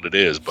 that's what it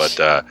is. But,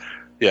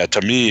 yeah,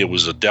 to me, it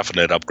was a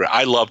definite upgrade.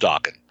 I love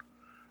Dokken.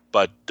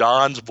 But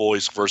Don's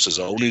voice versus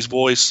Oni's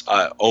voice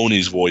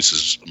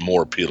is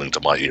more appealing to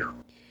my ear.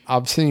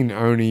 I've seen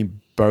Oni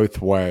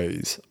both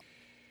ways.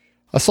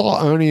 I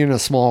saw Oni in a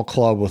small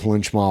club with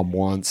Lynch Mob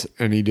once,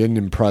 and he didn't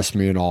impress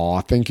me at all.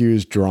 I think he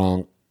was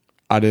drunk.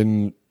 He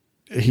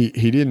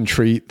didn't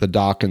treat the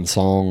Dokken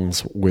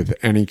songs with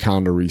any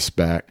kind of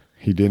respect.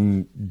 He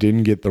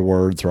didn't get the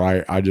words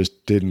right. I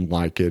just didn't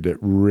like it. It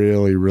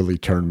really, really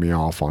turned me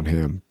off on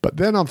him. But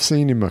then I've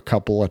seen him a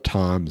couple of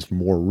times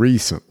more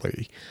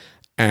recently,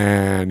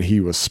 and he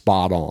was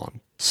spot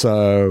on.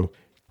 So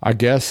I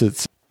guess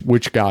it's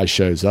which guy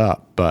shows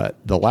up. But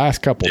the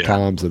last couple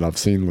times that I've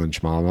seen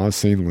Lynch Mob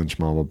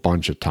a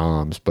bunch of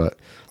times, but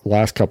the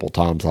last couple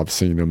times I've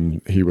seen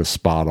him, he was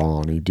spot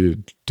on. He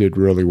did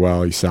really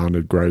well. He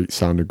sounded great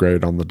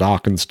on the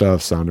Dokken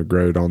stuff, sounded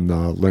great on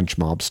the Lynch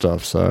Mob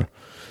stuff. So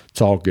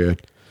it's all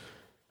good.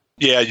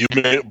 Yeah, you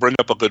may bring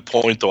up a good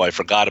point, though. I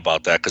forgot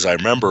about that because I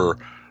remember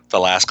the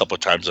last couple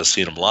of times I've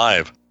seen him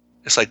live.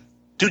 It's like,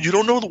 dude, you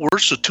don't know the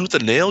words to Tooth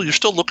and Nail? You're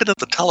still looking at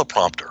the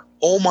teleprompter.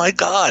 Oh, my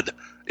God.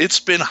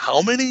 It's been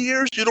how many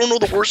years? You don't know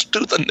the words to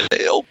Tooth and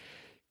Nail?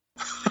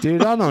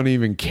 Dude, I don't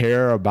even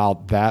care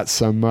about that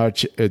so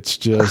much. It's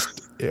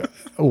just,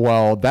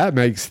 well,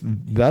 that's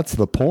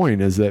the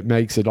point, is it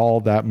makes it all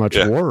that much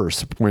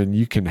worse when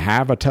you can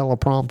have a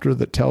teleprompter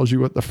that tells you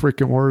what the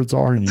freaking words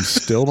are and you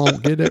still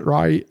don't get it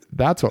right.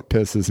 That's what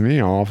pisses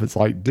me off. It's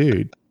like,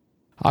 dude,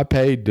 I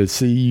paid to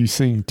see you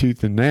sing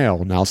Tooth and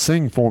Nail. Now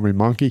sing for me,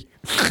 monkey.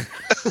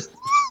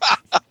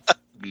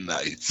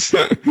 Nice.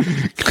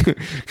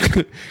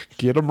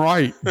 Get them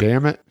right,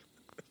 damn it.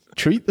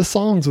 Treat the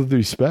songs with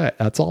respect.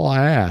 That's all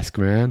I ask,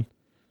 man.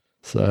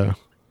 So,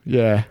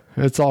 yeah,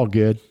 it's all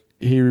good.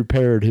 He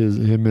repaired his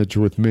image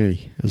with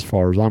me, as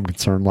far as I'm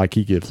concerned, like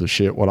he gives a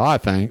shit what I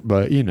think.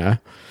 But, you know,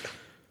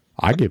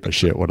 I give a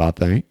shit what I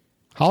think.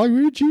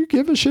 Hollywood, you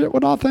give a shit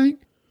what I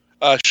think?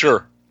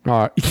 Sure.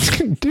 All right.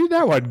 Dude,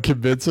 that wasn't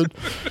convincing.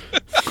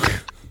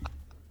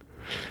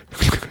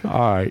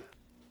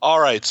 All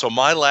right. So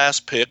my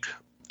last pick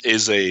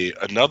is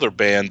another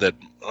band that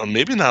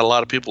maybe not a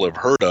lot of people have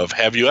heard of.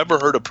 Have you ever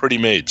heard of Pretty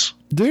Maids?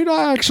 Dude,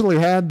 I actually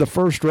had the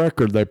first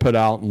record they put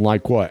out in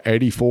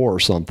 84 or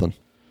something.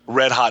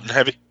 Red Hot and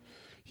Heavy?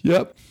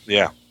 Yep.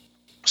 Yeah.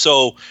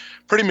 So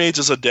Pretty Maids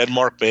is a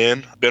Denmark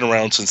band, been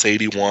around since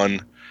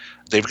 81.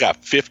 They've got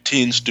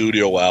 15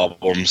 studio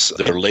albums.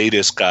 Their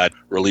latest got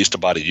released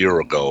about a year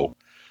ago.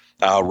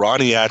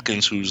 Ronnie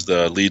Atkins, who's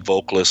the lead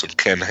vocalist, and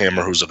Ken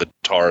Hammer, who's a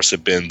guitarist,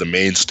 have been the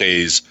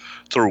mainstays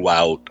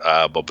throughout.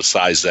 But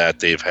besides that,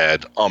 they've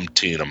had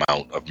umpteen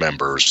amount of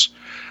members.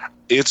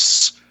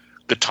 It's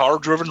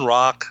guitar-driven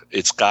rock.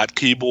 It's got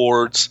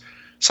keyboards.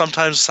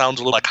 Sometimes it sounds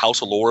a little like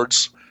House of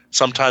Lords.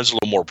 Sometimes a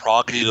little more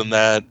proggy than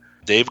that.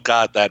 They've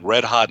got that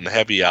Red Hot and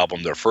Heavy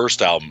album, their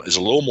first album, is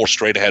a little more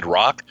straight-ahead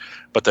rock.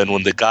 But then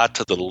when they got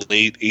to the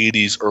late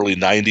 80s, early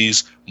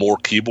 90s, more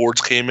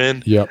keyboards came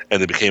in,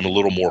 and they became a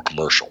little more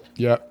commercial.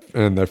 Yep,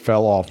 and they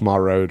fell off my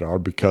radar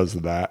because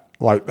of that.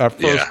 Like, that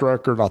first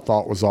record I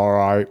thought was all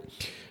right,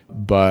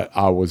 but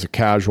I was a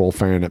casual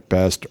fan at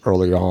best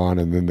early on,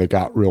 and then they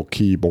got real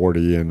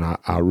keyboardy, and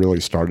I really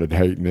started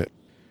hating it.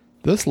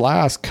 This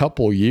last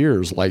couple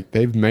years, like,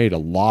 they've made a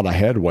lot of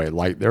headway.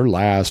 Like, their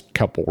last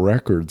couple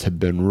records have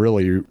been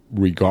really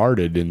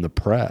regarded in the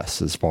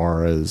press as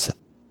far as,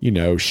 you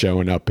know,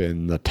 showing up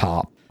in the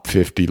top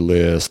 50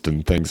 list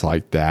and things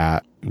like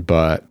that.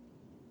 But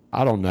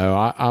I don't know.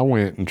 I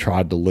went and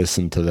tried to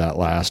listen to that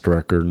last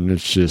record, and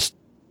it's just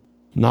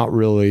not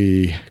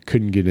really,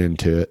 couldn't get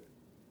into it.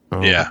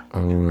 I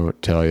don't know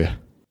what to tell you.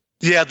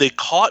 Yeah, they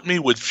caught me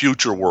with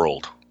Future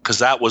World, because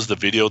that was the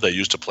video that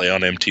used to play on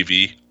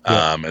MTV.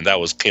 And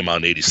that came out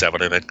in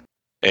 87, I think.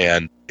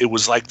 And it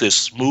was like this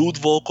smooth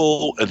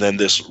vocal and then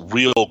this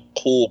real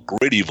cool,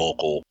 gritty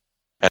vocal.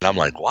 And I'm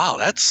like, wow,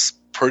 that's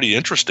pretty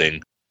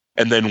interesting.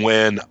 And then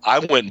when I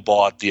went and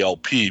bought the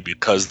LP,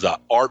 because the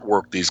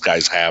artwork these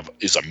guys have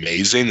is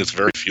amazing. It's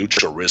very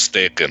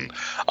futuristic and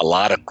a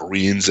lot of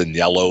greens and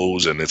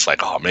yellows. And it's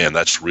like, oh, man,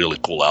 that's really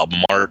cool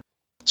album art.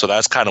 So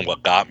that's kind of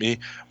what got me.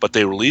 But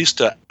they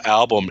released an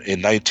album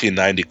in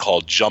 1990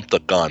 called Jump the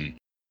Gun.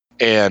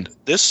 And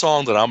this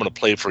song that I'm going to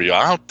play for you,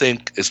 I don't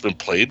think it's been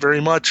played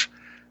very much.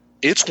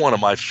 It's one of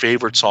my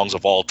favorite songs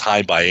of all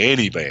time by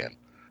any band.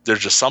 There's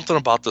just something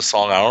about the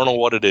song. I don't know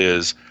what it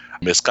is.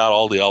 It's got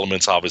all the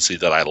elements, obviously,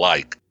 that I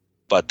like.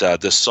 But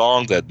this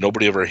song that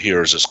nobody ever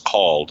hears is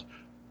called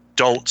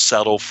Don't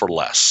Settle for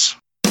Less.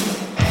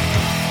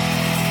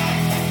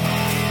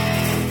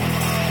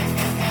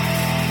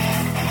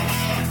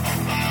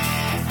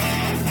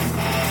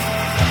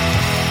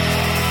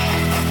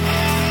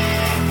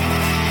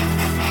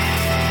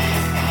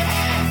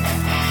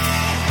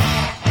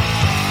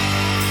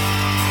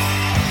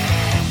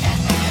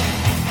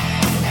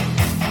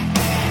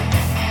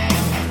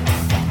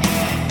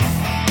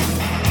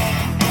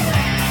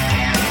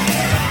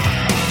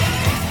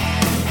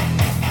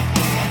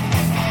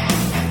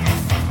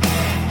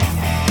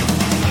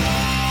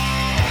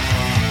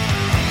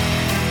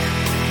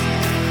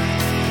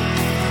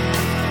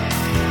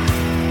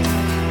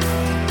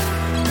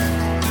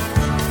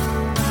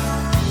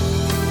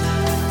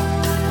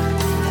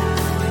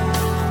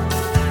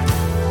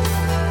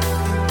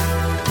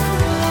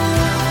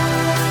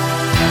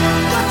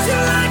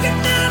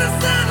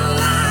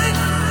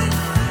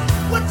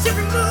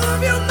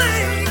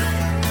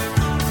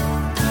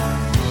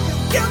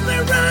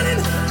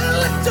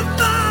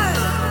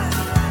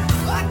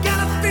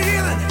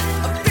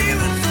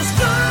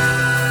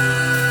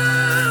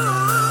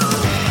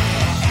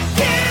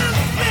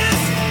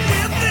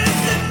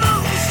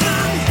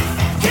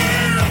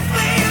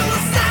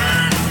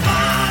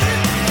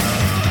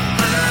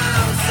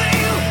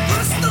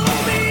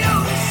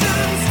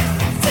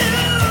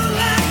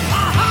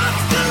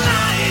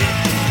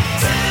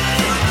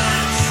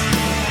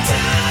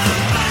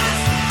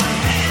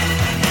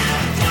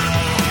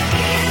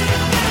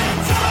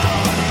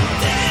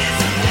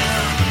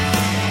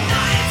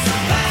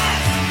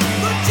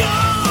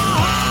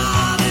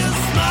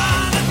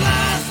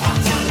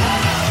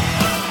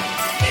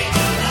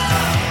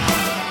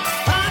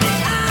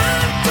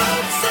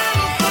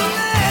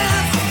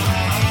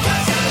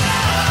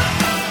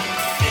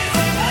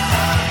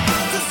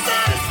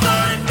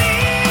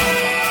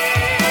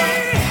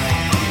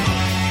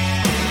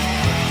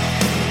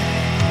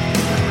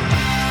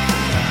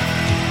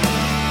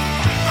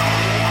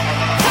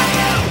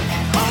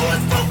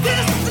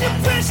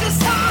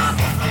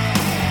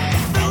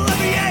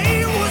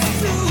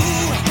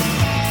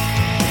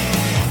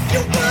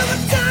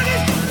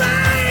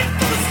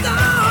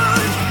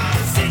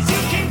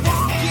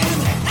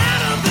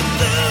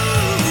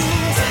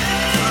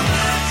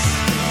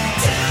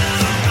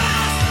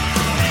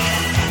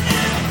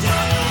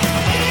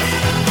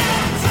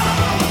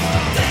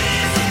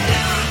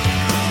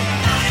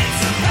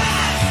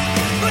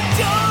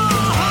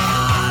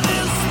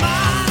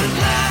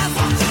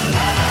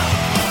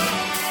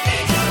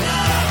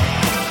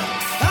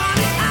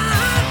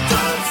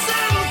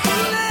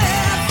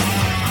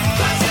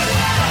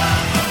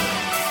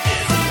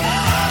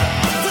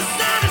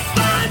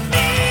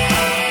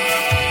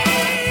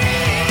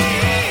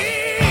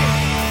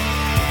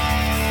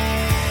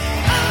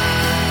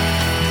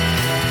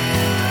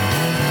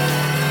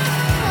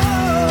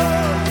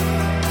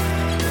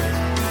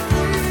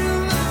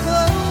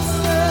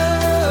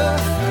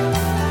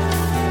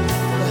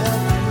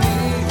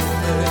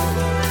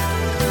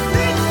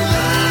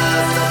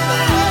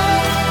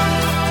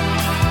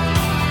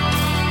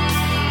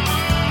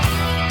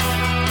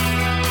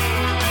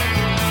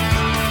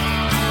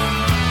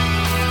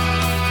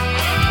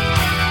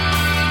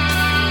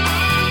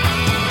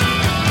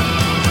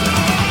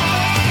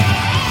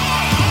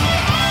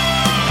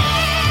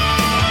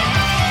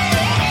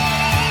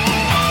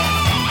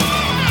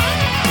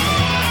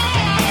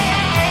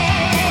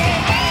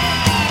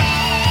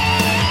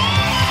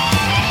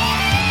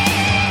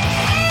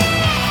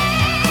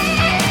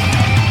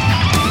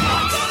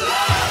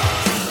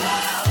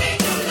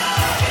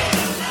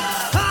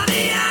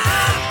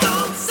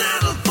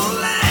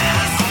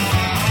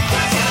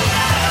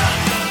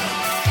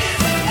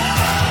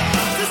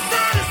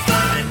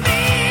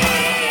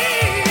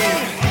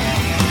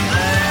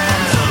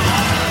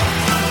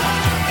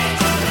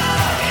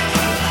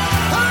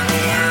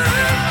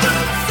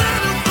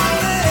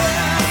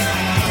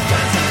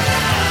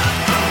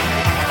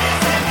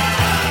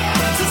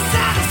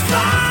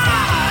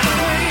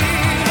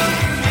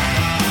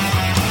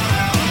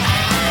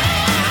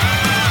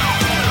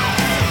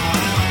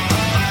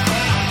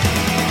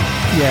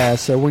 Yeah,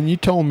 so when you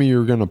told me you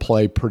were going to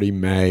play Pretty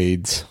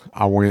Maids,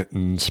 I went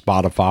and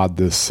Spotified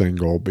this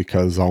single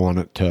because I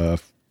wanted to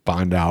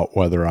find out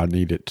whether I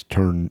needed to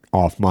turn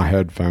off my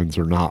headphones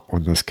or not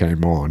when this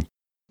came on.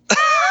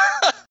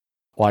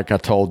 Like I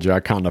told you,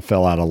 I kind of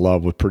fell out of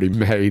love with Pretty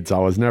Maids. I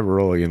was never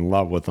really in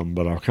love with them,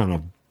 but I kind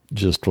of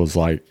just was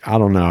like, I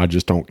don't know, I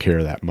just don't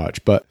care that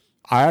much. But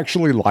I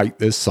actually like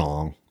this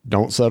song.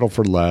 Don't Settle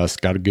for Less.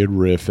 Got a good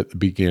riff at the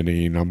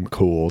beginning. I'm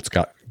cool. It's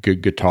got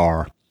good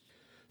guitar.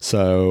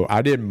 So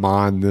I didn't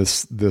mind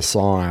this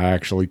song. I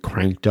actually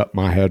cranked up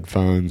my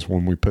headphones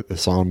when we put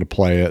this on to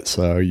play it.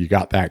 So you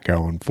got that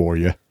going for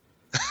you.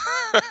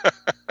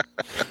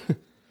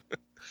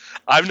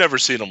 I've never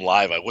seen them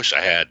live. I wish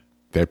I had.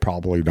 They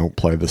probably don't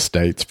play the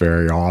States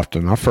very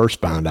often. I first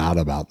found out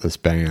about this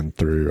band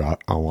through,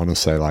 I want to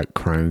say like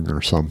Krang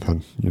or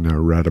something,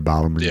 read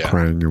about them in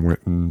Krang and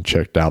went and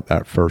checked out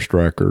that first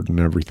record and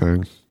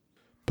everything.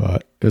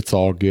 But it's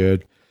all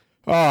good.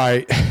 All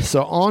right,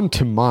 so on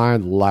to my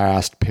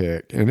last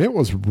pick. And it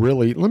was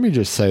really, let me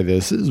just say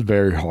this, it was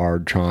very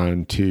hard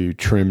trying to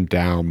trim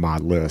down my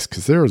list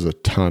because there was a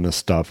ton of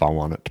stuff I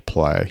wanted to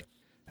play.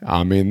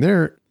 I mean,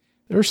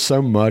 there's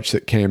so much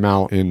that came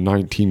out in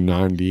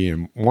 1990,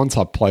 and once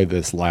I play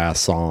this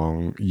last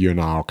song, you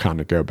and I'll kind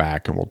of go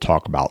back and we'll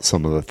talk about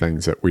some of the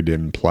things that we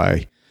didn't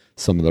play,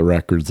 some of the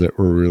records that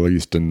were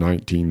released in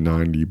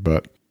 1990.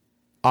 But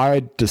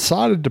I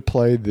decided to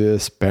play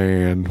this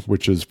band,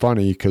 which is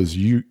funny because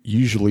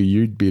usually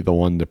you'd be the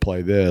one to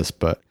play this,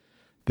 but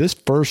this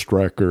first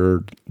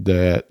record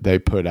that they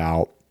put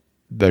out,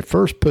 they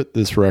first put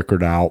this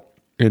record out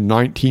in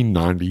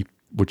 1990,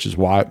 which is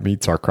why it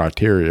meets our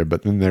criteria,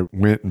 but then they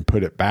went and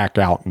put it back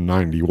out in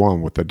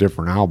 91 with a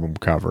different album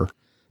cover.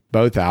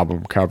 Both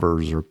album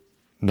covers are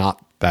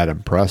not that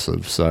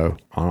impressive, so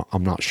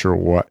I'm not sure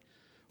what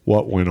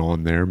went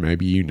on there.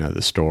 Maybe you know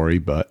the story,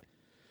 but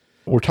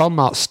we're talking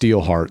about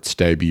Steelheart's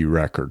debut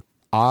record.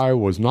 I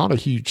was not a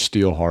huge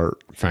Steelheart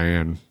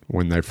fan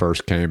when they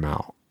first came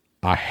out.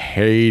 I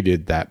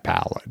hated that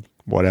ballad.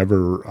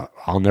 Whatever,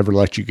 I'll Never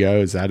Let You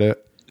Go, is that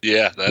it?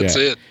 Yeah, that's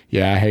it.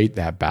 Yeah, I hate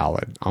that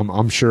ballad.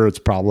 I'm sure it's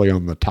probably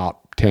on the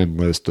top 10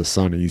 list of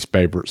Sonny's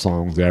favorite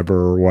songs ever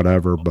or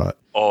whatever, but...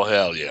 Oh,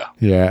 hell yeah.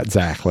 Yeah,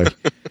 exactly.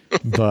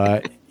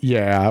 But,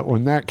 yeah,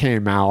 when that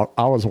came out,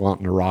 I was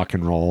wanting to rock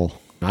and roll.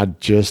 I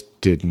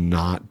just did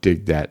not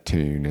dig that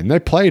tune. And they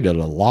played it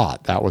a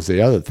lot. That was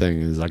the other thing,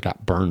 is I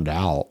got burned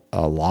out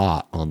a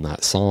lot on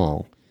that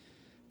song.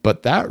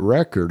 But that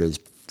record is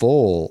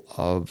full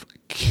of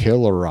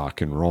killer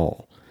rock and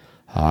roll.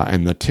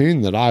 And the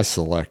tune that I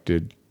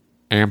selected,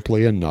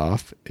 amply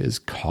enough, is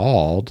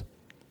called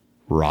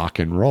Rock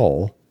and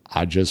Roll,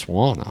 I Just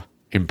Wanna,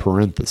 in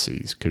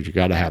parentheses, because you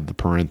got to have the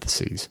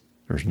parentheses.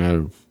 There's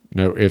no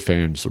ifs,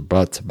 ands, or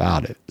buts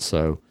about it.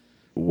 So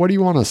what do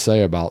you want to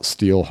say about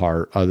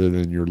Steelheart other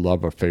than your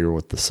love affair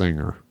with the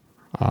singer,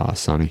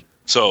 Sonny?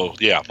 So,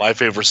 yeah, my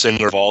favorite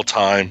singer of all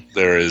time,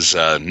 there is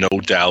no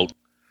doubt.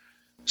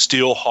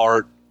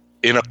 Steelheart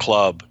in a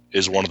club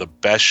is one of the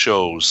best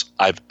shows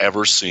I've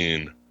ever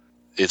seen.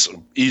 It's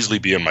easily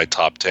be in my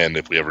top 10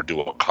 if we ever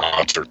do a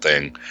concert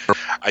thing.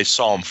 I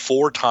saw him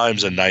 4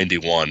 times in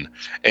 91.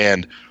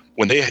 And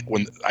when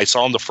I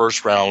saw him the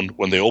first round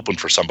when they opened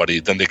for somebody,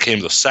 then they came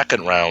the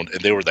second round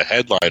and they were the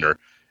headliner.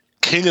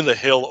 King of the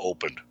Hill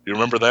opened. You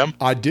remember them?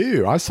 I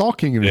do. I saw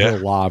King of the Hill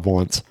live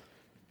once.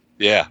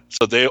 Yeah.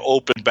 So they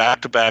opened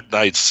back-to-back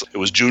nights. It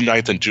was June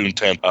 9th and June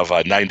 10th of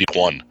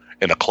 91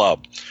 in a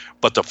club.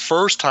 But the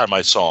first time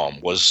I saw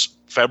him was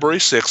February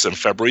 6th and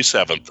February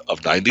 7th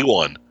of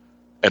 91.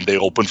 And they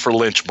opened for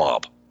Lynch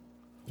Mob.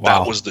 Wow.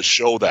 That was the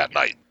show that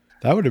night.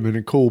 That would have been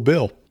a cool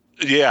bill.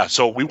 Yeah,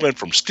 so we went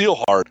from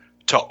Steelheart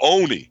to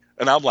Oni,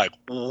 and I'm like,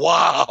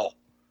 wow.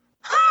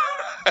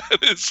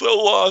 It's so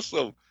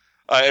awesome.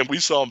 And we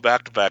saw them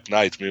back-to-back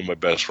nights, me and my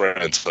best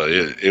friends.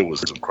 It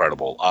was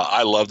incredible.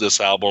 I love this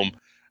album.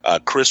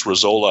 Chris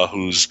Rizzola,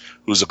 who's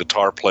a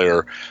guitar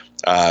player,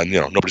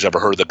 nobody's ever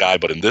heard of the guy,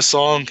 but in this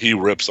song, he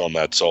rips on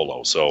that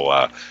solo.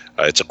 So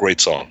it's a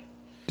great song.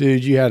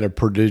 Dude, you had a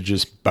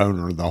prodigious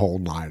boner the whole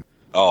night.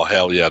 Oh,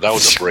 hell yeah. That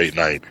was a great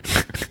night.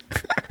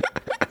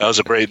 That was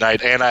a great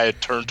night. And I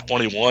had turned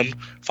 21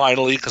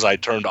 finally because I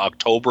turned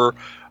October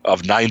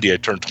of 90. I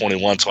turned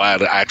 21, so I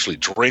had to actually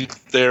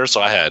drink there. So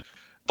I had a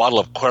bottle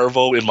of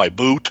Cuervo in my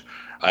boot.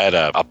 I had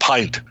a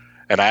pint,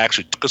 and I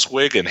actually took a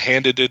swig and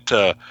handed it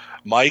to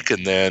Mike,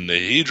 and then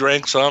he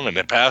drank some and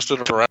then passed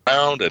it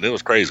around, and it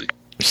was crazy.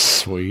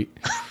 Sweet.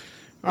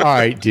 All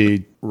right,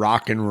 dude.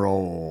 Rock and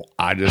roll.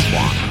 I just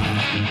want.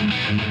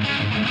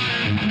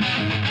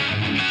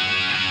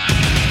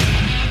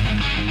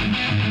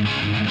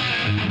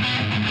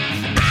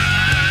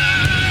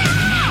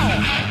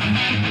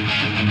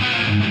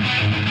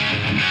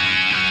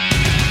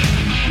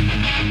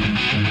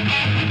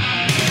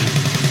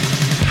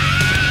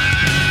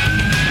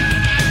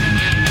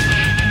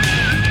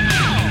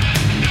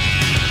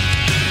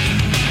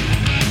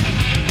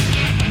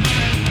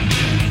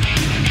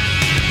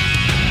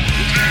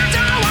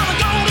 Don't wanna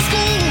go to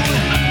school.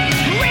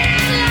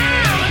 Red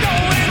line,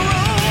 going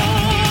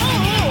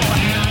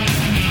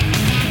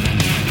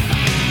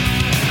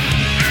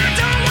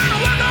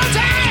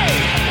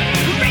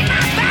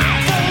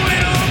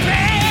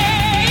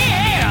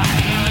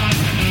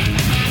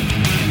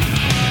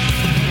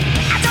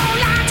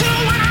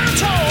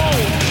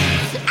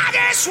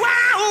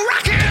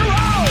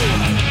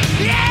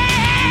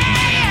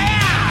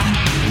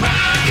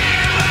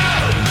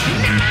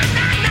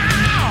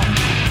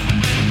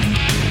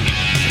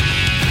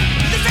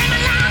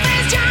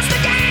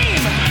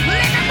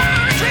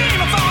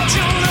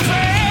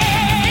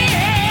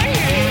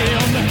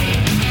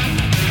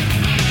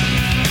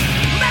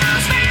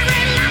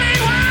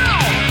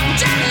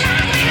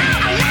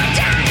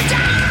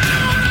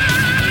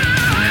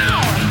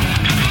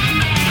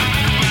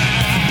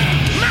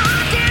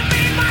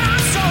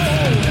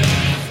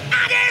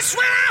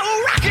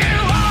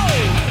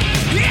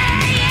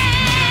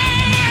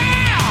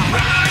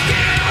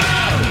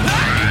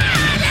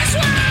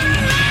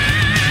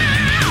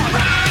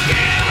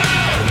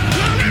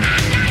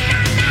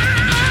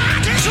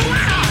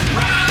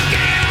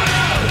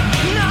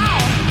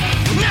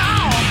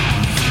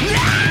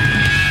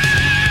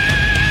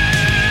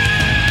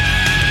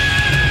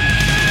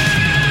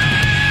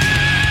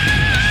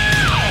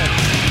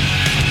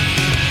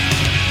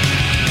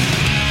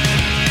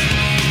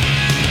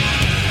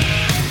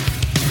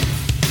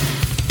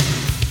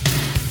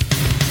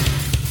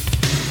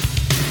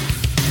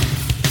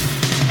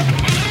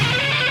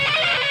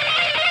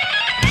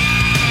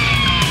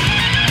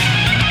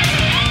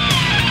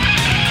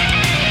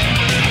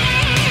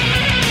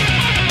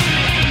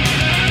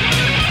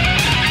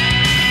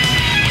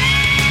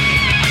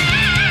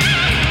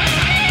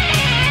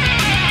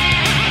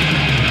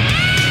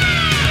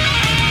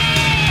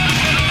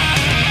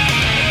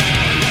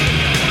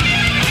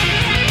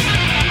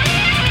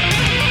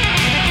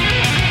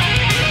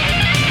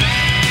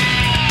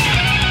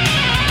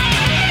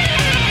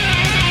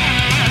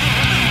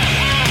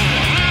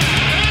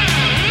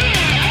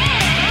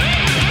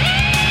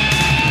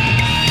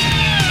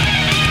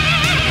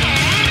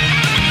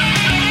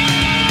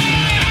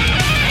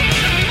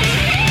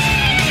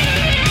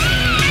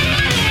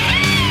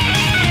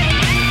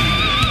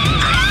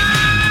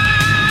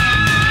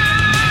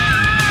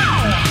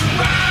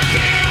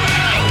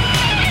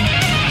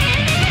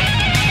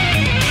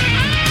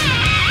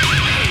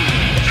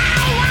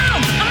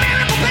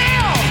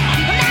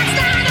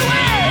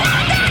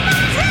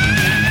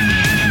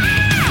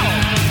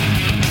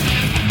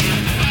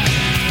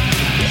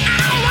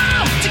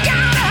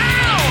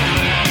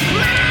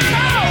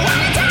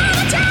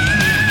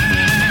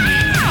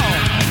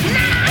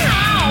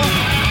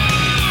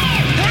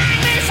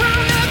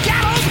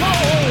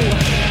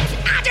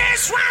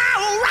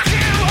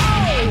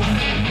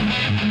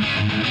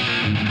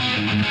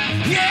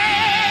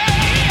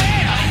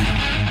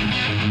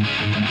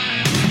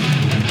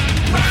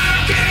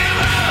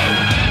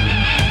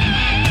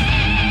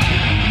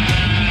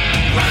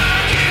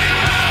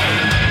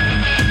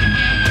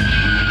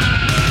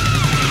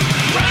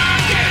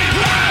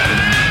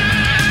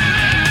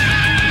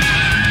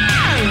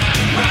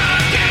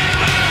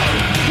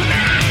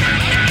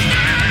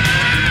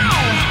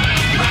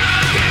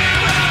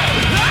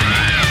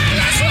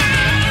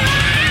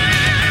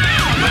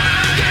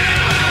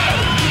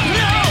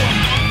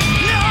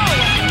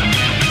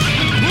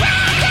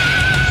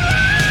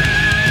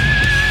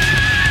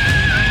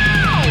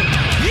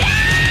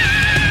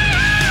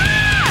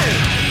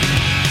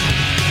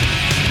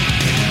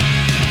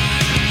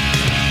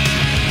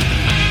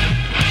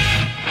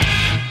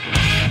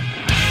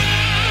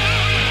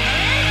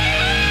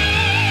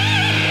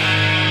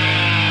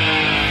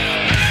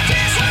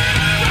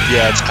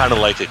Yeah, it's kind of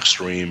like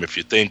Extreme. If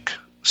you think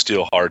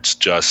Steelheart's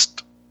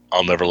just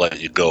I'll Never Let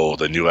You Go,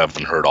 then you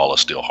haven't heard all of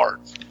Steelheart.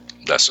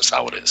 That's just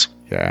how it is.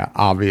 Yeah,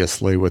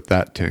 obviously with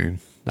that tune,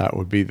 that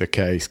would be the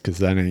case because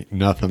that ain't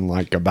nothing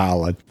like a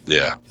ballad.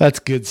 Yeah. That's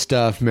good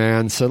stuff,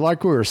 man. So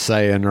like we were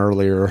saying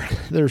earlier,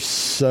 there's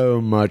so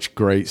much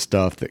great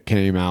stuff that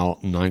came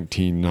out in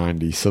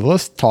 1990. So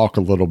let's talk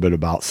a little bit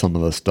about some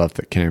of the stuff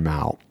that came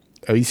out.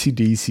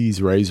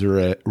 AC/DC's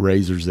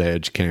Razor's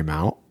Edge came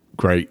out.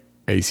 Great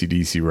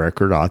AC/DC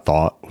record. I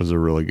thought was a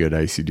really good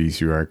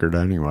AC/DC record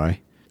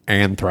anyway.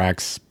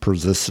 Anthrax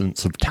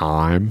Persistence of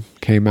Time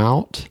came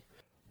out.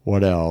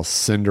 What else?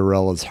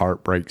 Cinderella's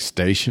Heartbreak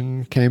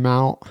Station came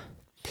out.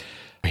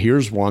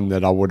 Here's one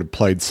that I would have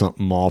played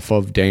something off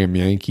of. Damn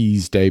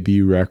Yankees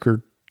debut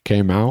record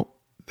came out.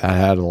 That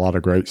had a lot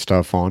of great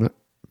stuff on it.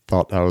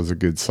 Thought that was a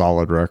good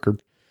solid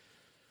record.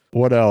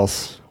 What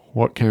else?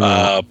 What came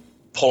out?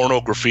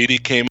 Porno Graffiti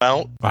came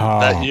out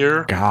that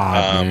year.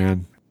 God,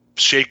 man.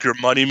 Shake Your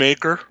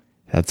Moneymaker.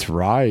 That's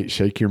right.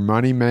 Shake Your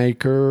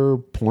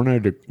Moneymaker, Porno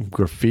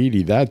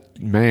Graffiti. That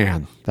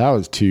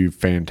was two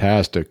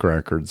fantastic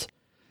records.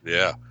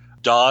 Yeah.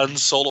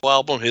 Don's solo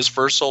album, his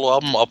first solo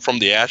album, Up From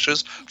the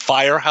Ashes.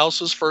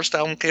 Firehouse's first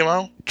album came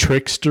out.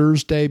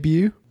 Trickster's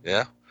debut.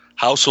 Yeah.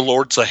 House of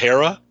Lord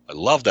Sahara. I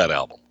love that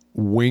album.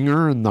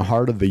 Winger in the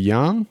Heart of the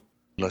Young.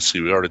 Let's see.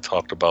 We already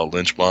talked about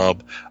Lynch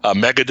Mob.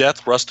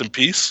 Megadeth, Rust in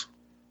Peace.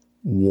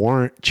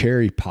 Warrant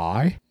Cherry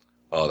Pie.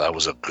 Oh, that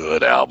was a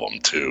good album,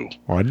 too.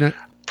 Wasn't it?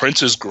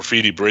 Prince's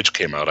Graffiti Bridge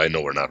came out. I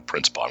know we're not a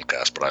Prince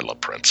podcast, but I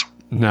love Prince.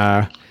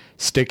 No.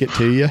 Stick It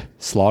To You.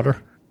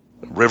 Slaughter.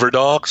 River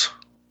Dogs.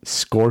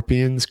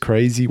 Scorpions,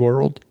 Crazy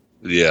World.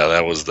 Yeah,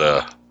 that was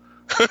the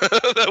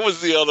that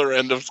was the other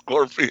end of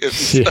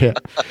Scorpions. Yeah.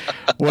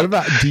 What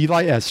about, do you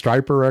like that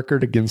Striper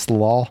record, Against the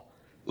Law?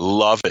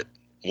 Love it.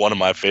 One of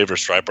my favorite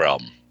Striper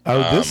albums.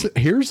 Oh,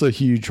 here's a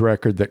huge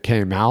record that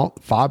came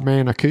out.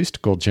 5-man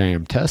acoustical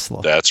jam,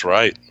 Tesla. That's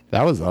right.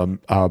 That was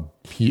a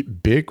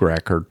big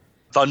record.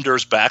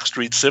 Thunder's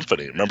Backstreet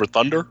Symphony. Remember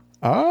Thunder?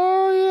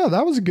 Oh, yeah,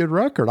 that was a good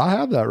record. I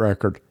have that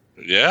record.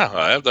 Yeah,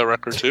 I have that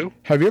record too.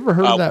 Have you ever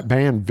heard of that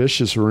band,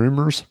 Vicious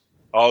Rumors?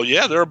 Oh,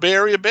 yeah, they're a Bay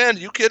Area band.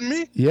 You kidding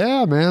me?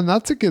 Yeah, man,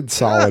 that's a good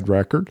solid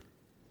record.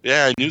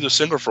 Yeah, I knew the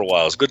singer for a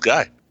while. He's a good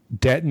guy.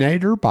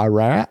 Detonator by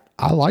Rat.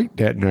 I like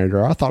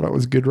Detonator. I thought it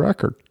was a good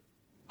record.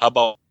 How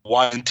about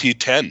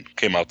YNT10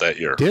 came out that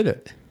year? Did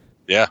it?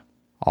 Yeah.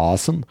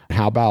 Awesome.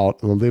 How about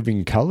The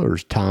Living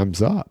Colors,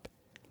 Time's Up?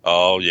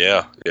 Oh,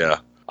 yeah, yeah.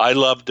 I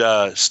loved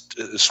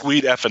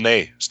Sweet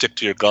F&A, Stick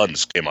to Your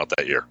Guns, came out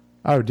that year.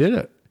 Oh, did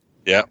it?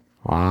 Yeah.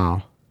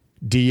 Wow.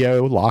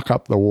 Dio, Lock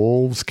Up the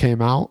Wolves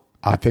came out.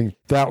 I think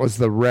that was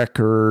the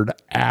record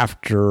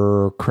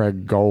after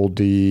Craig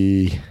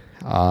Goldie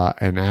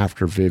and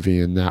after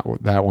Vivian. That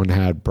one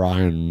had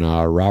Brian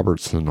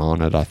Robertson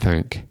on it, I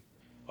think.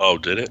 Oh,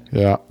 did it?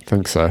 Yeah, I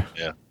think so.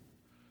 Yeah.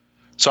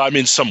 So, I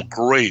mean, some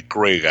great,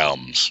 great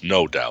albums,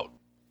 no doubt.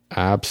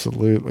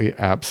 Absolutely,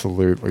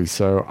 absolutely.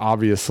 So,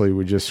 obviously,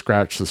 we just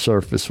scratched the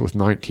surface with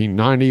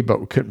 1990, but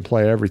we couldn't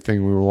play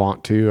everything we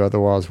want to.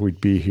 Otherwise, we'd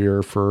be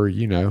here for,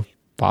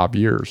 5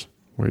 years,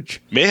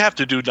 which... May have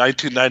to do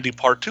 1990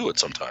 part 2 at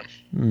some time.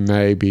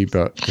 Maybe,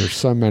 but there's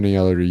so many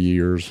other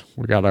years.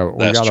 We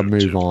gotta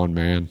move on,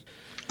 man.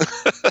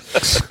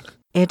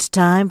 It's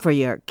time for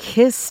your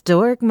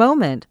Kiss-storic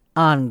moment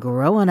on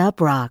Growing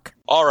Up Rock.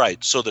 All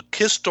right, so the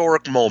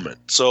Kiss-storic moment.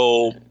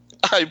 So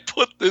I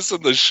put this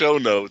in the show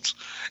notes,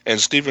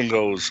 and Stephen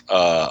goes,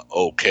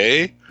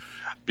 okay,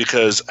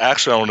 because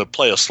actually I want to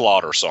play a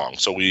Slaughter song.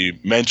 So we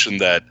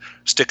mentioned that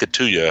Stick It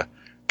To You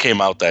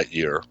came out that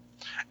year,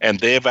 and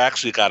they have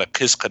actually got a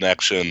Kiss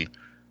connection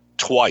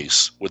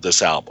twice with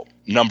this album.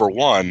 Number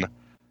one,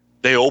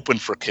 they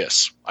opened for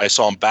Kiss. I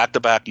saw them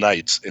back-to-back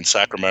nights in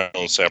Sacramento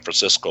and San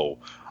Francisco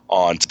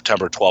on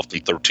September 12th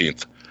and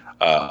 13th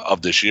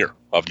of this year,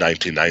 of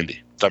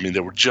 1990. I mean, they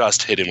were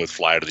just hitting with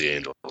Fly to the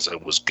Angels.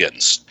 It was getting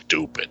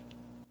stupid.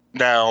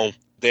 Now,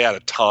 they had a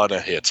ton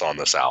of hits on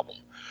this album.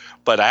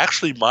 But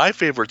actually, my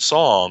favorite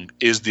song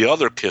is the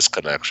other Kiss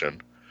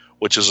connection,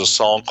 which is a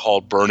song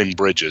called Burning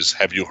Bridges.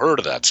 Have you heard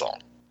of that song?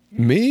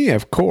 Me,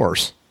 of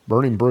course.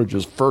 Burning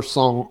Bridges, first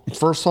song,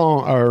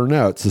 or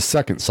no, it's the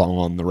second song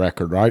on the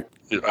record, right?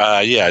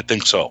 Yeah, I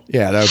think so.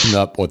 Yeah, it opened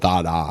up with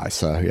Odd Eye,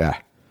 so yeah.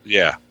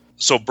 Yeah.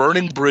 So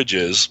Burning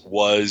Bridges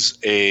was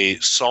a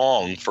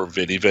song for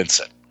Vinnie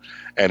Vincent.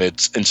 And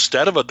it's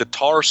instead of a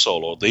guitar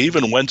solo, they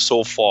even went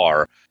so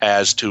far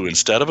as to,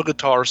 instead of a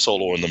guitar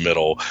solo in the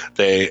middle,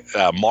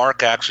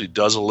 Mark actually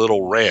does a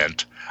little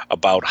rant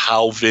about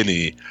how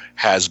Vinnie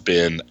has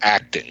been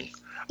acting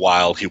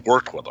while he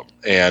worked with him.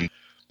 And,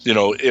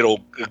 it'll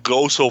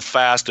go so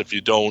fast if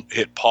you don't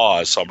hit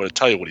pause. So I'm going to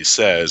tell you what he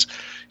says.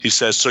 He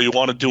says, "So you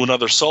want to do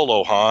another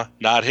solo, huh?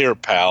 Not here,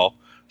 pal.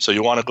 So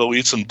you want to go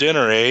eat some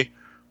dinner, eh?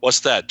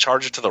 What's that?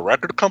 Charge it to the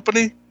record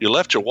company? You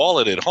left your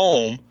wallet at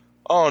home.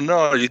 Oh,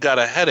 no, you got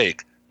a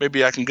headache.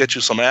 Maybe I can get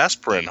you some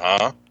aspirin,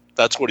 huh?"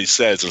 That's what he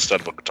says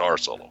instead of a guitar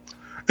solo.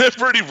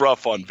 Pretty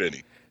rough on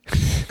Vinny.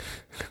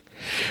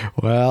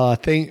 Well, I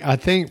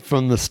think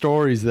from the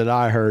stories that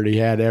I heard, he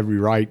had every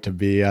right to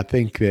be. I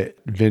think that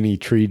Vinny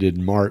treated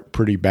Mark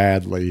pretty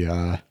badly,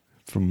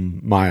 from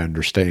my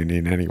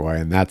understanding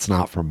anyway. And that's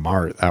not from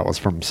Mark. That was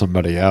from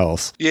somebody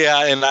else.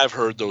 Yeah, and I've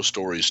heard those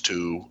stories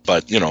too.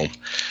 But,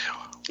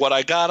 what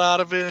I got out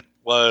of it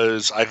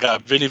was I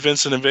got Vinnie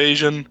Vincent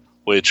Invasion,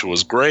 which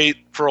was great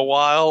for a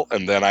while,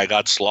 and then I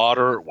got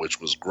Slaughter,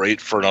 which was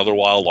great for another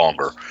while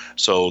longer.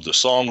 So the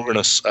song we're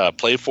going to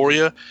play for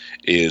you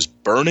is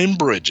Burning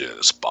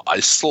Bridges by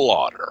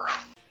Slaughter.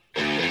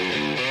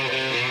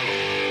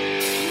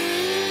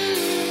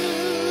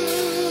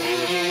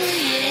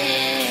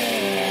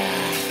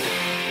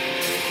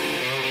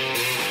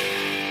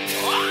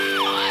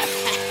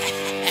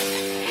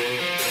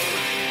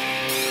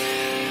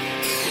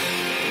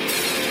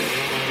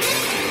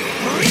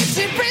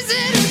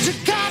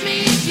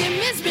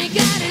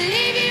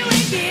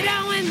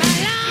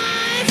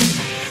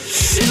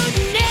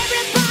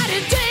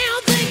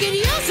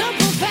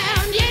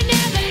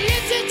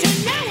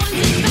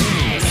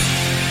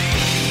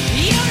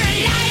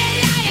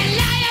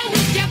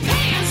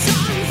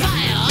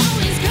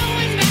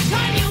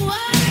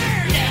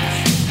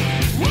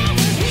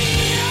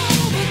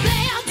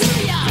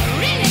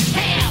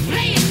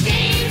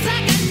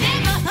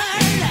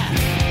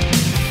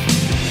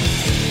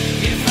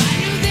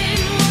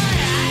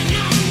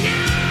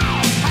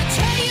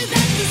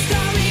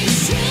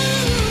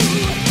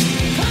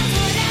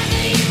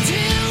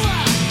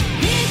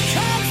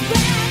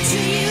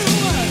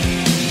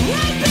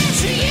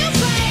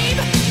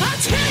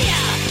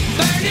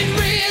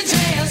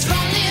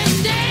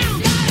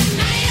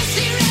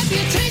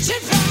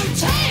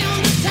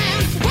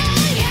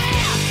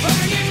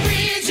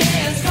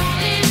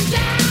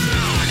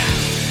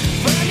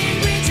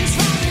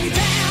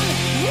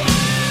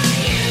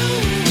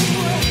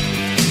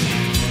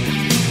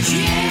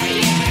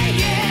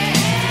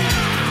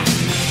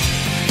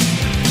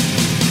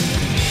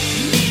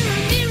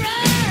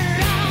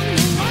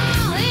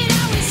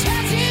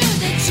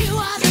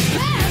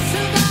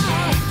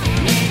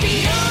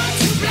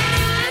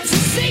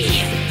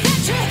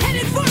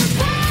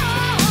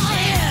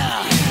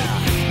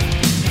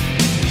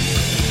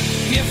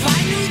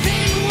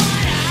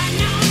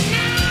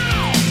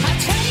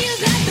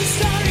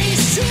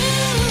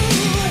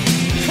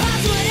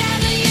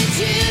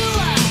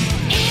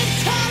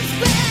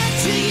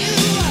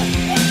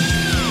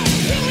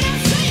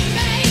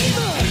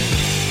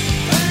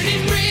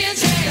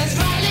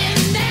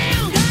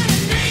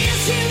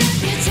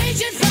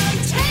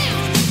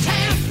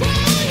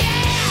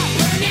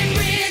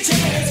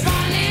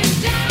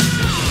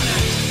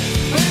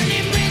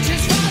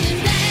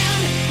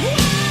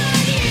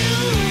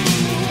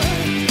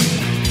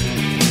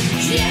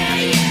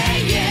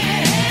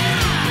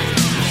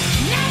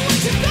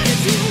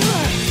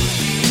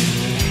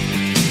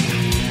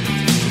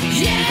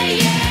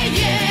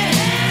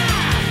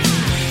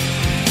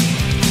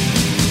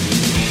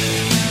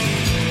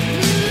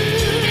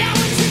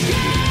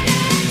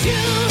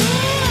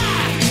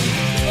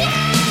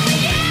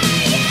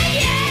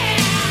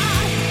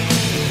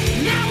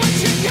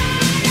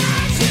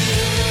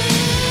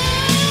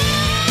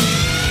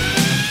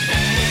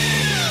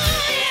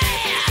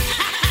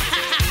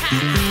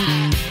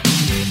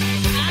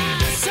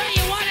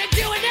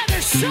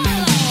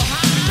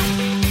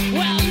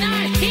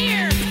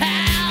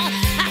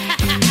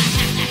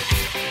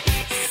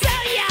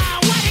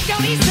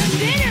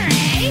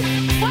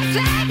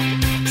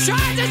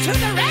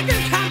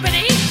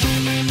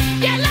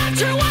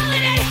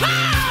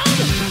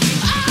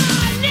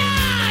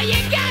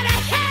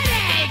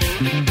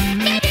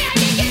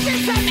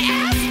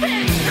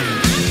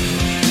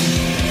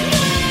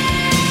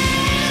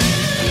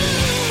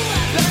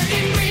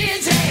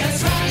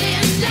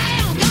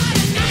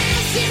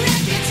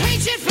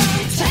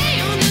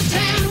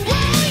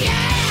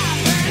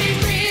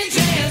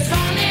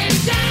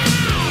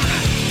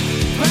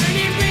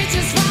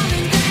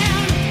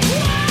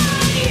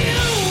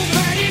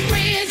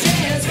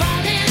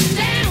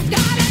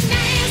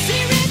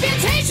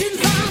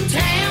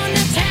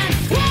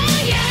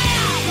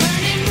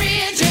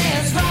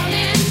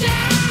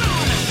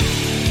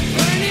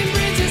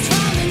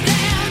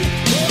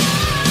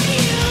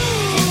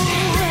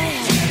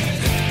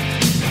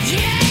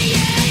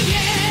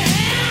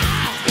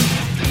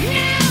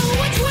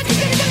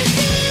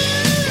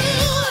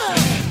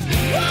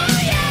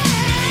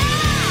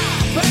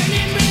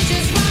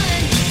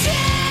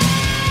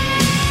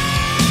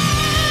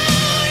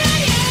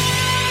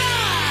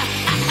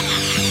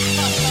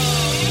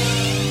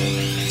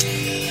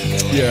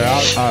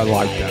 Yeah, I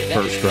like that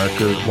first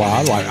record.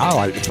 Well, I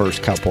like the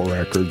first couple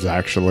records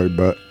actually,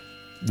 but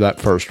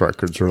that first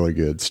record's really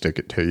good. Stick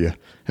It To You,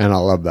 and I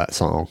love that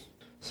song.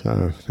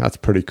 So that's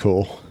pretty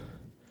cool.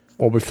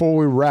 Well, before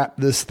we wrap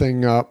this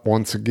thing up,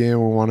 once again,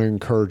 we want to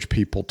encourage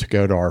people to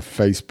go to our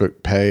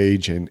Facebook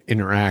page and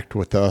interact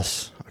with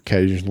us.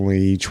 Occasionally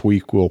each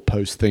week we'll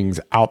post things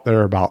out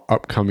there about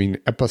upcoming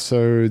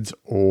episodes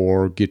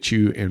or get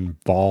you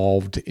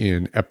involved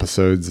in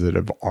episodes that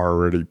have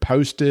already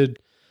posted.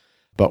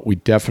 but we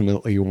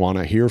definitely want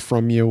to hear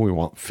from you. We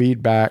want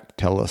feedback.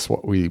 Tell us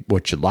what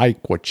you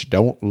like, what you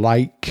don't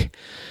like.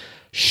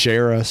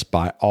 Share us,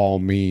 by all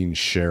means,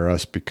 share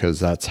us, because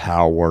that's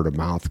how word of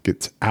mouth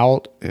gets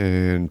out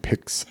and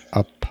picks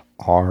up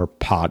our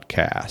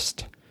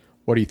podcast.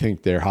 What do you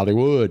think there,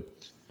 Hollywood?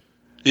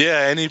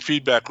 Yeah, any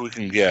feedback we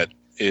can get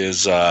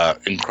is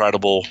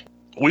incredible.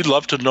 We'd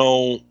love to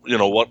know,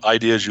 what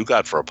ideas you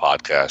got for a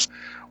podcast.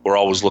 We're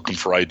always looking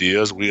for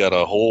ideas. We got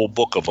a whole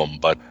book of them,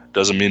 but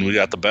doesn't mean we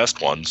got the best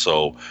one.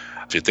 So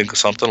if you think of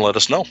something, let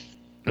us know.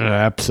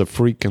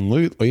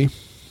 Abso-freaking-lutely.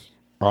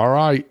 All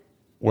right.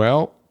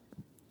 Well,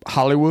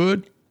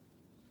 Hollywood,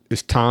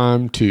 it's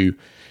time to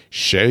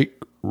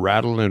shake,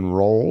 rattle, and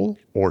roll,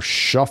 or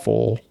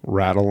shuffle,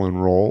 rattle,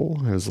 and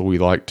roll, as we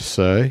like to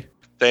say.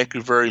 Thank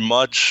you very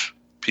much.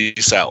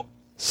 Peace out.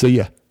 See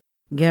ya.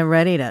 Get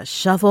ready to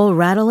shuffle,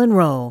 rattle, and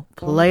roll.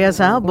 Play us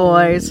out,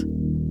 boys.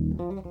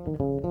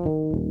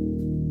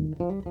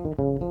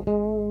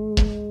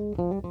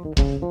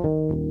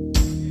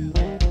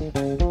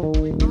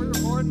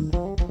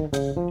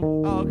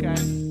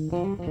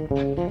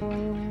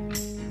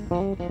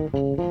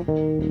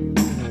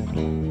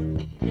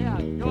 Yeah,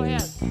 go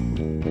ahead.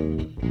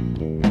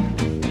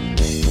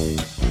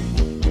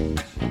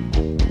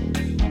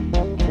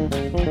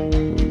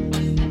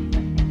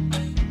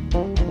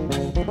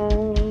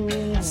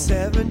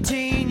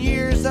 17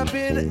 years I've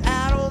been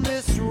out on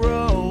this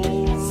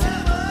road.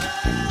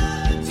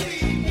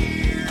 17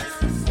 years.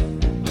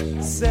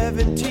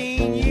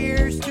 17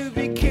 years to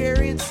be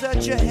carrying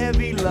such a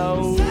heavy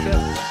load.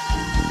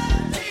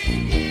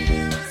 17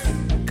 years.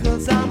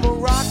 'Cause I'm a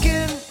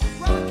rockin'.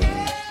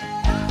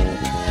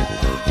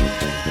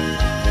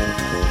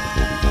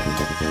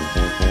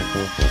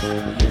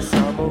 Yes,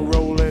 I'm a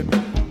rollin'.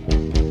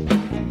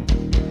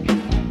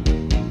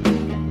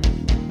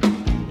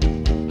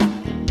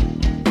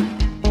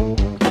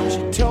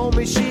 She told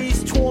me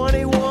she's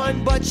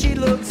 21, but she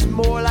looks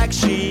more like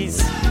she's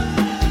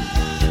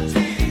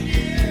 17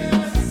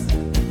 years.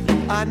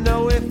 I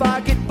know if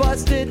I get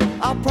busted,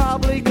 I'll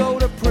probably go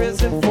to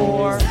prison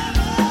for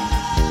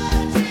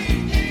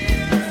 17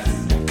 years.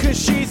 'Cause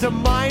she's a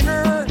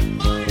minor.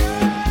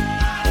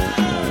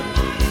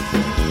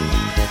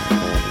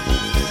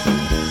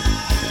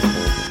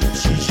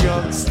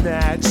 Young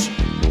snatch.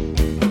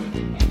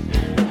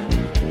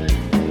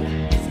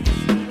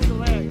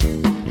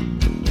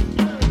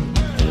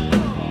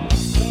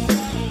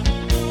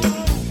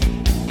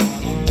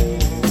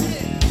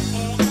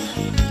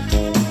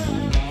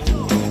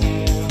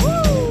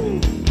 Woo!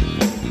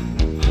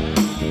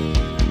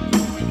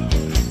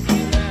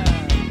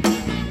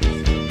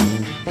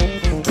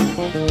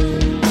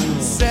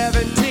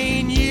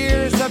 17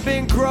 years I've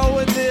been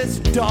growing this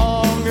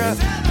dong.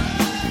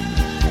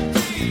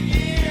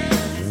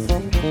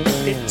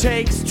 It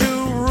takes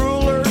 2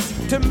 rulers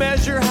to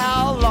measure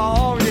how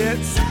long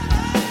it's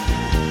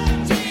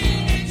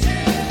 17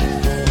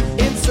 inches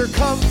in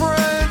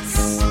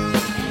circumference.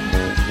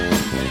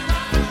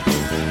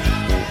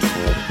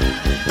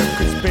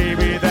 'Cause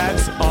baby,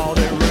 that's all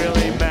that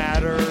really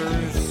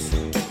matters.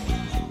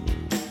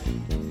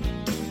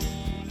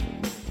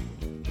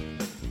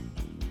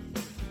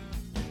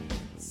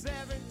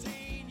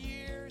 "17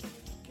 years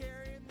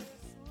carrying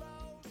this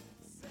load,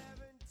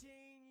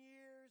 17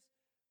 years,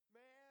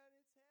 man,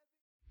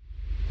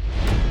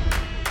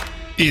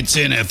 It's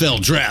NFL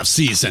draft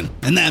season,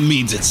 and that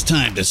means it's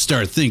time to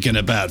start thinking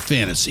about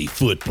fantasy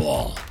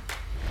football.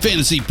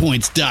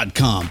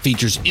 FantasyPoints.com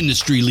features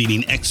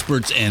industry-leading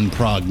experts and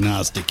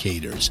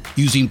prognosticators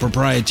using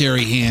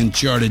proprietary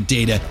hand-charted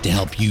data to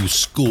help you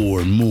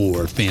score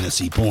more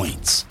fantasy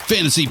points.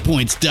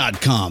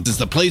 FantasyPoints.com is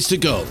the place to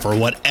go for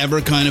whatever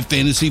kind of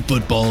fantasy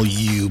football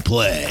you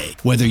play.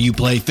 Whether you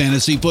play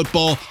fantasy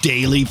football,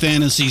 daily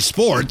fantasy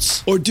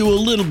sports, or do a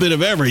little bit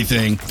of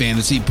everything,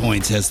 Fantasy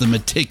Points has the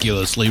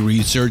meticulously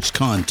researched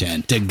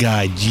content to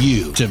guide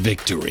you to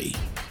victory.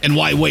 And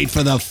why wait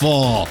for the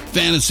fall?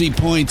 Fantasy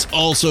Points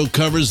also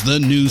covers the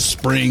new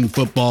spring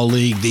football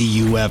league, the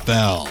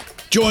UFL.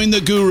 Join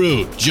the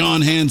guru,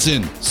 John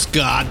Hansen,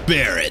 Scott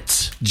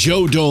Barrett,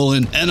 Joe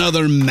Dolan, and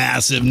other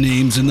massive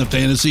names in the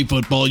fantasy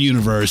football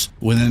universe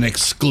with an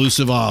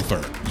exclusive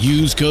offer.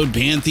 Use code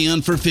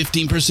Pantheon for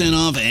 15%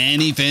 off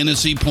any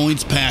Fantasy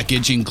Points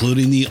package,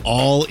 including the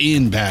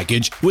all-in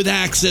package, with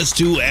access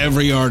to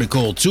every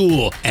article,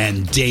 tool,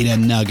 and data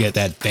nugget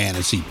that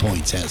Fantasy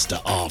Points has to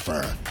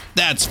offer.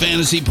 That's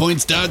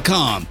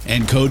FantasyPoints.com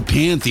and code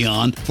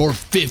Pantheon for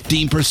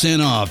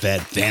 15% off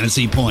at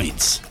Fantasy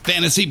Points.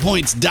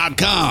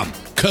 FantasyPoints.com,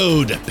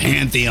 code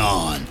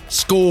Pantheon.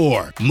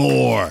 Score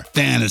more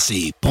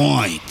fantasy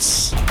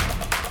points.